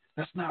that.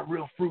 That's not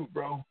real fruit,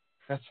 bro.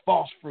 That's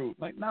false fruit.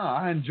 Like, nah,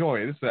 I enjoy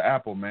it. It's an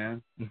apple,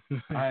 man.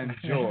 I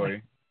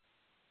enjoy,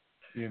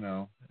 you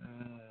know.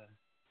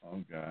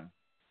 Oh, God.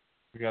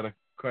 We got a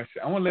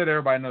question. I want to let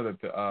everybody know that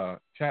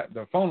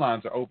the phone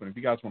lines are open. If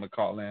you guys want to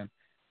call in,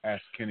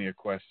 ask Kenny a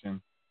question,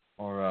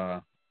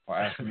 or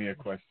ask me a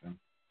question.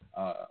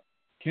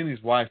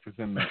 Kenny's wife is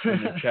in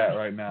the chat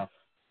right now.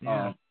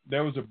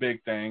 There was a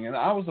big thing, and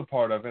I was a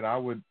part of it.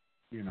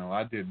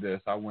 I did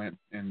this. I went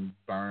and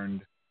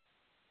burned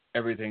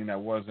everything that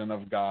wasn't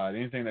of God,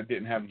 anything that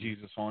didn't have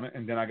Jesus on it,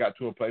 and then I got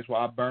to a place where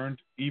I burned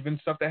even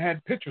stuff that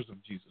had pictures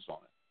of Jesus on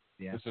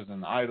it. Yeah. This is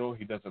an idol.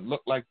 He doesn't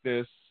look like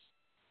this.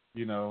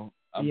 You know,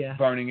 I'm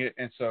burning it.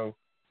 And so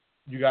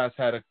you guys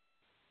had a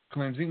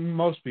cleansing.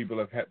 Most people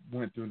have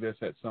went through this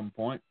at some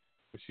point,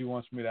 but she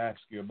wants me to ask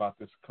you about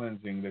this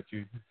cleansing that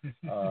you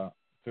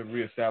to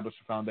reestablish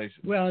the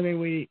foundation. Well, I mean,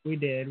 we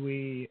did.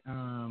 We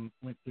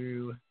went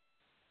through.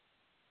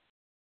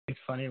 It's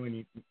funny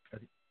when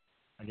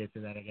I'll get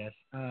to that, I guess.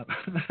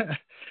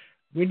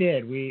 We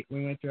did. We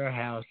went through our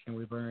house and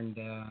we burned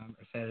a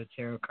set of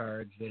tarot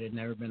cards that had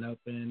never been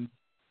opened.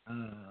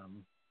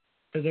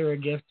 Because they were a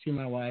gift to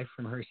my wife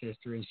from her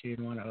sister, and she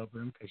didn't want to open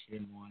them because she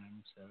didn't want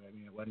them. So, I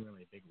mean, it wasn't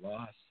really a big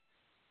loss.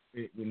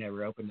 We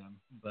never opened them.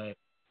 But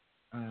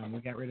we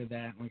got rid of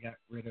that, and we got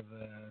rid of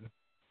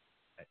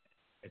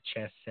a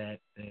chess set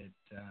that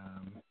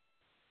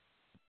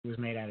was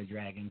made out of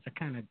dragons. I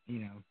kind of, you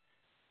know,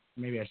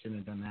 maybe I shouldn't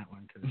have done that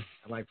one because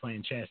I like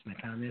playing chess and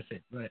I kind of miss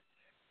it. But,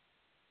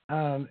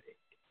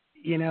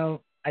 you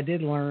know, I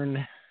did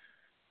learn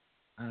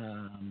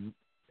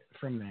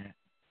from that.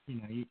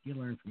 you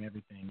learn from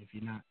everything. If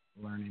you're not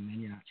learning, then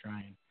you're not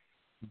trying.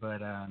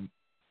 But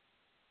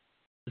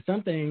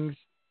some things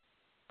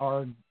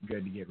are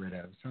good to get rid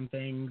of. Some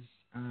things,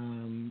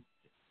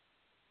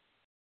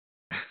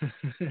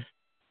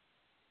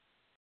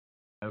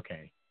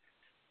 okay.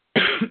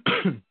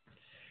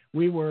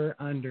 We were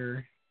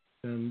under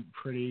some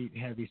pretty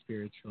heavy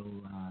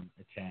spiritual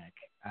attack.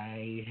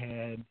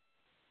 I'm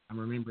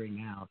remembering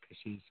now because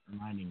she's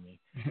reminding me.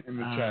 In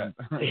the chat.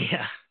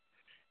 Yeah.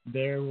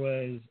 There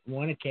was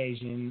one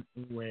occasion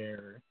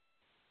where,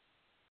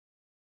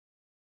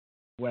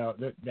 well,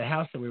 the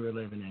house that we were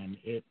living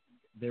in,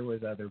 there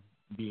was other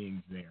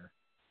beings there.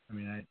 I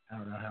mean, I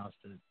don't know how else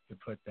to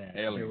put that.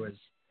 Aliens.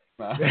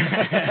 There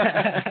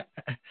was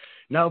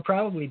no,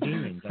 probably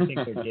demons. I think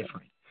they're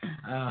different.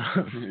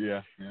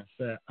 Yeah.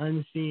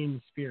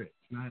 Unseen spirits,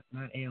 not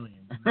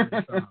aliens.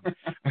 Not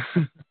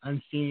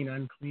unseen,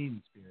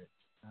 unclean spirits.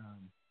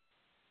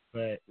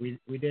 But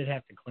we did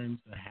have to cleanse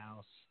the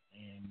house,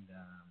 and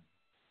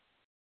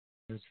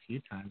there was a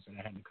few times that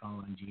I had to call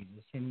on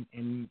Jesus,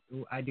 and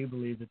I do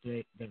believe that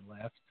they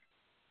left.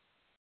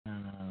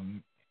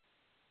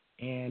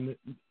 And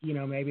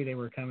maybe they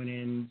were coming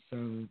in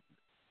some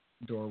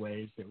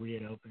doorways that we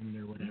had opened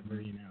or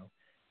whatever,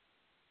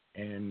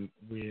 and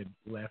we had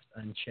left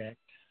unchecked.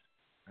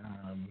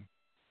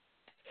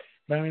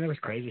 But I mean, there was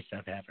crazy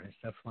stuff happening.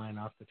 Stuff flying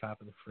off the top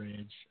of the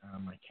fridge.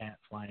 My cat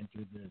flying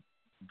through the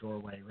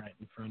doorway right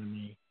in front of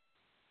me.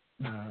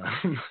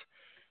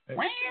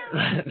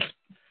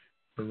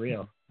 For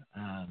real.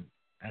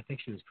 I think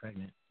she was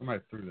pregnant.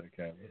 Somebody threw that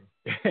cat.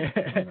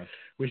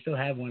 We still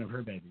have one of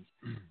her babies.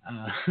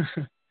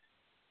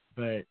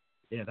 But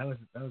yeah, that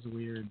was a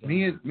weird.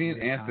 Me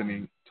and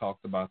Anthony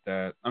talked about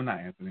that. I'm not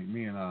Anthony.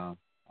 Me and I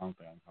don't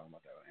think I'm talking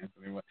about that with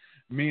Anthony. But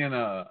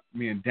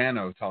me and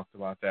Dano talked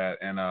about that,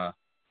 and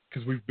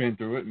because we've been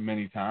through it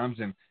many times,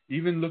 and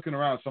even looking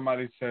around,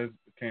 somebody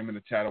came in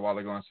the chat a while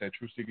ago and said,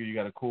 "TruthSeekah, you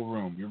got a cool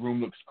room. Your room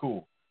looks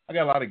cool." I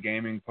got a lot of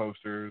gaming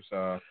posters.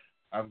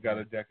 I've got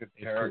a deck of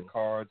tarot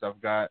cards.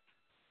 I've got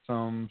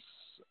some,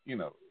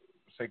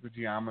 sacred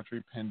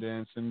geometry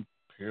pendants and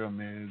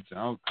pyramids and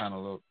all kind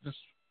of just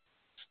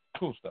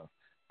cool stuff.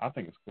 I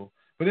think it's cool.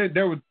 But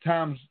there would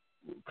times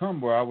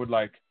come where I would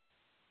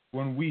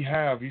when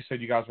you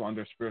said you guys were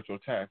under a spiritual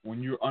attack.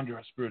 When you're under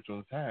a spiritual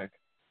attack,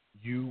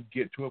 you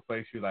get to a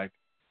place you're like,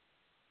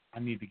 I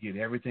need to get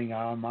everything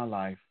out of my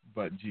life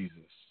but Jesus.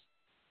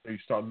 So you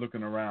start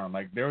looking around.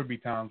 There would be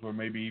times where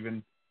maybe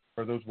even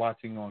for those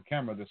watching on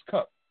camera, this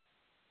cup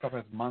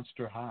has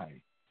Monster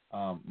High,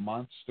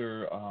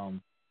 monster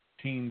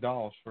teen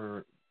dolls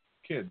for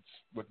kids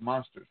with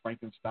monsters,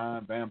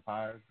 Frankenstein,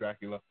 vampires,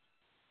 Dracula.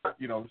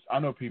 I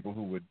know people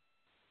who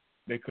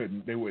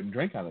they wouldn't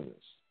drink out of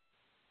this.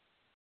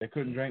 They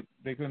couldn't drink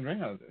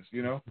out of this.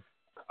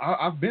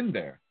 I've been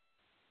there.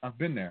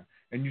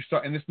 And you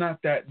start, and it's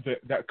not that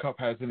that cup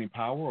has any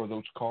power, or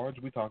those cards.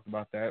 We talked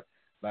about that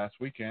last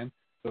weekend.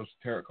 Those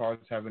tarot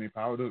cards have any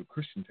power? Those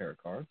Christian tarot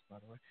cards, by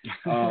the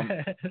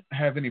way,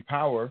 have any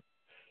power?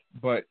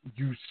 But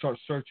you start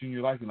searching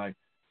your life and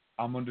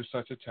I'm under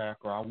such attack,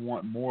 or I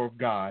want more of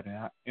God,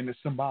 and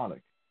it's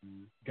symbolic.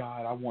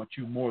 God, I want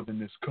you more than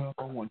this cup.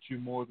 I want you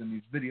more than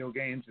these video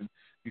games and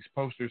these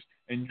posters.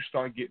 And you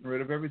start getting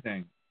rid of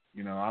everything.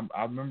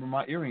 I remember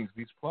my earrings,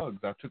 these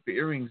plugs. I took the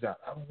earrings out.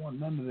 I don't want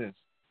none of this.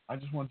 I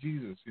just want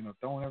Jesus,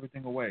 throwing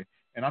everything away.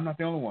 And I'm not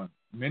the only one.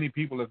 Many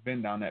people have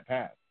been down that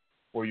path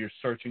where you're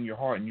searching your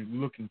heart and you're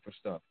looking for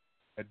stuff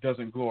that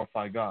doesn't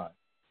glorify God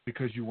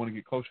because you want to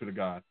get closer to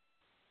God.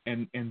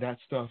 And that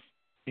stuff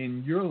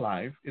in your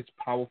life, it's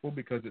powerful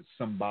because it's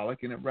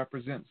symbolic and it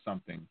represents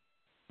something.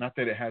 Not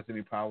that it has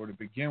any power to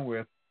begin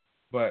with,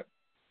 but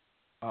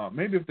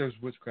maybe if there's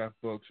witchcraft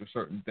books or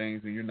certain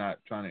things and you're not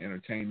trying to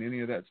entertain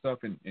any of that stuff,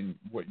 and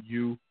what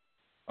you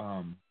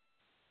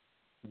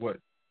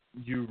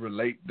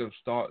relate those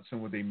thoughts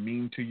and what they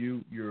mean to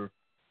you, you're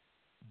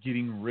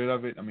getting rid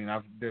of it. I mean,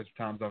 there's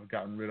times I've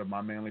gotten rid of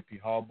my Manly P.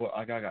 Hall book.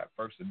 I got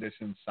first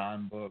edition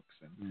signed books,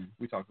 and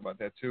we talked about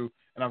that too.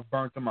 And I've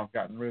burnt them. I've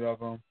gotten rid of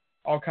them.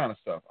 All kind of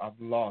stuff. I've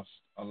lost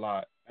a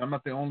lot. And I'm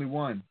not the only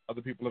one.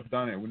 Other people have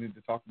done it. We need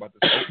to talk about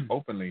this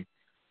openly.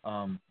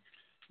 Some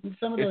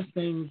of those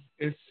things.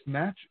 It's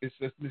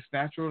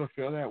natural to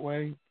feel that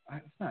way.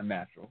 It's not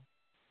natural.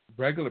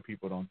 Regular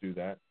people don't do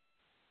that.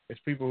 It's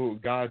people who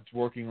God's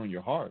working on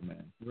your heart,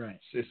 man. Right.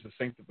 It's a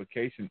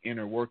sanctification,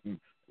 inner working.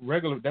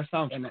 That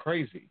sounds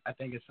crazy. I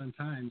think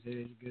sometimes it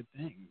is a good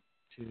thing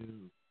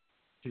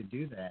to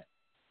do that.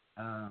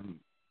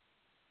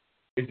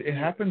 It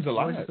happens a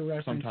lot.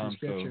 Sometimes.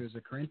 Scriptures,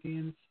 the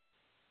Corinthians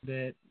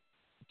that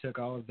took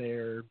all of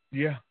their.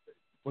 Yeah.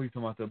 What are you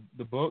talking about?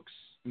 The books?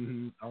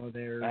 Mm-hmm. All of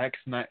their Acts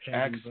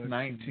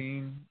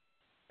 19,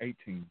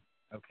 18.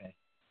 Okay.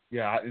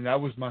 Yeah, and that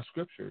was my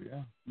scripture.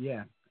 Yeah.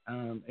 Yeah.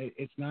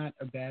 It's not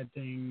a bad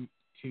thing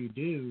to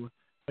do,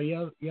 but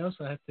you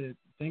also have to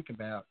think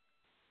about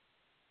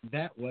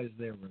that was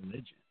their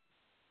religion.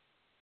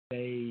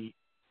 They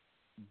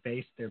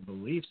based their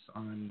beliefs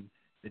on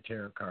the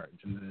tarot cards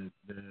and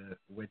the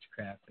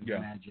witchcraft and the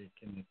magic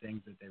and the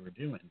things that they were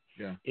doing.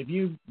 Yeah. If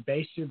you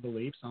base your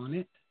beliefs on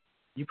it,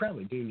 you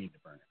probably do need to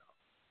burn it off.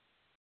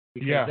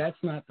 Because that's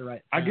not the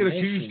right foundation. I get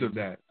accused of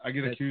that.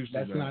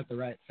 That's not the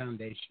right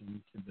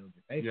foundation to build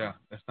your faith on. Yeah,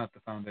 that's not the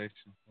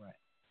foundation. Right.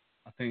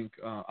 I think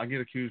I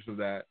get accused of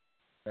that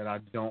I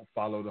don't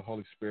follow the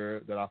Holy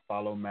Spirit, that I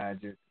follow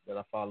magic, that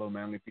I follow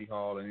Manly P.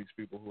 Hall and these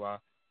people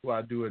who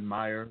I do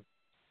admire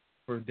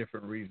for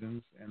different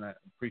reasons and I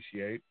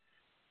appreciate.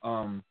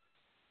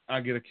 I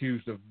get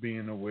accused of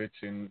being a witch,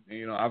 and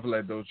I've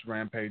led those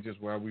rampages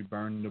where we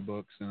burn the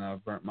books, and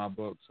I've burnt my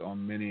books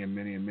on many and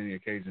many and many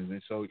occasions,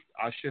 and so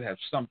I should have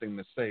something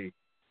to say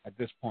at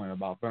this point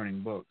about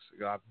burning books.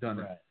 I've done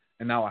it,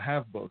 and now I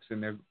have books,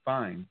 and they're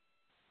fine.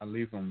 I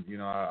leave them,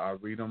 I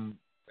read them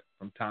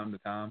from time to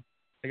time.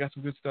 They got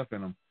some good stuff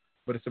in them,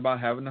 but it's about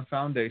having a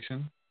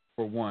foundation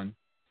for one,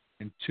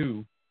 and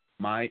two,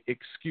 my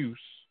excuse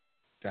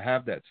to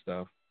have that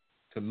stuff,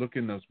 to look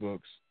in those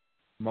books.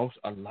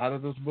 A lot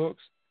of those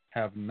books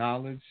have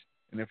knowledge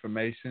and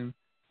information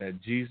that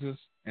Jesus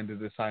and the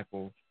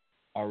disciples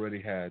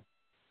already had,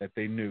 that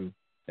they knew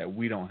that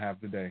we don't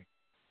have today.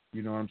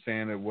 You know what I'm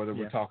saying? That whether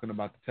we're talking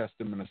about the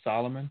Testament of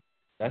Solomon,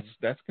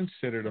 that's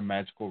considered a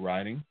magical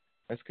writing.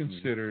 That's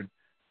considered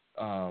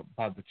by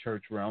the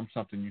church realm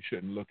something you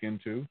shouldn't look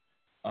into.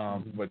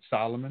 But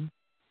Solomon,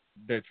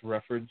 that's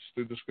referenced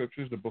through the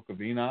scriptures, the book of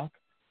Enoch,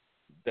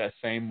 that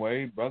same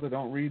way, brother,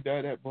 don't read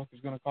that. That book is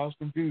going to cause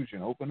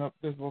confusion. Open up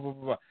this, blah, blah,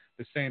 blah, blah.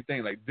 The same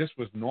thing. Like, this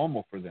was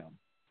normal for them.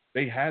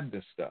 They had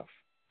this stuff.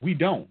 We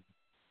don't.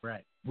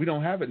 Right. We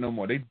don't have it no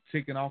more. They've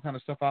taken all kind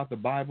of stuff out of the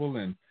Bible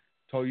and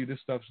told you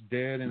this stuff's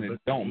dead and it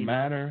don't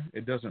matter.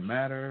 It doesn't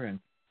matter and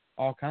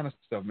all kind of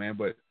stuff, man.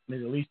 But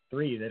there's at least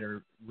 3 that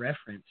are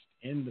referenced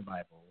in the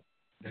Bible.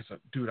 There's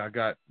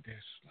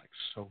like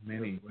so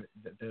many.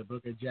 The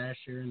book of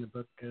Jasher and the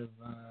book of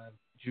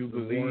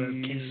Jubilees. The War of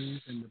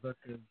Kings and the book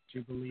of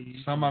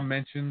Jubilees. Some I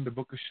mentioned, the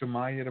book of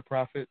Shemaiah the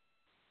prophet,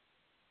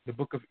 the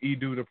book of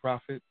Edu the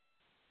prophet.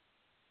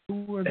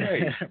 Who are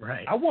they?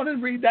 Right. I want to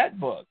read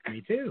that book.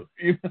 Me too.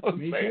 Me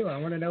too. I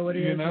want to know what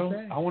he has to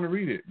say. I want to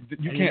read it.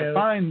 You can't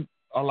find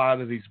a lot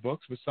of these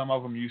books, but some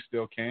of them you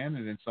still can,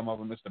 and then some of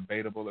them it's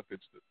debatable if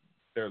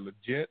they're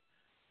legit.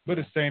 But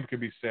the same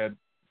could be said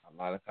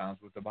a lot of times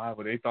with the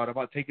Bible. They thought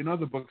about taking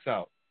other books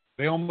out.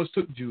 They almost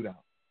took Jude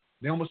out.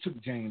 They almost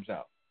took James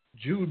out.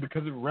 Jude,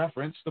 because it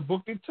referenced the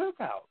book they took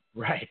out.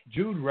 Right.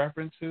 Jude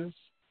references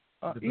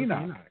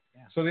Enoch.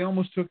 Yeah. So they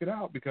almost took it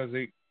out because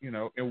they,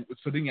 so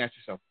then you ask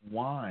yourself,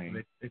 why?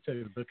 They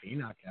took the book of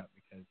Enoch out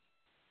because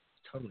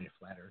it's totally a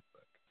flat earth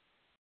book.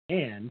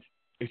 And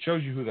it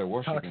shows you who they're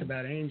worshiping. It talks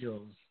about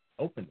angels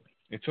openly.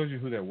 It shows you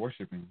who they're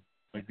worshiping,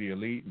 like the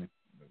elite and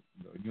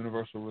the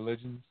universal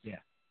religions. Yeah.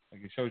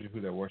 Like it shows you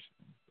who they're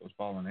worshiping, those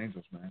fallen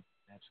angels, man.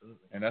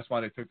 Absolutely. And that's why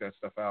they took that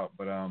stuff out.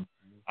 But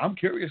I'm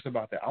curious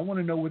about that. I want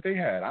to know what they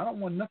had. I don't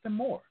want nothing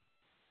more.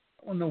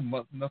 I want to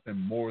know nothing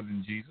more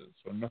than Jesus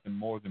or nothing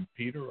more than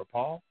Peter or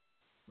Paul.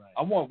 Right.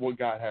 I want what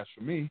God has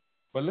for me.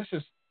 But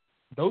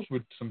those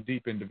were some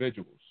deep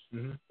individuals.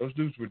 Mm-hmm. Those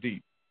dudes were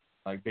deep.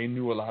 Like they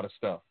knew a lot of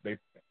stuff.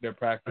 Their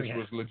practice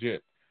was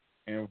legit.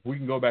 And if we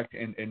can go back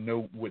and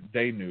know what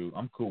they knew,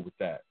 I'm cool with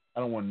that.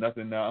 I don't want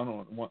nothing now. I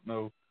don't want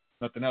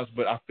nothing else.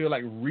 But I feel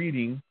like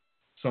reading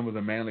some of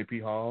the Manly P.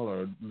 Hall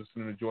or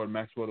listening to Jordan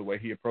Maxwell, the way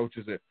he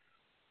approaches it,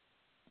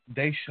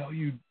 they show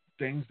you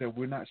things that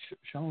we're not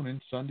shown in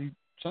Sunday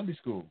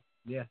school.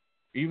 Yeah.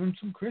 Even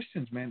some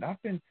Christians, man.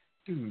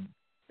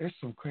 There's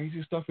some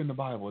crazy stuff in the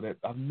Bible that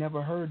I've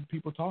never heard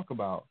people talk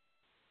about,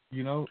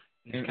 in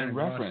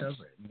reference.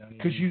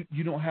 Because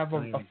you don't have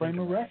a frame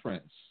of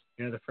reference.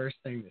 The first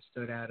thing that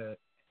stood out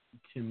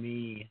to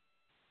me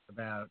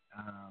about,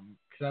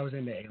 because I was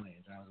into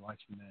aliens. I was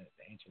watching the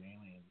Ancient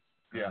Aliens.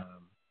 Yeah.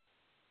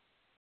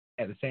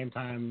 At the same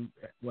time,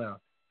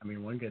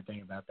 one good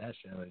thing about that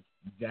show is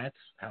that's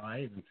how I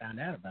even found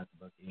out about the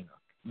book of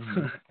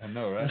Enoch. I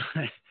know,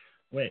 right?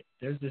 Wait,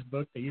 there's this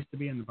book that used to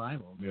be in the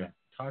Bible that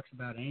talks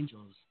about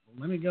angels. Well,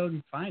 let me go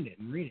and find it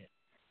and read it.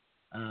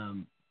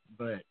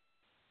 But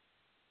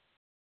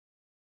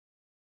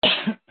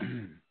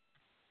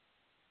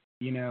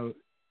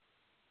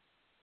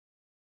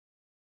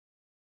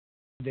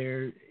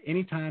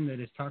anytime that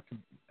it's talked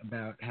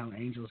about how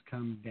angels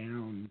come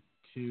down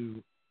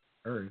to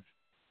earth,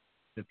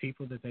 the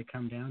people that they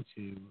come down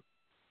to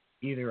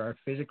either are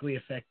physically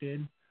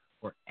affected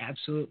or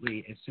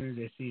absolutely, as soon as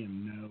they see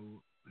them,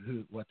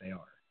 know what they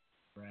are,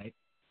 right?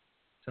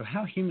 So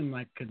how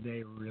human-like could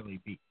they really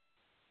be?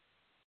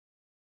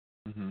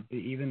 Mm-hmm.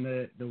 Even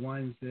the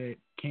ones that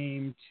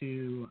came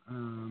to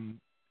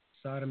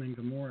Sodom and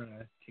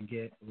Gomorrah to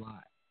get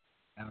Lot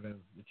out of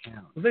the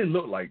town. Well, they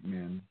look like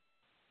men.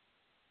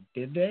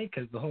 Did they?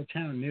 Because the whole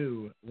town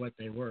knew what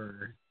they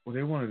were. Well,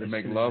 they wanted to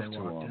make love to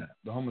them.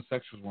 The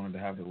homosexuals wanted to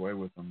have their way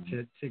with them.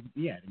 To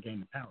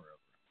gain the power over them.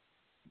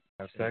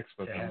 Have sex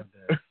with them.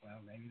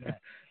 Maybe that.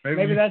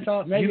 maybe that's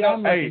all. Maybe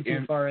I'm looking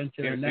too far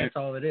into it, and that's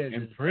all it is.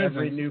 In prison,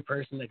 every new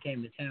person that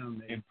came to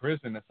town. In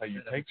prison, that's how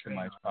you take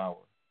somebody's power.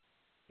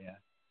 Yeah.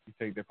 You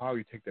take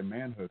their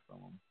manhood from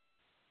them.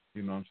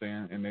 You know what I'm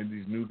saying? And then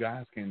these new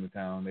guys came to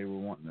town. They were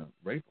wanting to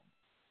rape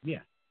them.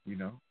 Yeah. You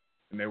know,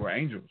 and they were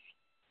angels.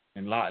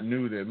 And Lot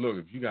knew that. Look,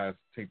 if you guys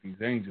take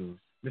these angels,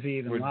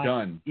 we're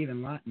done.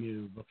 Even Lot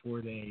knew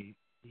before he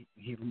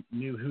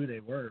knew who they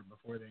were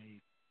before they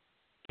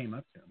came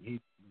up to him. He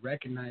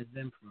recognized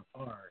them from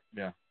afar.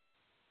 Yeah.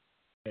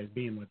 As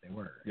being what they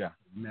were. Yeah.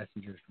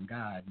 Messengers from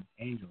God,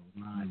 angels,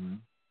 not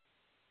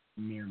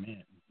mere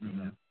men. You Mm-hmm.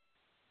 know.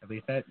 At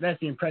least that's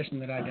the impression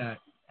that I got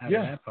out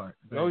of that part.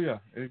 But,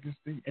 it gets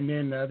deep. And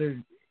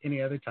then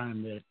any other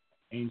time that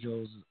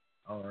angels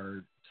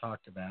are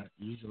talked about,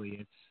 usually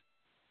it's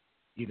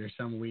either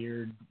some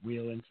weird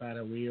wheel inside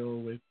a wheel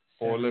with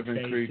or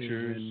living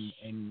creatures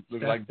and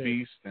look like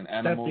beasts and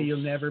animals. Stuff that you'll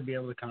never be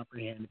able to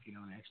comprehend if you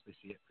don't actually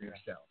see it for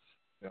yourself.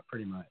 Yeah.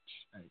 Pretty much.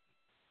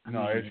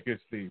 It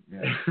gets deep.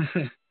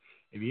 Yeah.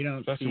 If you don't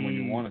especially when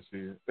you want to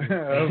see it.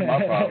 That was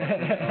my problem.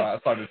 I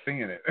started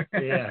seeing it.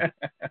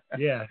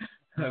 Yeah.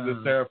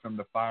 The seraphim,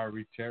 the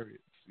fiery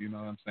chariots. You know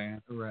what I'm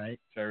saying? Right.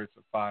 Chariots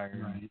of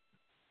fire.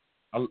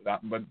 Right.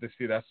 But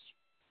see, that's.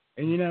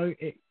 And you know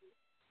it.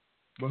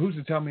 But who's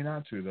to tell me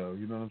not to, though?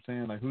 You know what I'm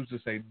saying? Like, who's to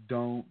say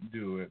don't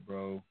do it,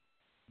 bro?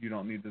 You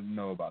don't need to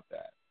know about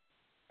that.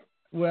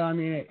 Well, I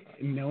mean,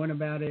 knowing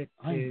about it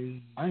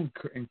I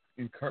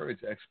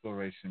encourage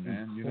exploration,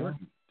 man. Important. You know.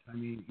 I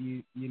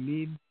mean, you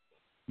need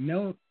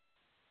know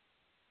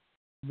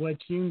what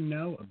you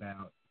know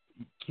about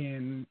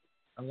can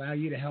allow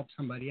you to help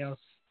somebody else.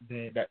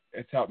 That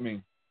it's helped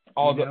me.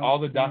 All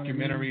the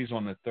documentaries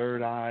on the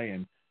third eye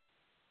and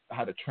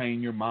how to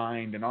train your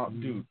mind and all,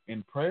 dude.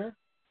 In prayer,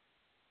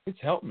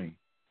 it's helped me.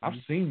 I've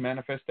seen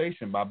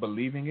manifestation by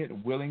believing it,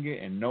 willing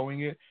it, and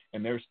knowing it.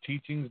 And there's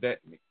teachings that,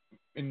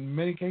 in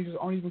many cases,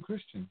 aren't even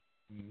Christian.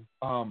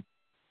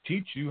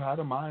 Teach you how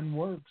the mind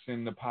works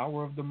and the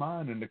power of the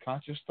mind and the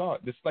conscious thought.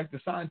 It's like the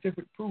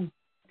scientific proof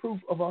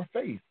of our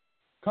faith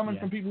coming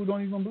from people who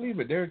don't even believe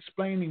it. They're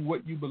explaining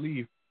what you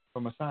believe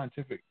from a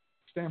scientific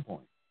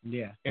standpoint.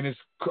 Yeah, and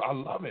I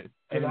love it.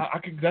 And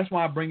that's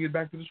why I bring it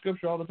back to the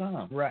scripture all the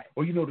time. Right.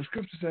 Well, the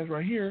scripture says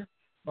right here,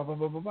 blah blah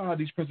blah blah blah.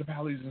 These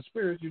principalities and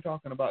spirits. You're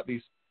talking about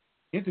these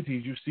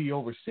entities you see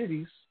over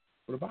cities.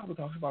 But the Bible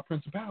talks about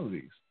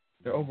principalities.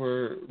 They're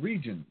over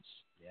regions.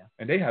 Yeah.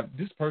 And they have,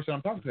 this person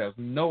I'm talking to has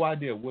no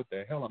idea what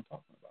the hell I'm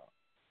talking about.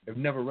 They've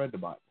never read the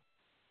Bible,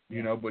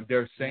 but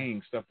they're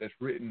saying stuff that's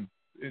written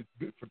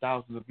for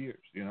thousands of years,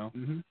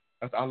 Mm-hmm.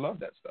 I love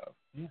that stuff.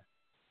 Yeah.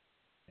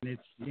 And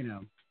it's,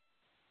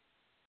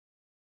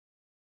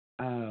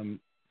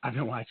 I've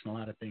been watching a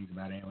lot of things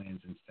about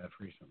aliens and stuff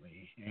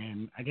recently.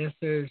 And I guess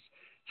there's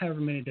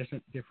however many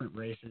different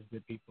races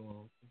that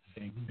people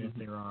think that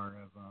there are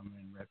of them,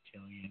 and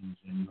reptilians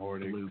and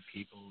Nordics, blue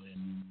people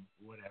and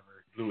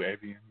whatever. Blue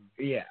avian.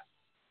 Yeah.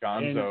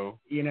 Gonzo.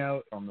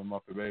 And, from the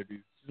Muppet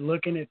Babies.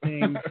 Looking at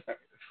things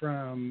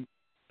from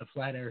a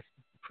flat earth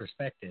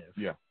perspective.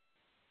 Yeah.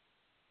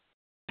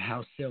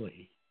 How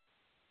silly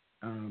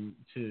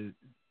to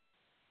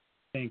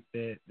think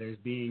that there's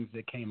beings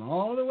that came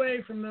all the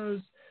way from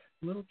those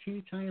little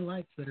teeny tiny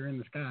lights that are in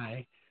the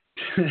sky.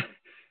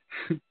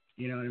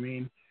 You know what I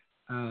mean?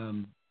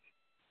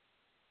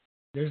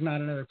 There's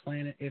not another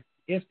planet.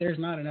 If there's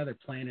not another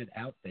planet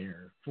out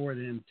there for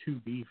them to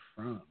be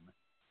from,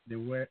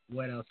 then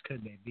what else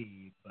could they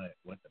be but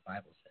what the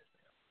Bible says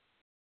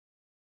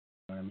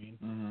they are? You know what I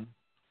mean?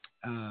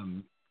 Mm-hmm.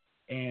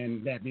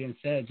 And that being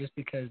said, just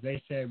because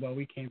they said, well,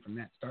 we came from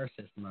that star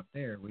system up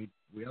there,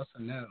 we also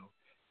know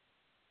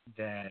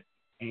that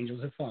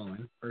angels have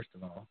fallen, first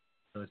of all.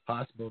 So it's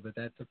possible that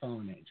that's a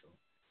fallen angel.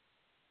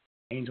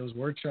 Angels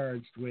were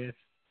charged with,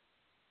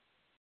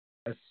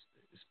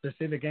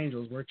 specific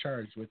angels were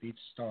charged with each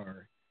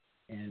star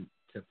and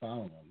to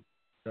follow them.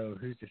 So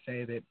who's to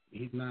say that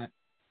he's not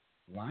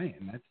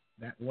lying?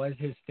 That was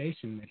his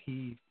station that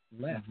he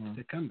left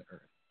to come to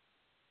Earth.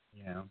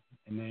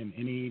 And then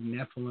any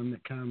Nephilim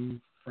that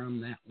come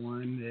from that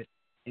one that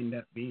end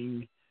up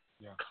being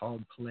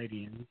called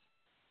Palladians,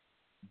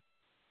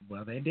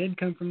 well, they did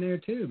come from there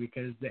too,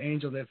 because the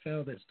angel that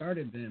fell that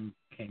started them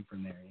came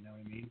from there. You know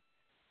what I mean?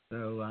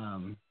 So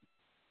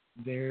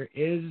there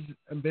is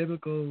a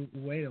biblical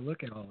way to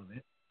look at all of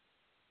it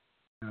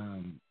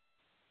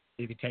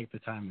if you take the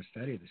time to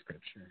study the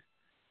scripture.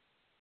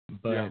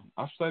 But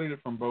I've studied it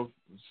from both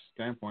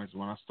standpoints.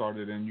 When I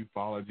started in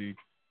ufology,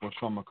 was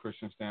from a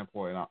Christian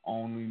standpoint, and I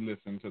only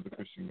listened to the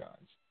Christian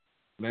guys.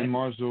 Lynn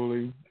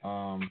Marzulli,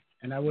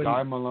 and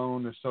Guy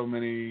Malone. There's so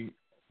many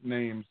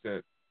names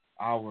that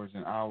hours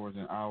and hours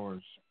and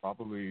hours,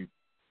 probably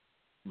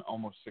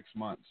almost 6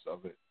 months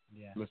of it,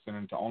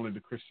 listening to only the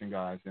Christian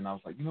guys. And I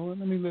was like, you know what?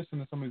 Let me listen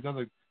to some of these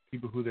other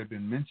people who they've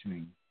been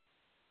mentioning.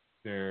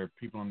 They're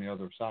people on the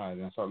other side,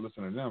 and I started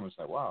listening to them. It's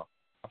like, wow,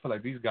 I feel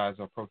like these guys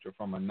approach it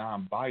from a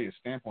non-biased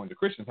standpoint. The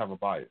Christians have a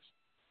bias.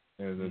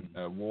 There's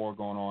a war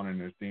going on,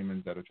 and there's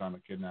demons that are trying to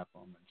kidnap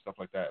them and stuff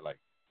like that. Like,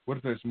 what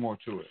if there's more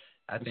to it?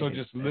 I think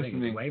it's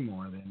way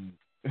more than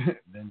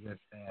just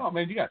that. Oh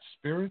man, you got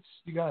spirits.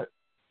 You got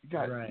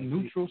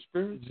neutral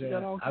spirits. You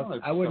got all kinds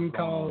of stuff going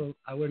on.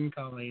 I wouldn't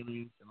call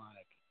aliens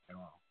demonic at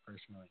all.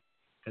 personally.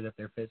 Because if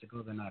they're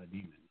physical, they're not a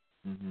demon.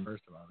 Mm-hmm.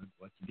 First of all,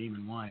 what's a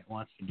demon want? It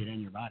wants to get in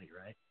your body,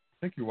 right? I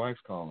think your wife's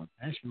calling.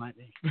 Yeah, she might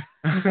be.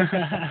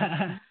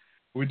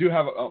 We do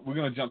have. We're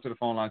going to jump to the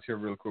phone lines here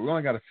real quick. We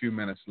only got a few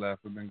minutes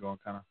left. We've been going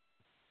kind of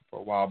for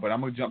a while, but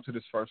I'm going to jump to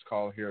this first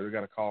call here. We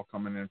got a call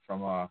coming in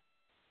from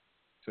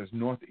says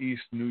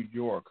Northeast New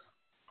York.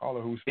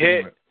 Caller, who's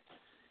speaking with?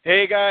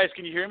 Hey guys,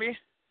 can you hear me?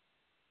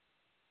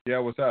 Yeah,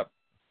 what's up?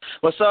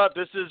 What's up?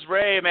 This is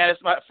Ray, man.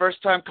 It's my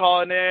first time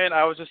calling in.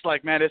 I was just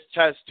like, man, this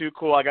chat is too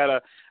cool. I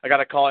gotta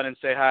call in and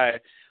say hi.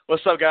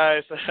 What's up,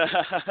 guys?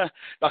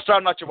 No, sorry,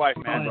 I'm not your wife,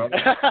 man.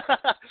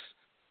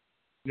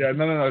 Yeah,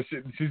 no.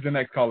 She's the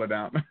next caller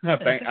down.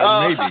 Maybe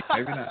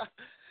not.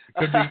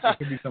 It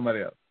could be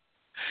somebody else.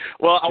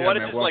 Well, I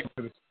wanted man, to like.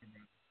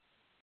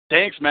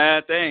 Thanks,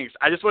 man. Thanks.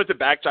 I just wanted to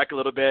backtrack a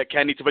little bit,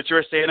 Kenny, to what you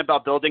were saying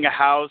about building a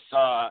house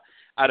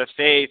out of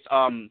faith.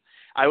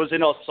 I was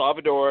in El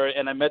Salvador,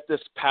 and I met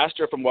this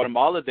pastor from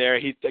Guatemala there.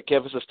 He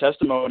gave us his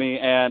testimony,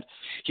 and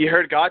he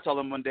heard God tell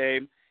him one day,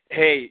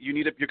 hey,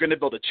 you're going to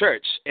build a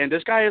church. And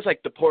this guy is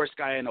like the poorest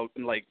guy in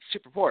like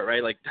super poor,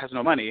 right? Like has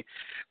no money.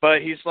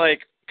 But he's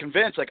like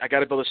convinced, like, I got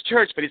to build this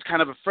church, but he's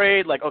kind of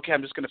afraid, like, okay,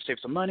 I'm just going to save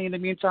some money in the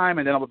meantime,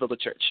 and then I'll build a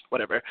church,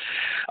 whatever.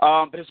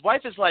 But his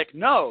wife is like,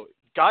 no,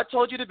 God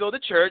told you to build a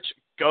church.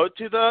 Go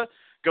to the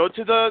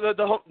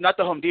not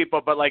the Home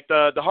Depot, but like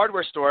the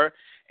hardware store,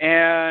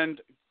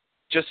 and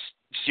just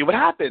see what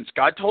happens.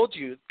 God told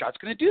you. God's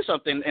going to do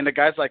something. And the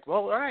guy's like,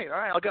 well, all right,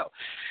 I'll go.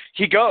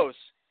 He goes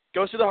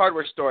to the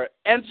hardware store.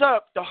 Ends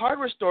up, the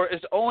hardware store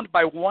is owned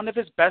by one of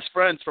his best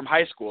friends from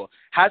high school.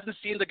 Hasn't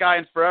seen the guy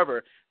in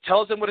forever.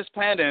 Tells him what his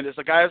plan is.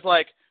 The guy's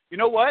like, you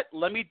know what?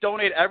 Let me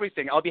donate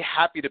everything. I'll be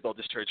happy to build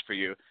this church for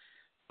you.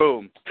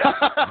 Boom.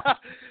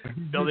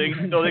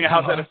 building a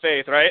house out of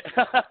faith, right?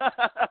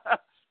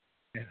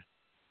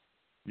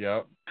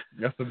 Yep.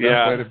 That's the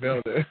best way to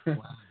build it.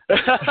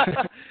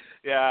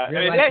 Yeah. I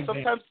mean, hey,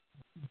 sometimes.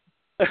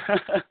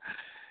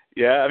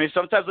 Yeah, I mean,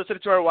 sometimes listening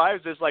to our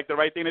wives is like the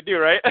right thing to do,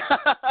 right?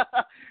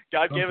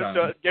 God gave them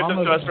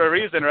to us for a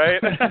reason,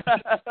 right?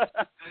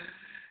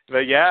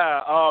 But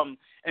yeah,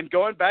 and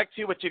going back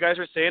to what you guys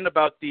were saying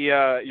about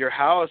the your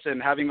house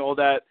and having all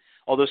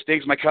those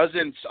things. My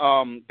cousins,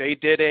 they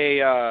did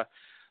a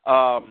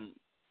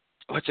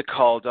what's it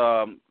called?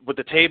 With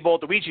the table,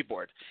 the Ouija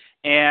board,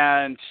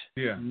 and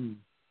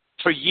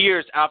for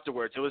years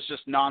afterwards, it was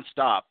just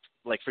nonstop.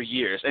 Like for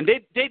years, and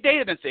they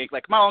didn't think,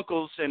 like my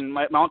uncles and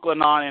my uncle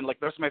and aunt and like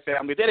the rest of my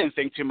family, they didn't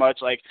think too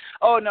much, like,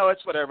 oh no,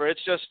 it's whatever,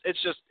 it's just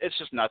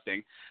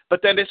nothing.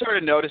 But then they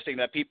started noticing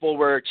that people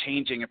were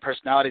changing and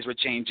personalities were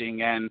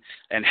changing and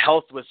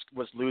health was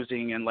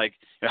losing and like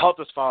health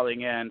was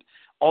falling and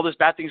all these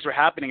bad things were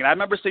happening. And I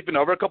remember sleeping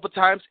over a couple of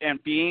times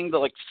and being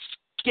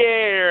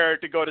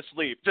scared to go to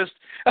sleep, just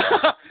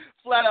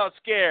flat out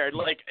scared.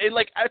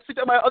 I sleep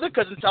at my other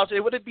cousin's house, it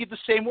wouldn't be the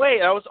same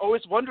way. I was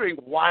always wondering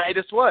why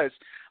this was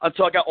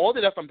until I got old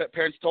enough. My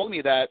parents told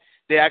me that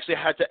they actually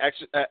had to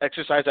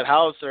exercise that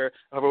house, or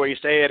however way you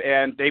say it,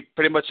 and they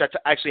pretty much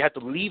had to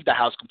leave the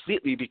house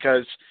completely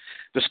because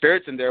the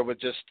spirits in there were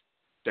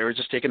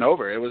just taking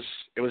over. It was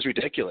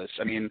ridiculous.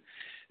 I mean,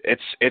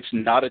 it's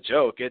not a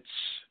joke. It's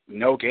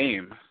no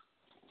game.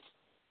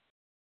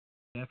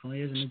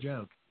 Definitely isn't a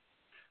joke.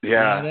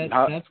 Yeah,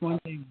 that's one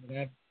thing that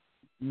I've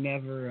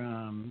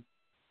never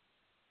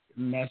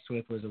messed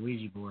with was a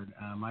Ouija board.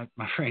 My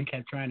friend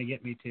kept trying to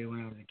get me to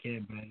when I was a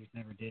kid, but I just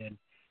never did.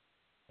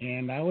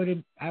 And I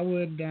would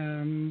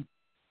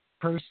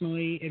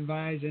personally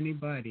advise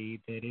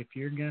anybody that if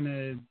you're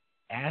gonna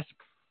ask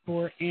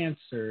for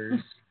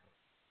answers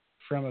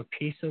from a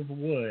piece of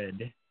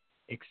wood,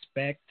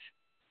 expect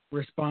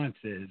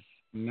responses,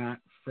 not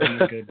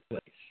from a good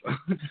place.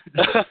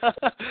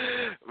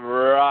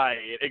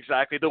 Right,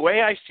 exactly. The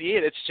way I see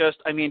it, it's just,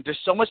 I mean, there's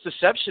so much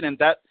deception in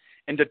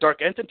the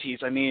dark entities.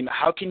 I mean,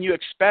 how can you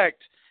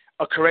expect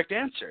a correct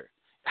answer?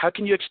 How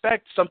can you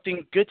expect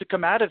something good to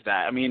come out of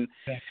that? I mean,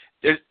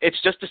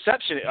 it's just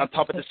deception on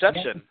top of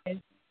deception.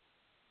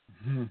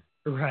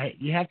 Right.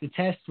 You have to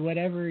test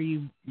whatever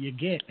you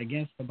get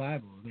against the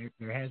Bible.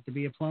 There has to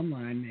be a plumb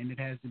line, and it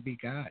has to be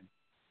God.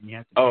 And you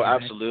have to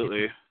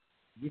absolutely.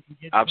 You can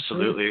get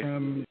absolutely.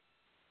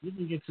 You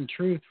can get some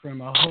truth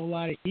from a whole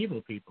lot of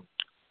evil people.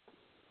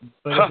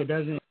 But if it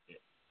doesn't,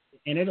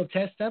 and it'll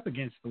test up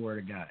against the Word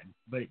of God.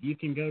 But you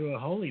can go to a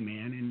holy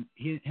man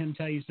and him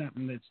tell you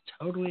something that's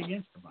totally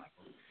against the Bible.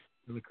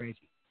 Really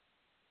crazy.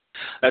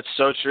 That's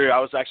so true. I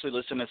was actually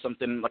listening to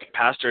something like a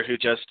pastor who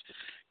just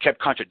kept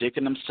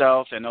contradicting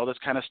himself and all this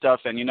kind of stuff.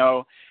 And,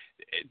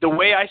 the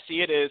way I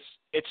see it is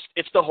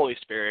it's the Holy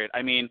Spirit.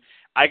 I mean,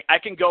 I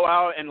can go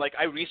out and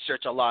I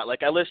research a lot.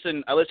 I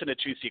listen to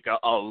TruthSeekah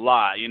a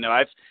lot.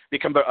 I've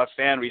become a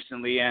fan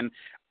recently, and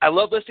I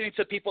love listening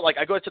to people.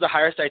 I go to the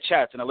higher side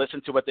chats and I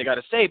listen to what they got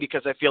to say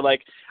because I feel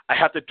like I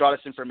have to draw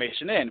this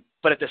information in.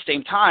 But at the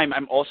same time,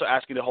 I'm also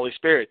asking the Holy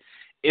Spirit,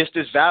 is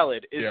this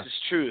valid? Is this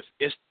truth?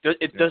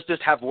 Does this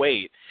have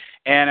weight?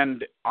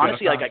 And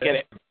honestly, I get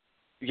it.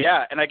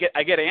 Yeah, and I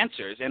get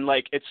answers, and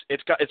like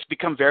it's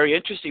become very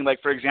interesting. Like,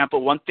 for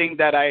example, one thing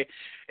that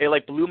it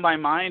like blew my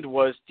mind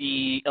was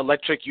the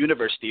electric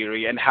universe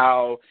theory, and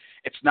how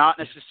it's not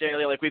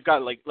necessarily like we've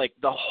got like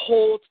the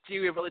whole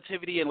theory of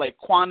relativity and like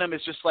quantum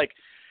is just like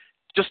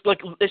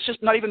it's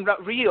just not even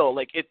real.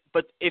 Like it,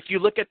 but if you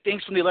look at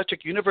things from the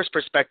electric universe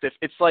perspective,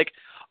 it's like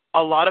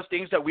a lot of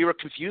things that we were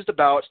confused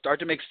about start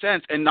to make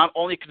sense, and not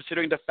only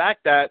considering the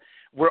fact that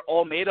we're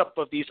all made up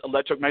of these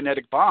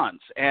electromagnetic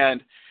bonds.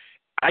 And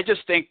I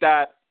just think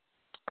that,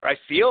 or I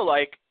feel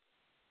like,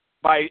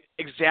 by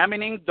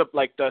examining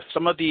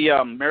some of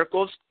the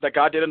miracles that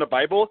God did in the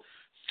Bible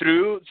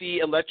through the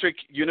electric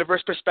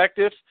universe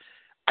perspective,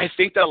 I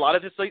think that a lot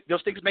of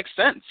those things make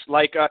sense.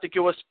 Like I think it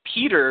was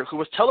Peter who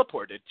was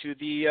teleported to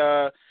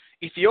the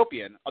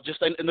Ethiopian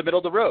just in the middle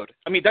of the road.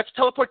 I mean, that's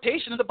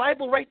teleportation in the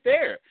Bible right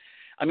there.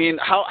 I mean,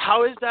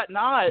 how is that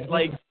not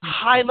like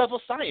high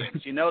level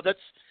science? You know, that's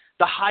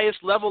the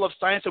highest level of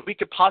science that we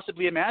could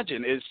possibly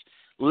imagine is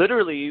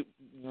literally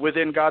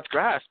within God's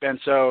grasp. And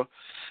so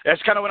I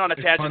just kind of went on a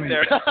tangent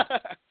there.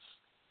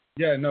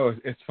 Yeah, no,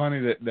 it's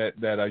funny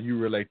that you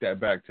relate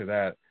that back to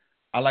that.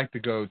 I like to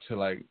go to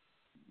like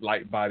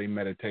light body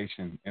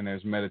meditation, and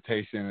there's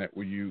meditation that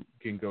where you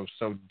can go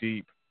so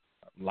deep,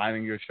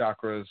 lining your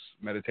chakras,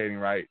 meditating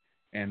right,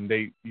 and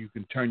you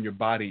can turn your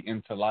body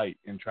into light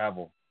and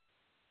travel.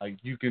 Like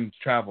you can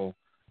travel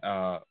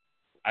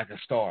like a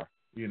star.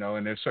 You know,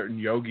 and there's certain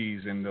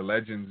yogis and the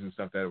legends and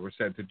stuff that were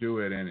said to do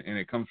it, and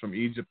it comes from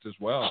Egypt as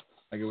well.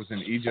 Like it was in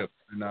Egypt,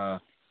 and the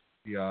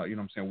you know what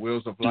I'm saying,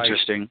 wheels of light,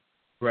 Interesting,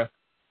 breath,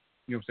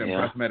 you know what I'm saying,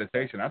 breath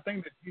meditation. I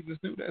think that Jesus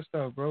knew that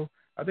stuff, bro.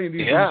 I think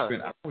these dudes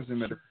spent hours in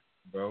meditation,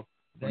 bro.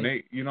 When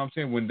they, you know what I'm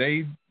saying, when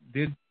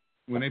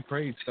they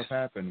prayed, stuff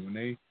happened. When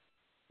they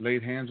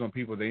laid hands on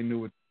people, they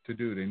knew what to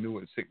do. They knew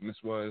what sickness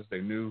was.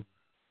 They knew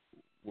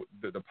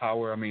the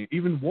power. I mean,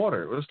 even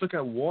water. Let's look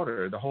at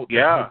water.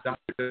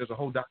 There's a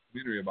whole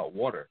documentary about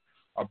water.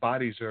 Our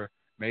bodies are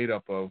made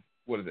up of,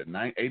 what is it,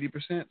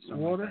 80%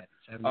 water?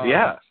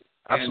 Yeah,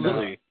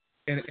 absolutely.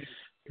 And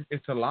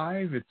it's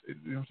alive. It's, you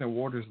know what I'm saying,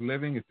 water is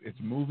living. It's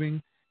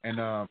moving, and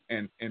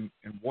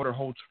water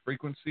holds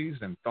frequencies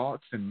and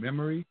thoughts and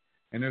memory.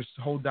 And there's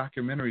whole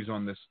documentaries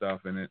on this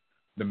stuff. And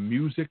the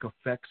music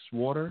affects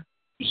water.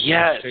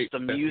 Yes, the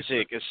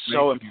music is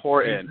so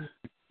important.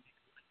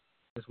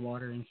 There's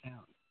water in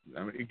sound.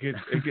 I mean, it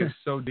gets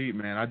so deep,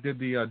 man. I did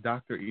the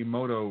Dr.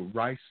 Emoto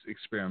rice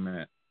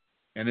experiment,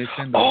 and it's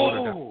in the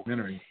water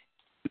documentary.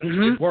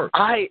 Mm-hmm. It works.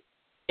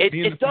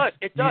 It does.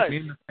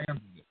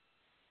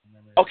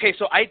 Okay,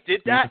 so I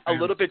did that a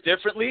little bit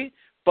differently,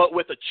 but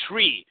with a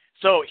tree.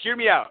 So hear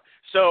me out.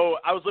 So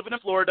I was living in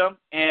Florida,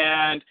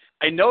 and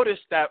I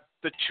noticed that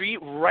the tree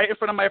right in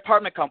front of my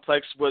apartment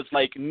complex was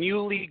like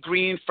newly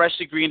green,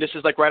 freshly green. This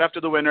is like right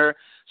after the winter.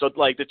 So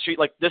like the tree,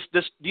 like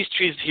these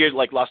trees here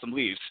like lost some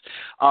leaves.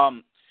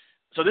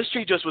 So this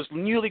tree just was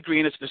newly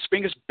green. The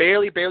spring is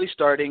barely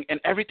starting, and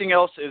everything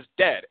else is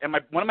dead. And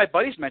one of my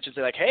buddies mentions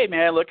it, like, "Hey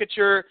man, look at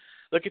your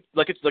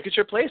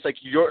place. Like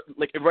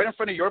right in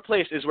front of your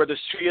place is where this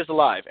tree is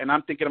alive." And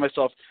I'm thinking to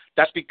myself,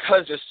 that's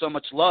because there's so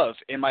much love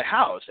in my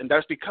house, and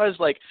that's because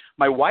like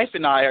my wife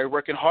and I are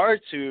working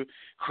hard to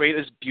create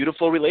this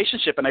beautiful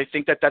relationship. And I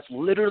think that that's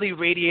literally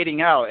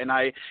radiating out, and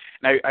I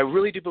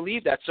really do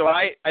believe that. So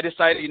I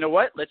decided, you know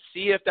what? Let's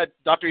see if that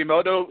Dr.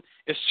 Emoto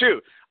is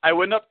true. I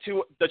went up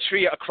to the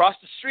tree across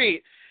the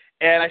street,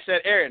 and I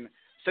said, "Aaron,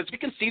 since we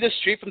can see the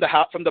street from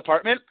the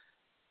apartment,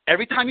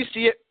 every time you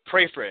see it,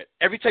 pray for it.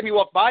 Every time you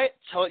walk by it,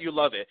 tell it you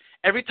love it.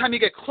 Every time you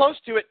get close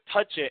to it,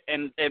 touch it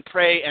and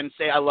pray and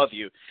say, I love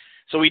you."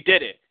 So we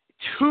did it.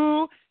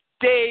 2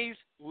 days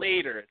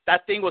later,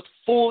 that thing was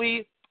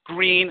fully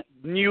green,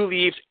 new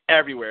leaves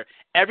everywhere.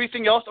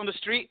 Everything else on the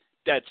street,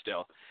 dead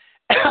still.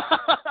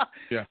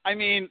 Yeah. I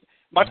mean,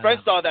 my friend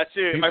saw that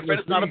too. My friend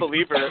is not a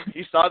believer.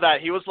 He saw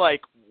that. He was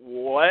like,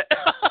 what?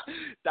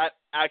 That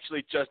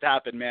actually just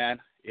happened,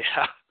 man.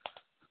 Yeah.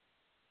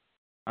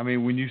 I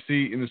mean, when you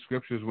see in the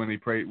scriptures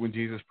when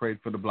Jesus prayed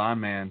for the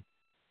blind man,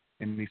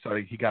 and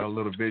he got a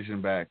little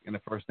vision back, and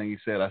the first thing he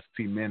said, "I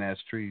see men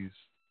as trees,"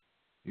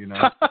 you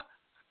know.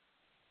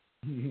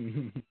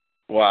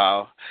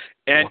 Wow.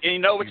 And you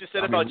know what you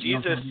said about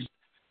Jesus,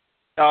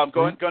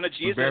 going to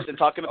Jesus and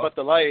talking about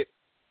the light.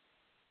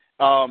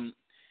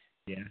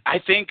 Yeah. I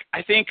think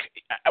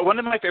one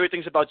of my favorite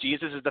things about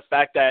Jesus is the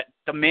fact that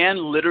the man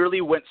literally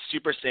went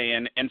Super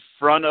Saiyan in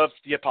front of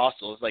the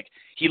apostles. Like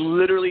he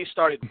literally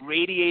started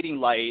radiating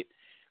light,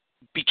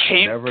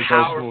 became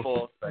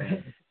powerful.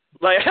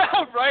 Like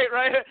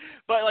right.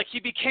 But like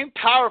he became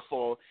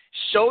powerful,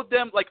 showed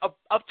them like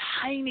a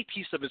tiny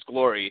piece of his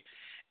glory,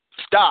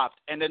 stopped,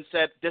 and then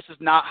said, "This is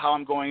not how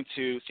I'm going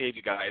to save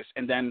you guys,"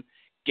 and then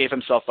gave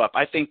himself up.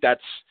 I think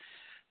that's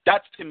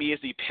to me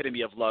is the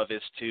epitome of love,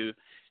 is to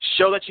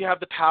show that you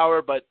have the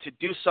power, but to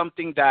do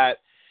something that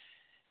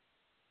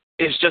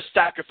is just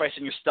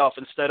sacrificing yourself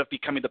instead of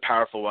becoming the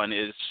powerful one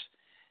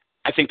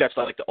I think that's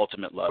like the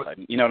ultimate love.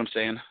 You know what I'm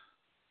saying?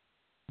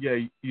 Yeah,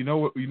 you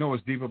know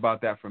what's deep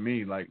about that for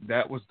me? Like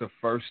that was the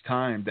first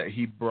time that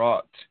he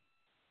brought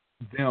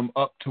them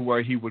up to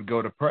where he would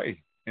go to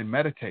pray and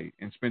meditate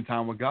and spend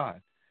time with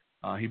God.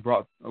 He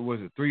brought, was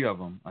it 3 of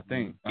them, I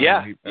think?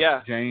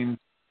 James,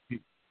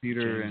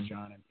 Peter, and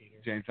John and Peter.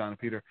 James, John, and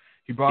Peter.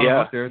 He brought them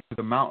up there to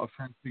the Mount of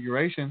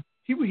Transfiguration.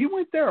 He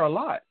went there a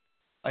lot.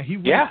 Like he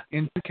went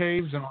into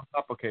caves and on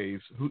top of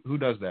caves. Who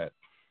does that?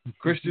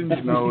 Christians,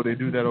 no, they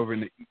do that over in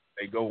the East.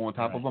 They go on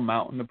top of a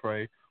mountain to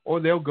pray, or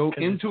they'll go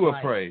into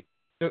a pray.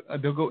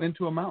 They'll go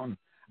into a mountain.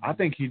 I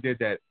think he did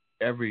that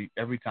every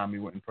time he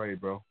went and prayed,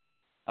 bro.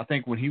 I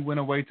think when he went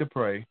away to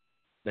pray,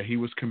 that he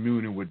was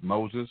communing with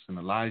Moses and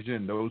Elijah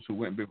and those who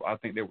went before. I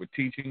think they were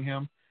teaching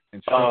him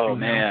and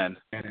instructing him.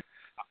 And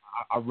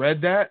I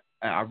read that.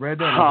 And I was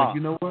like,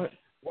 you know what?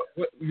 What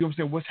you know what I'm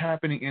saying? What's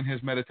happening in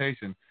his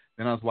meditation?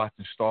 Then I was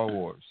watching Star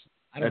Wars.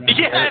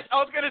 Yes, I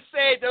was gonna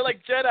say they're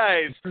like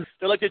Jedis.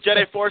 They're like the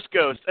Jedi Force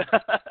Ghost.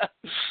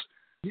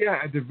 Yeah,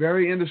 at the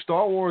very end of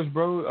Star Wars,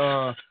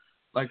 bro.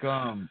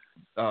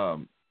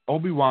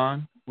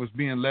 Obi-Wan was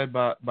being led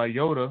by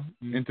Yoda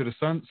into the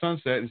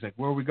sunset. He's like,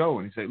 where are we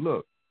going? He said,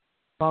 look,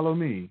 follow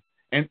me.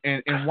 And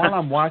while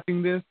I'm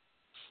watching this,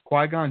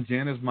 Qui-Gon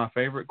Jinn is my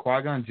favorite.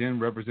 Qui-Gon Jinn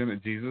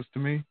represented Jesus to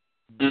me.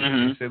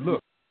 Mm-hmm. He said,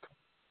 look,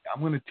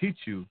 I'm going to teach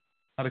you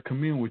how to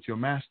commune with your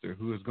master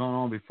who has gone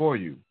on before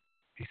you.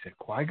 He said,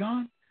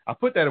 Qui-Gon? I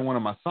put that in one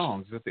of my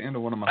songs, at the end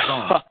of one of my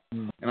songs.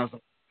 And I was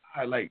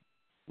like,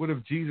 what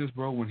if Jesus,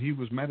 bro, when he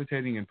was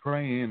meditating and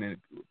praying and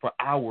for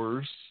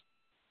hours,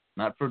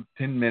 not for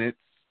 10 minutes,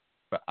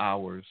 for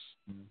hours,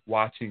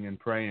 watching and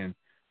praying,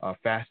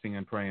 fasting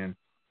and praying,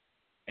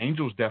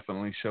 angels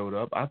definitely showed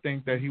up. I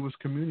think that he was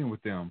communing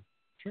with them.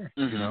 Sure.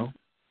 Mm-hmm. You know,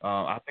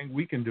 I think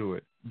we can do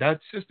it.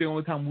 That's just the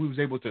only time we was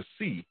able to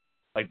see.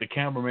 Like the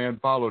cameraman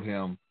followed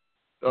him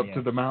up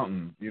to the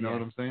mountain. You know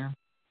what I'm saying?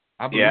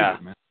 I believe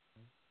it, man.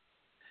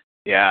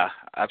 Yeah,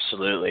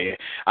 absolutely.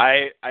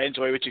 I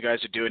enjoy what you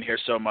guys are doing here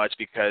so much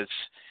because,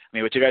 I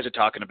mean, what you guys are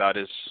talking about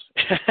is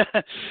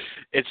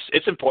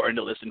it's important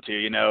to listen to,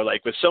 you know,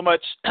 like with so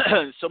much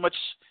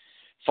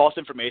false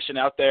information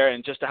out there,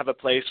 and just to have a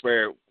place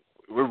where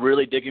we're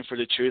really digging for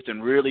the truth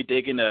and really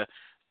digging to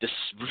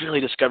really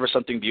discover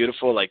something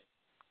beautiful. Like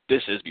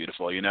this is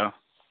beautiful, you know?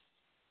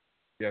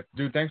 Yeah,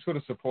 dude, thanks for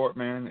the support,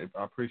 man.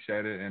 I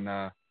appreciate it.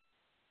 And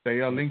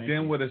stay linked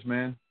in with us,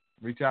 man.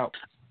 Reach out.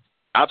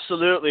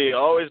 Absolutely.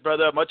 Always,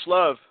 brother. Much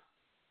love.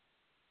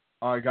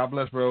 All right. God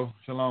bless, bro.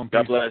 Shalom.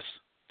 God bless.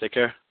 Take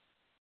care.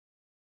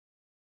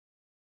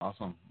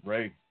 Awesome.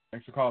 Ray,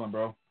 thanks for calling,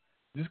 bro.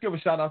 Just give a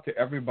shout out to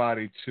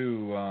everybody,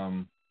 too,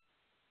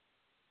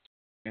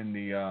 in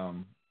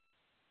the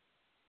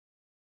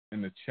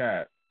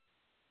chat.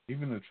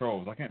 Even the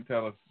trolls. I can't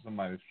tell if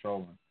somebody's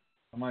trolling.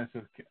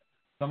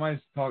 Somebody's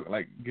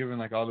giving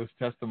like all this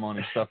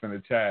testimony stuff in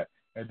the chat,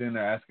 and then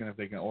they're asking if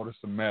they can order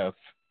some meth.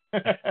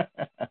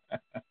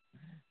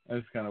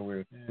 That's kind of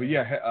weird.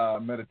 Yeah. But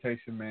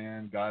meditation,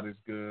 man. God is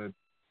good.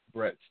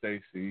 Brett,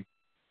 Stacy,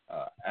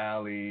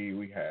 Allie.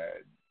 We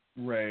had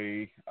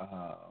Ray,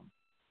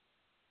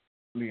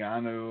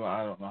 Liano.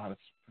 I don't know how to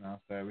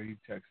pronounce that, but he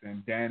checks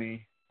in.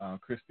 Danny,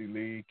 Christy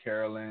Lee,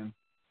 Carolyn,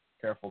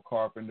 Careful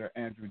Carpenter,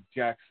 Andrew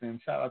Jackson.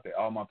 Shout out to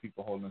all my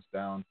people holding us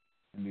down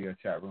in the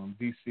chat room.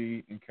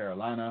 DC in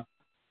Carolina.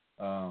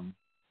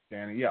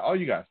 Danny. Yeah, all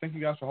you guys. Thank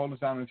you guys for holding us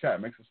down in the chat.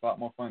 It makes us a lot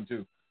more fun,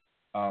 too.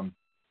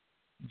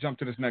 Jump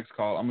to this next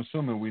call. I'm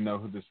assuming we know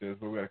who this is,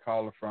 but we got a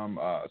caller from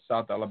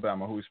South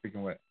Alabama. Who are we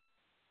speaking with?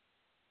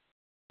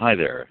 Hi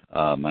there.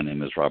 My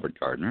name is Robert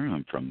Gardner.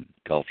 I'm from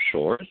Gulf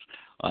Shores.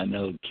 I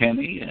know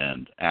Kenny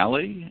and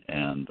Allie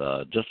and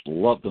just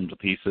love them to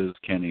pieces.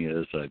 Kenny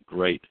is a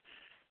great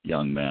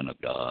young man of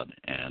God,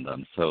 and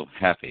I'm so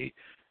happy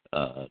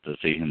to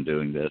see him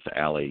doing this.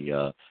 Allie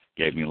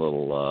gave me a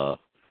little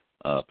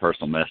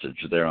personal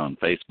message there on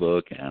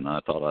Facebook, and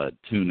I thought I'd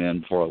tune in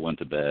before I went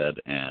to bed,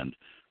 and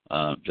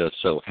just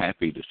so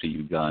happy to see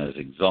you guys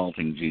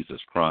exalting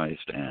Jesus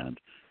Christ and,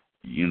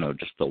 you know,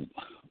 just the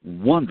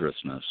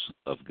wondrousness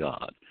of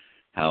God,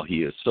 how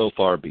he is so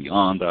far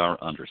beyond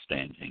our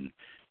understanding.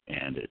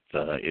 And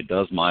it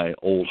does my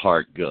old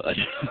heart good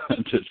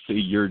to see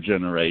your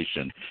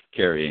generation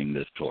carrying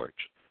this torch.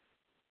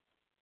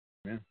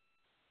 Yeah.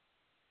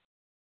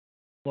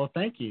 Well,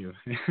 thank you.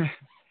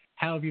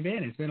 How have you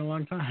been? It's been a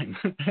long time.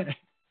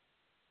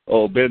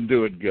 Oh, been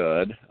doing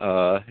good.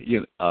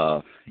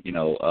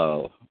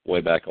 Way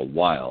back a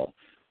while,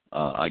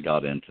 I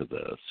got into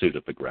the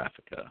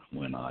pseudepigraphica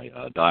when I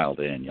dialed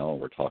in. Y'all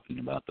were talking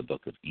about the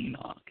book of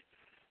Enoch,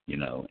 you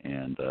know,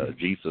 and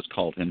Jesus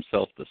called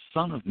himself the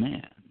Son of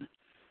Man,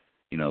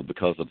 you know,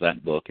 because of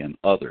that book and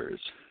others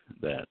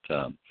that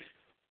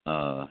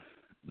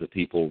the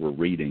people were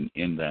reading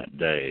in that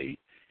day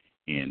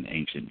in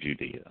ancient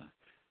Judea.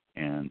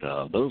 And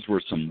those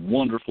were some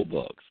wonderful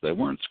books. They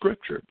weren't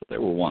scripture, but they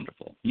were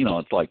wonderful. You know,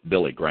 it's like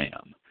Billy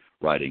Graham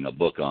writing a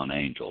book on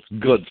angels.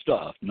 Good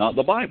stuff. Not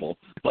the Bible,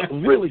 but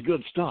really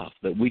good stuff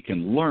that we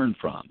can learn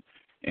from.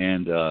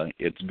 And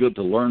it's good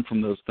to learn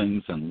from those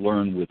things and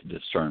learn with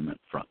discernment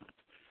from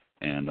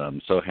it. And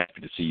I'm so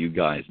happy to see you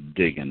guys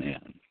digging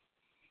in.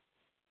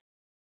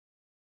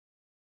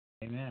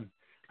 Amen.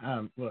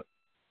 Look,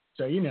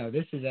 So,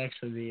 this is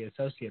actually the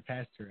associate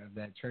pastor of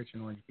that church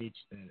in Orange Beach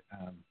that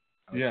I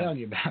was telling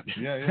you about.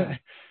 Yeah.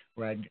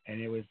 Right, and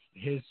it was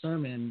his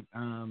sermon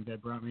that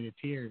brought me to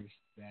tears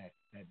that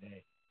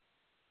day.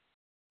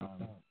 So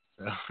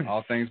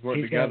all things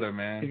work together,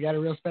 man. He's got a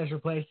real special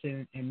place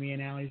in me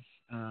and Allie's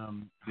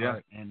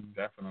heart, and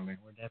definitely.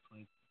 we're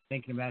definitely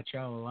thinking about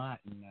y'all a lot,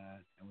 and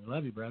we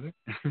love you, brother.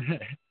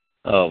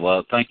 Oh,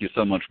 well, thank you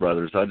so much,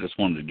 brothers. I just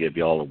wanted to give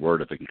you all a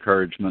word of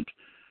encouragement.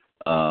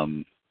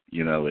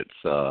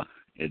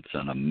 It's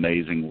an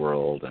amazing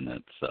world, and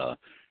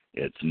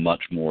it's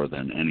much more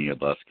than any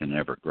of us can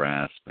ever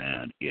grasp,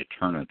 and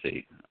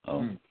eternity,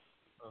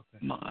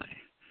 my.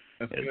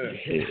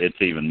 It's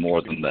even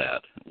more than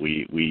that.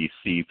 We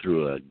see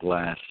through a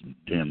glass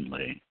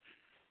dimly,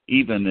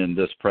 even in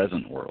this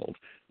present world,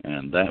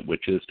 and that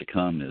which is to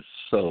come is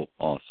so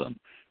awesome.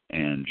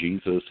 And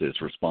Jesus is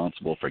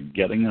responsible for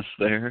getting us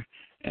there,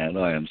 and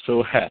I am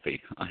so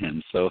happy. I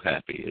am so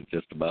happy. It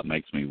just about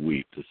makes me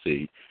weep to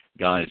see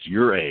guys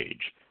your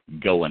age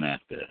going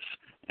at this.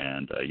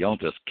 And y'all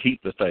just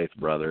keep the faith,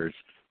 brothers,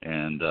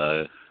 and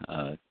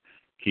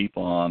keep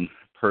on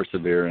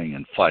persevering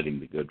and fighting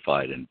the good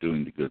fight and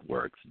doing the good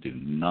works. Do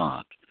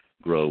not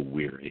grow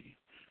weary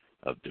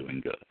of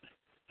doing good.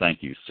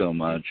 Thank you so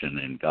much, and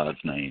in God's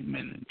name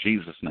and in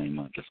Jesus' name,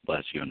 I just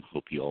bless you and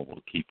hope you all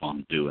will keep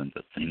on doing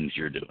the things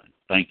you're doing.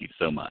 Thank you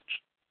so much.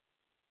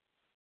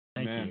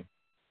 Thank you.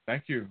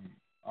 Thank you.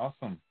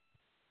 Awesome.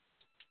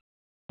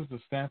 This is a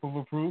stamp of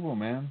approval,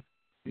 man.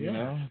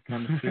 Yeah.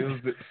 Kind of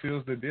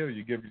seals the deal.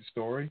 You give your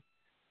story,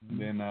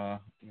 and then,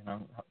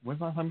 when's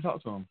the last time you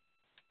talked to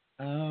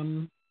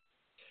him?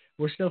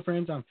 We're still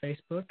friends on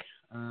Facebook,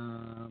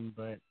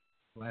 but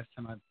last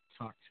time I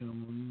talked to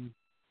him,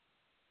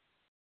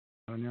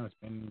 I don't know, it's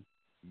been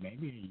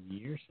maybe a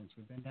year since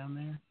we've been down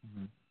there.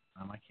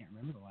 I can't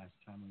remember the last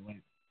time we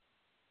went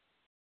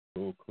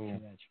cool to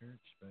that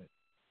church, but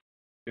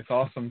it's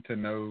awesome to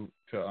know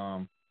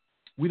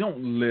we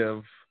don't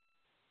live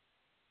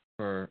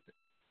for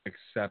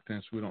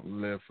acceptance. We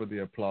don't live for the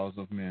applause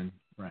of men.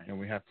 Right. And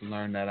we have to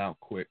learn that out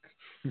quick,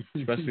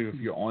 especially if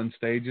you're on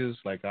stages.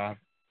 Like I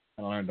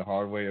learned the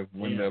hard way of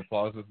when the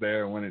applause is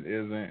there and when it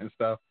isn't and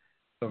stuff.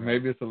 So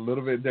maybe it's a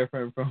little bit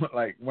different from,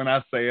 like, when I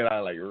say it, I,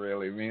 like,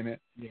 really mean it,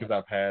 because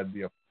I've had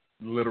the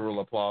literal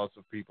applause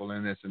of people,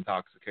 and it's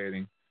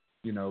intoxicating,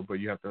 but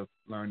you have to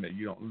learn that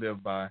you don't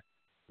live by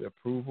the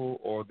approval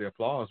or the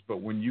applause.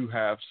 But when you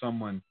have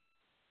someone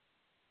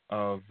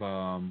of,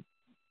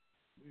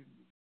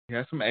 he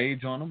has some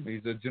age on him,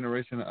 he's a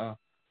generation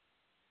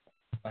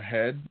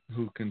ahead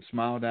who can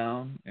smile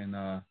down and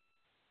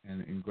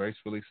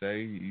gracefully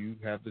say, you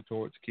have the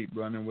torch, keep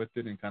running with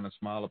it, and kind of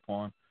smile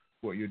upon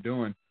what you're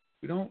doing.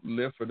 We don't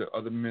live for the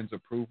other men's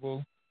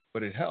approval,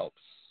 but it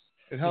helps.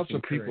 It helps for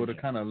people to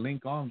kind of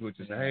link arms with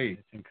you. Say, hey,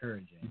 it's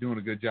encouraging. You're doing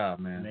a good job,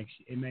 man.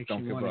 It makes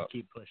you want to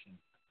keep pushing.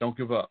 Don't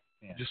give up.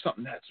 Yeah. Just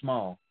something that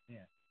small.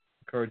 Yeah.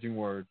 Encouraging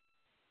word.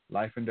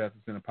 Life and death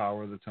is in the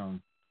power of the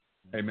tongue.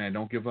 Yeah. Hey, man,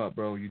 don't give up,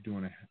 bro. You're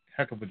doing a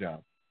heck of a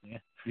job. Yeah.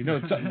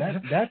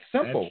 That's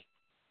simple.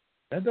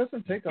 That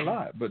doesn't take a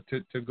lot, but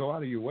to go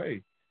out of your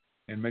way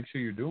and make sure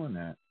you're doing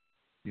that,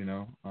 you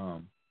don't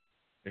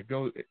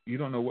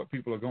know what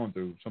people are going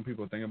through. Some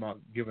people think about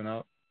giving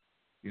up.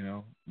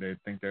 They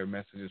think their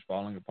message is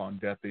falling upon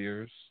deaf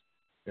ears.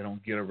 They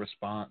don't get a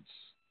response.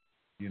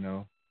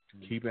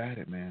 Keep at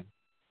it, man.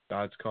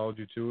 God's called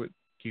you to it.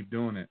 Keep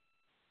doing it.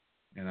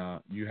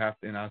 And you have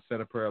to. And I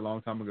said a prayer a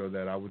long time ago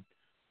that I would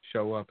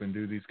show up and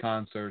do these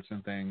concerts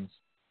and things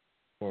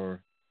for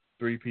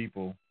 3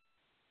 people,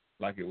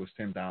 like it was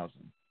 10,000.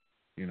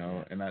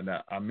 And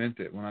I meant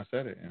it when I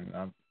said it, and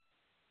I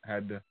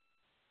had to,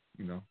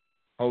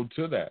 hold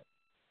to that,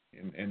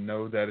 and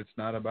know that it's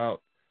not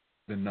about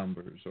the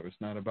numbers, or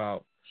it's not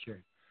about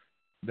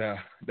the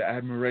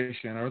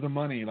admiration or the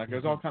money. Like,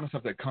 there's all kind of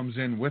stuff that comes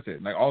in with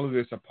it. Like, all of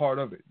this, a part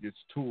of it. It's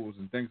tools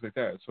and things like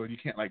that. So you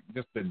can't, like,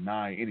 just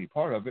deny any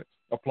part of it.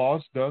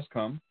 Applause does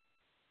come.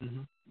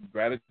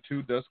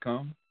 Gratitude does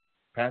come.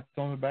 Pats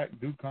on the back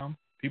do come.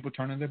 People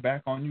turning their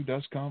back on you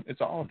does come.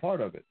 It's all a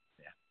part of it.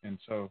 Yeah. And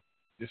so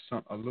just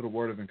a little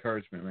word of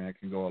encouragement, man,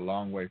 can go a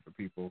long way for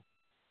people.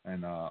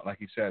 And like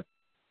he said,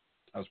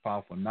 that was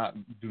powerful.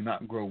 Do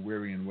not grow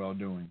weary in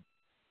well-doing.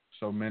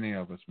 So many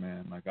of us,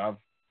 man, like, I've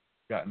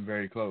gotten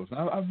very close.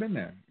 I've been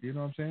there. You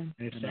know what I'm saying?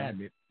 And it's sad.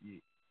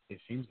 It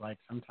seems like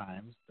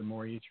sometimes the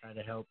more you try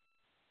to help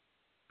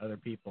other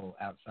people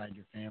outside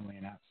your family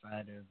and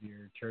outside of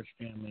your church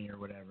family or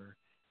whatever,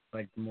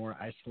 like, the more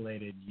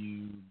isolated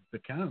you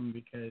become,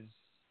 because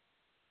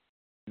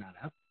you're not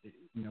up,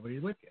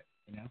 nobody's with you,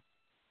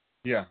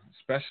 Yeah,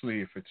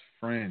 especially if it's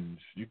friends.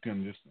 You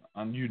can just,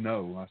 I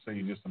say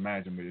you just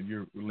imagine, but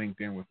you're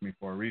linked in with me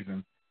for a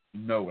reason.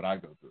 You know what I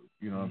go through.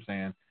 You know what I'm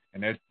saying?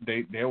 And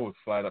they will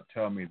flat up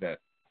tell me that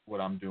what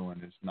I'm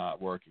doing is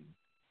not working.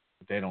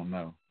 But they don't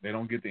know. They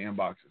don't get the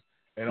inboxes.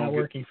 It's not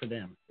working for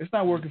them. It's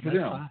not working for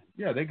them. Fine.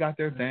 Yeah, they got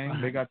their thing.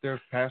 They got their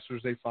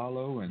pastors they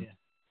follow and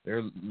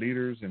their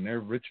leaders and their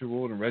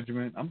ritual and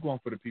regiment. I'm going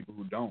for the people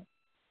who don't.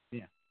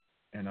 Yeah.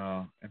 And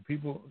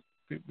people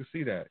people to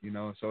see that,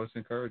 So it's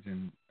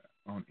encouraging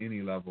on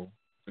any level.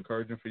 It's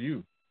encouraging for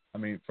you. I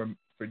mean,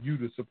 for you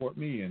to support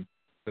me and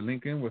to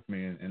link in with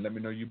me and let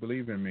me know you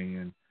believe in me.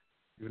 And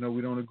even though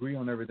we don't agree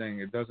on everything,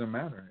 it doesn't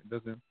matter.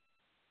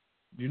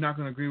 You're not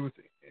going to agree with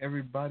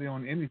everybody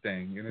on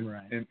anything.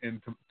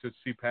 And to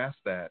see past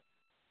that,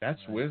 that's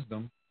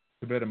wisdom.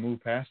 To better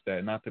move past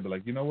that, not to be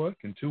like, you know what?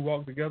 Can two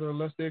walk together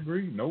unless they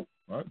agree? Nope.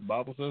 Right? The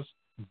Bible says,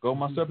 go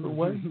my separate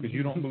way because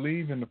you don't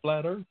believe in the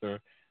flat earth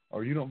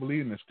or you don't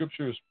believe in the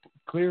scripture is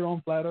clear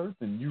on flat earth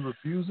and you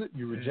refuse it,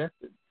 you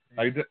reject it.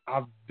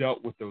 I've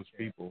dealt with those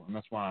people, and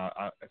that's why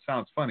it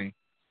sounds funny.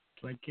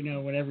 It's like,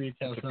 whenever you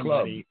tell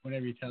somebody, what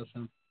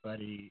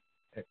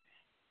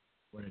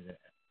is it?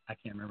 I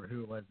can't remember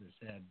who it was that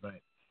said,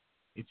 but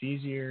it's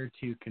easier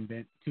to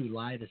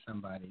lie to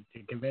somebody,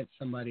 to convince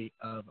somebody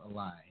of a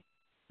lie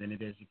than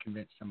it is to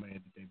convince somebody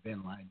that they've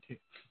been lied to.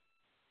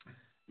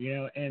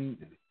 And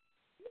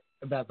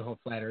about the whole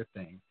flat earth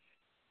thing,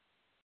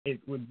 it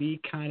would be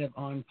kind of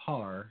on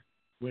par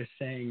with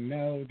saying,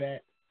 no,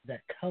 that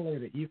color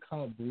that you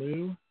call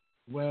blue,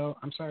 well,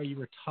 I'm sorry, you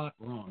were taught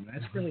wrong.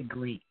 That's really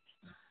green.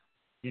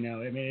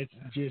 It's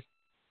just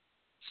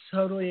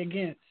totally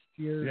against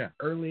your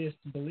earliest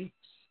beliefs,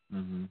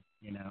 and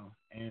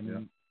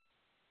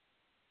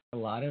a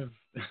lot of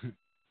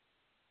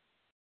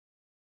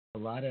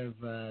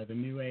the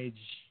New Age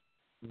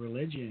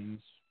religions,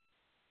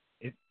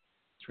 it's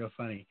real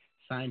funny.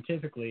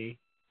 Scientifically,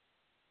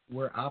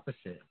 we're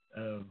opposite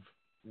of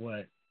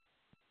what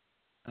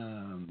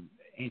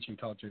ancient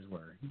cultures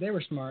were. They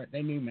were smart.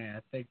 They knew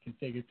math. They could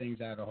figure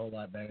things out a whole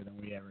lot better than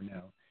we ever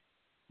know.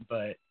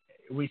 But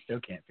we still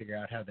can't figure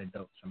out how they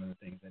built some of the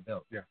things they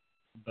built. Yeah.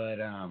 But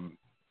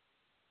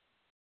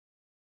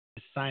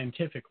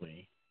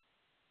scientifically,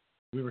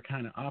 we were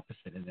kind of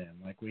opposite of them.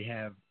 Like, we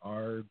have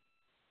our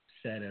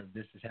set of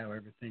this is how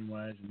everything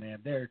was, and they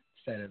have their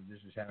set of this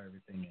is how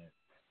everything is.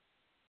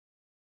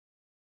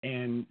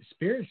 And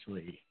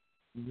spiritually,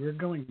 we're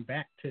going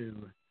back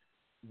to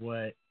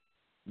what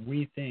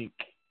we think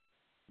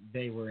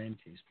they were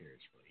into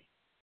spiritually.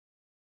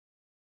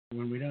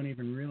 When we don't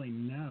even really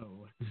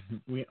know,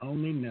 we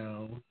only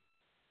know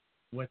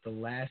what the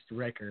last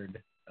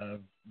record of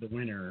the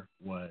winner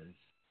was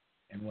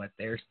and what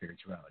their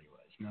spirituality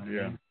was. You know what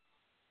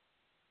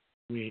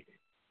I mean?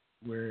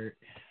 We're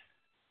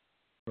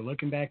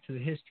looking back to the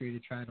history to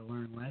try to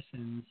learn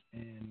lessons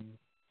and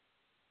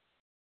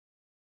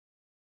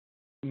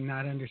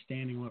not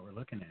understanding what we're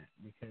looking at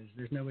because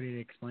there's nobody to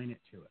explain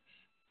it to us.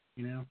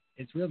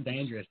 It's real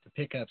dangerous to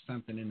pick up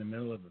something in the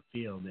middle of a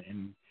field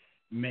and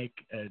make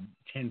a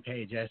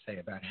 10-page essay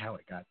about how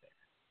it got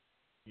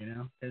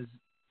there, because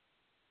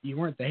you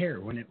weren't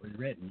there when it was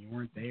written. You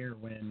weren't there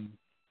when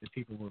the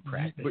people were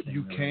practicing. But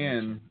you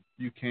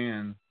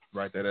can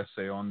write that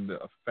essay on the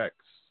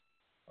effects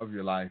of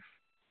your life.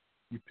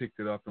 You picked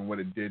it up and what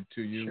it did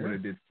to you, what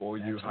it did for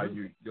you, how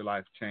your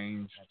life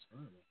changed,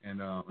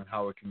 and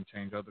how it can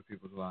change other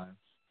people's lives.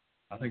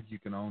 I think you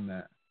can own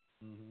that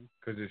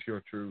because it's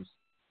your truth.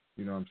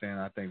 You know what I'm saying?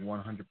 I think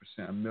 100%,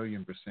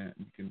 1,000,000%.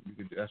 You can.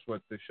 That's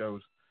what the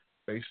show's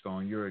based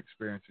on. Your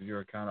experiences, your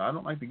account. I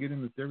don't like to get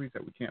into theories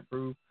that we can't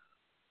prove.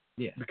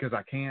 Yeah. Because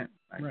I can't.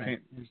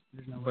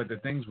 There's no but the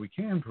things we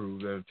can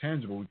prove that are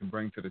tangible, we can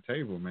bring to the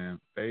table, man.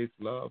 Faith,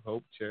 love,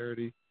 hope,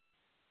 charity.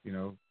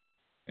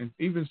 And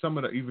even some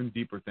of the even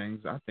deeper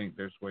things, I think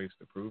there's ways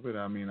to prove it.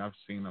 I mean, I've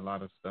seen a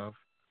lot of stuff,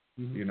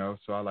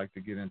 so I like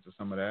to get into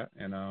some of that,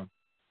 and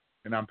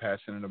I'm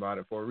passionate about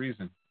it for a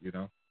reason,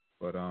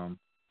 But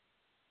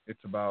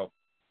it's about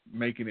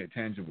making it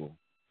tangible,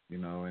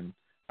 and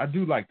I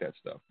do like that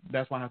stuff.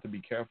 That's why I have to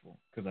be careful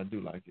because I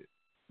do like it.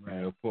 Right.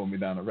 It'll pull me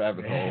down a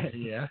rabbit hole.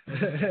 Yeah.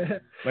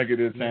 Like it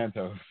is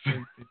Santos.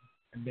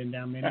 I've been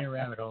down many a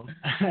rabbit hole.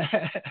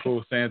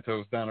 Pull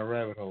Santos down a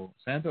rabbit hole.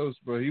 Santos,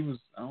 bro, he was,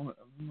 I don't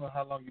know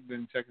how long you've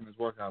been checking his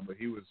workout, but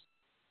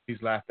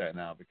he's laughed at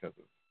now because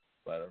of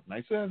Flat Earth. Now,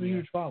 he still has a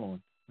huge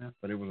following,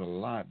 but it was a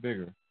lot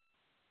bigger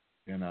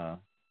than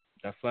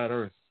that Flat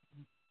Earth.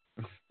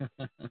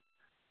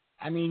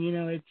 I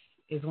mean,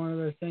 it's one of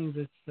those things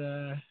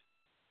that's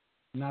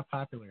not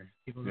popular.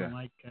 People don't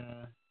like...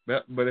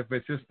 But if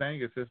it's his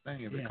thing, it's his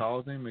thing. If it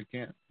calls him, he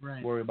can't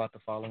worry about the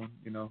following,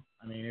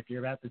 I mean, if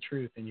you're about the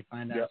truth and you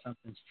find out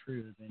something's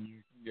true, then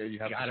you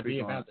have got to be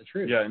about the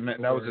truth. Yeah, and that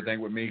was the thing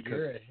with me.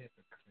 You're a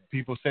hypocrite.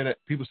 People say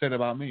that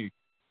about me.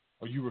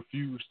 Or you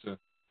refuse to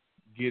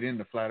get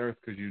into Flat Earth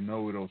because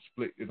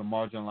it'll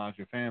marginalize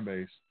your fan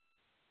base.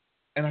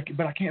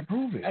 But I can't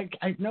prove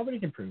it. Nobody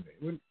can prove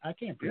it. I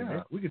can't prove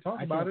it. We can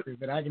talk about it.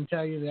 But I can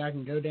tell you that I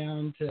can go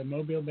down to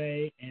Mobile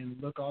Bay and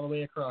look all the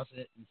way across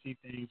it and see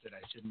things that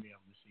I shouldn't be able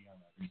to see on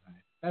the other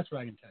side. That's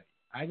what I can tell you.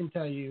 I can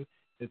tell you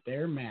that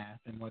their math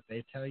and what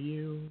they tell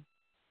you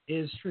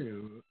is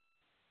true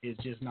is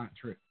just not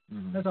true.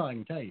 Mm-hmm. That's all I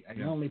can tell you. I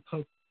can only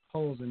poke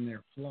holes in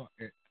their flaw.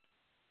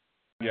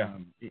 You know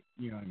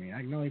what I mean?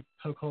 I can only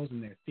poke holes in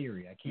their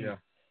theory. I can't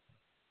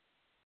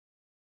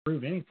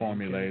prove anything.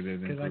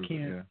 Formulated because I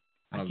can't. Yeah.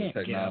 I can't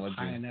get up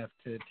high enough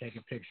to take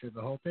a picture of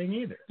the whole thing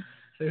either.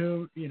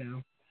 So,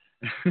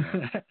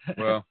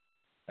 Well,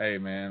 Hey,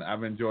 man,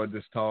 I've enjoyed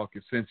this talk.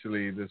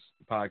 Essentially, this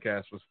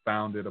podcast was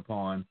founded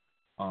upon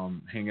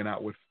hanging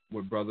out with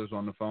brothers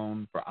on the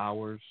phone for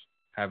hours,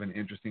 having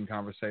interesting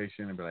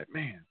conversation, and be like,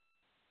 man,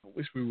 I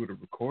wish we would have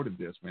recorded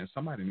this, man.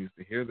 Somebody needs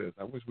to hear this.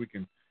 I wish we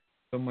can,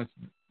 so much,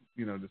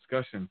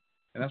 discussion.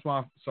 And that's why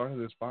I started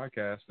this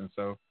podcast. And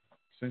so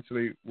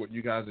essentially what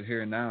you guys are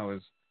hearing now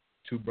is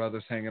two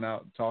brothers hanging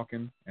out and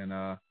talking, and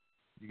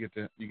you get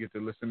to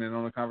listen in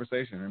on the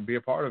conversation and be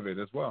a part of it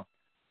as well.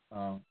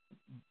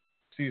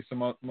 See some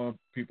more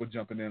people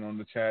jumping in on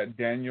the chat.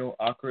 Daniel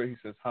Akra, he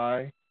says,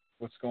 hi,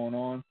 what's going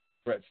on?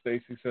 Brett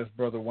Stacy says,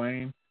 Brother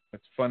Wayne.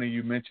 It's funny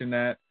you mentioned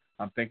that.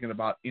 I'm thinking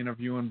about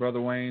interviewing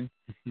Brother Wayne.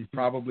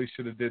 Probably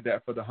should have did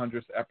that for the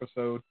 100th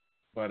episode,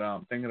 but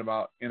thinking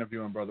about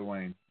interviewing Brother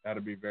Wayne.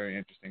 That'll be very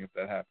interesting if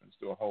that happens.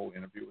 Do a whole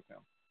interview with him.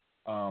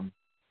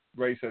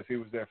 Ray says he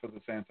was there for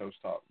the Santos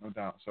talk, no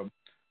doubt. So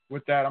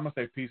with that, I'm going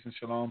to say peace and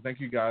shalom. Thank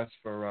you guys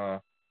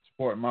for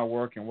supporting my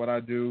work and what I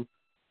do.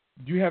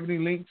 Do you have any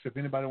links if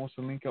anybody wants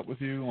to link up with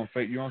you on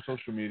you're on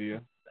social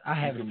media? I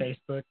have a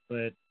Facebook,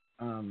 but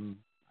I don't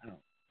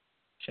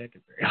check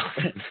it very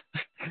often.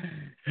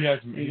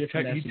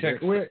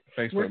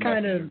 We're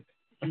kind of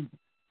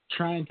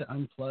trying to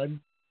unplug,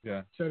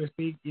 so to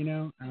speak,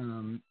 and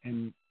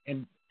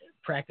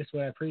practice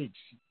what I preach,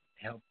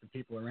 help the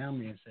people around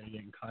me instead of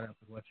getting caught up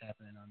with what's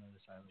happening on the other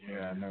side of the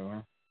world. Yeah, I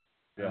know.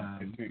 Huh?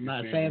 I'm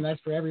not saying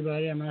that's for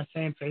everybody. I'm not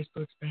saying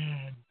Facebook's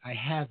bad. I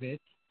have it.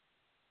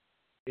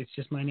 It's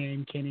just my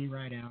name, Kenny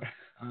Rideout.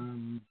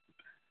 I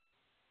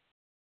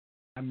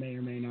may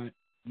or may not,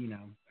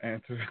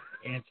 answer.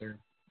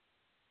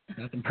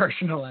 Nothing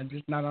personal. I'm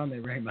just not on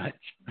there very much.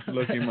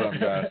 Look him up,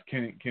 guys.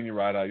 Kenny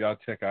Rideout. Y'all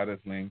check out his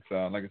links.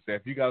 Like I said,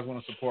 if you guys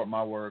want to support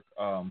my work,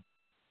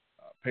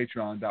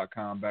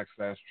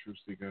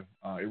 patreon.com/TruthSeekah.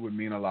 It would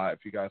mean a lot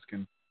if you guys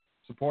can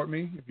support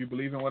me. If you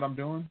believe in what I'm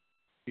doing,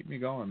 keep me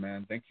going,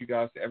 man. Thank you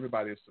guys to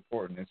everybody that's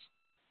supporting this.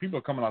 People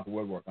are coming out the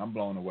woodwork. I'm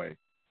blown away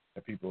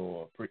that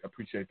people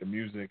appreciate the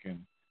music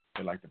and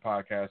they like the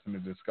podcast and the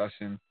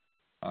discussion.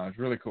 It's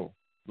really cool.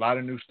 A lot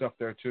of new stuff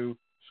there, too.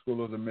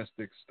 School of the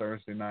Mystics,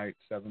 Thursday night,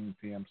 7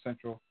 p.m.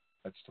 Central.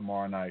 That's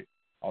tomorrow night.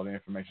 All the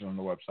information on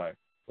the website.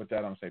 With that,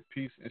 I'm going to say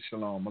peace and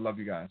shalom. I love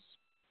you guys.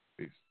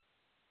 Peace.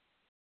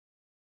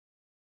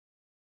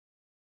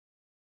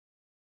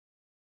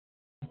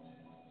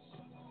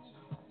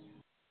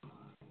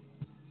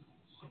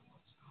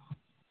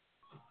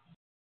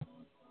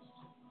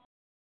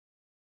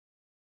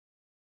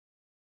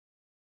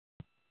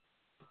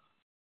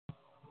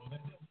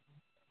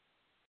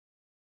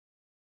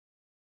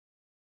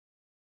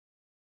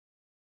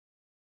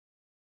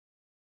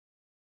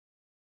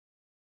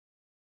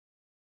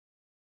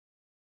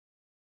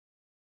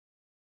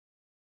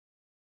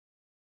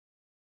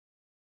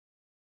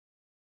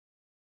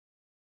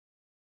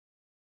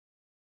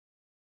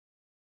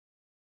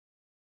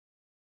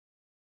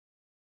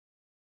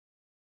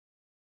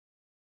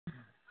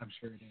 I'm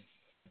sure it is.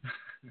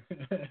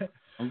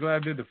 I'm glad I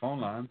did the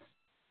phone lines.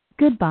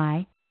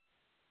 Goodbye.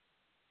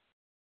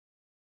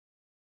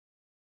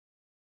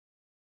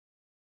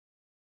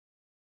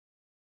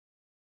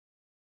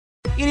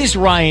 It is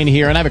Ryan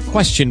here, and I have a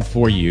question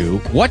for you.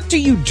 What do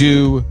you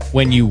do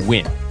when you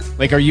win?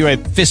 Like, are you a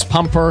fist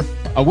pumper,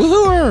 a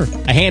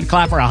woohooer, a hand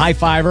clapper, a high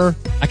fiver?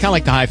 I kind of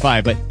like the high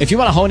five, but if you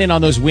want to hone in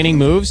on those winning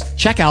moves,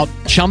 check out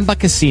Chumba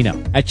Casino.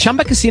 At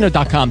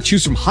ChumbaCasino.com,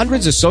 choose from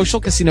hundreds of social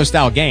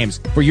casino-style games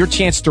for your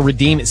chance to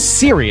redeem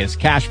serious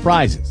cash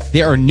prizes.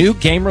 There are new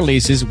game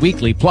releases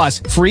weekly, plus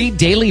free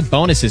daily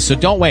bonuses, so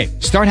don't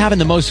wait. Start having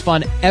the most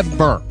fun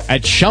ever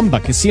at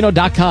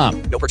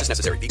ChumbaCasino.com. No purchase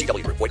necessary.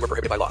 VGW Group. Void where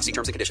prohibited by law. See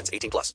terms and conditions. 18+.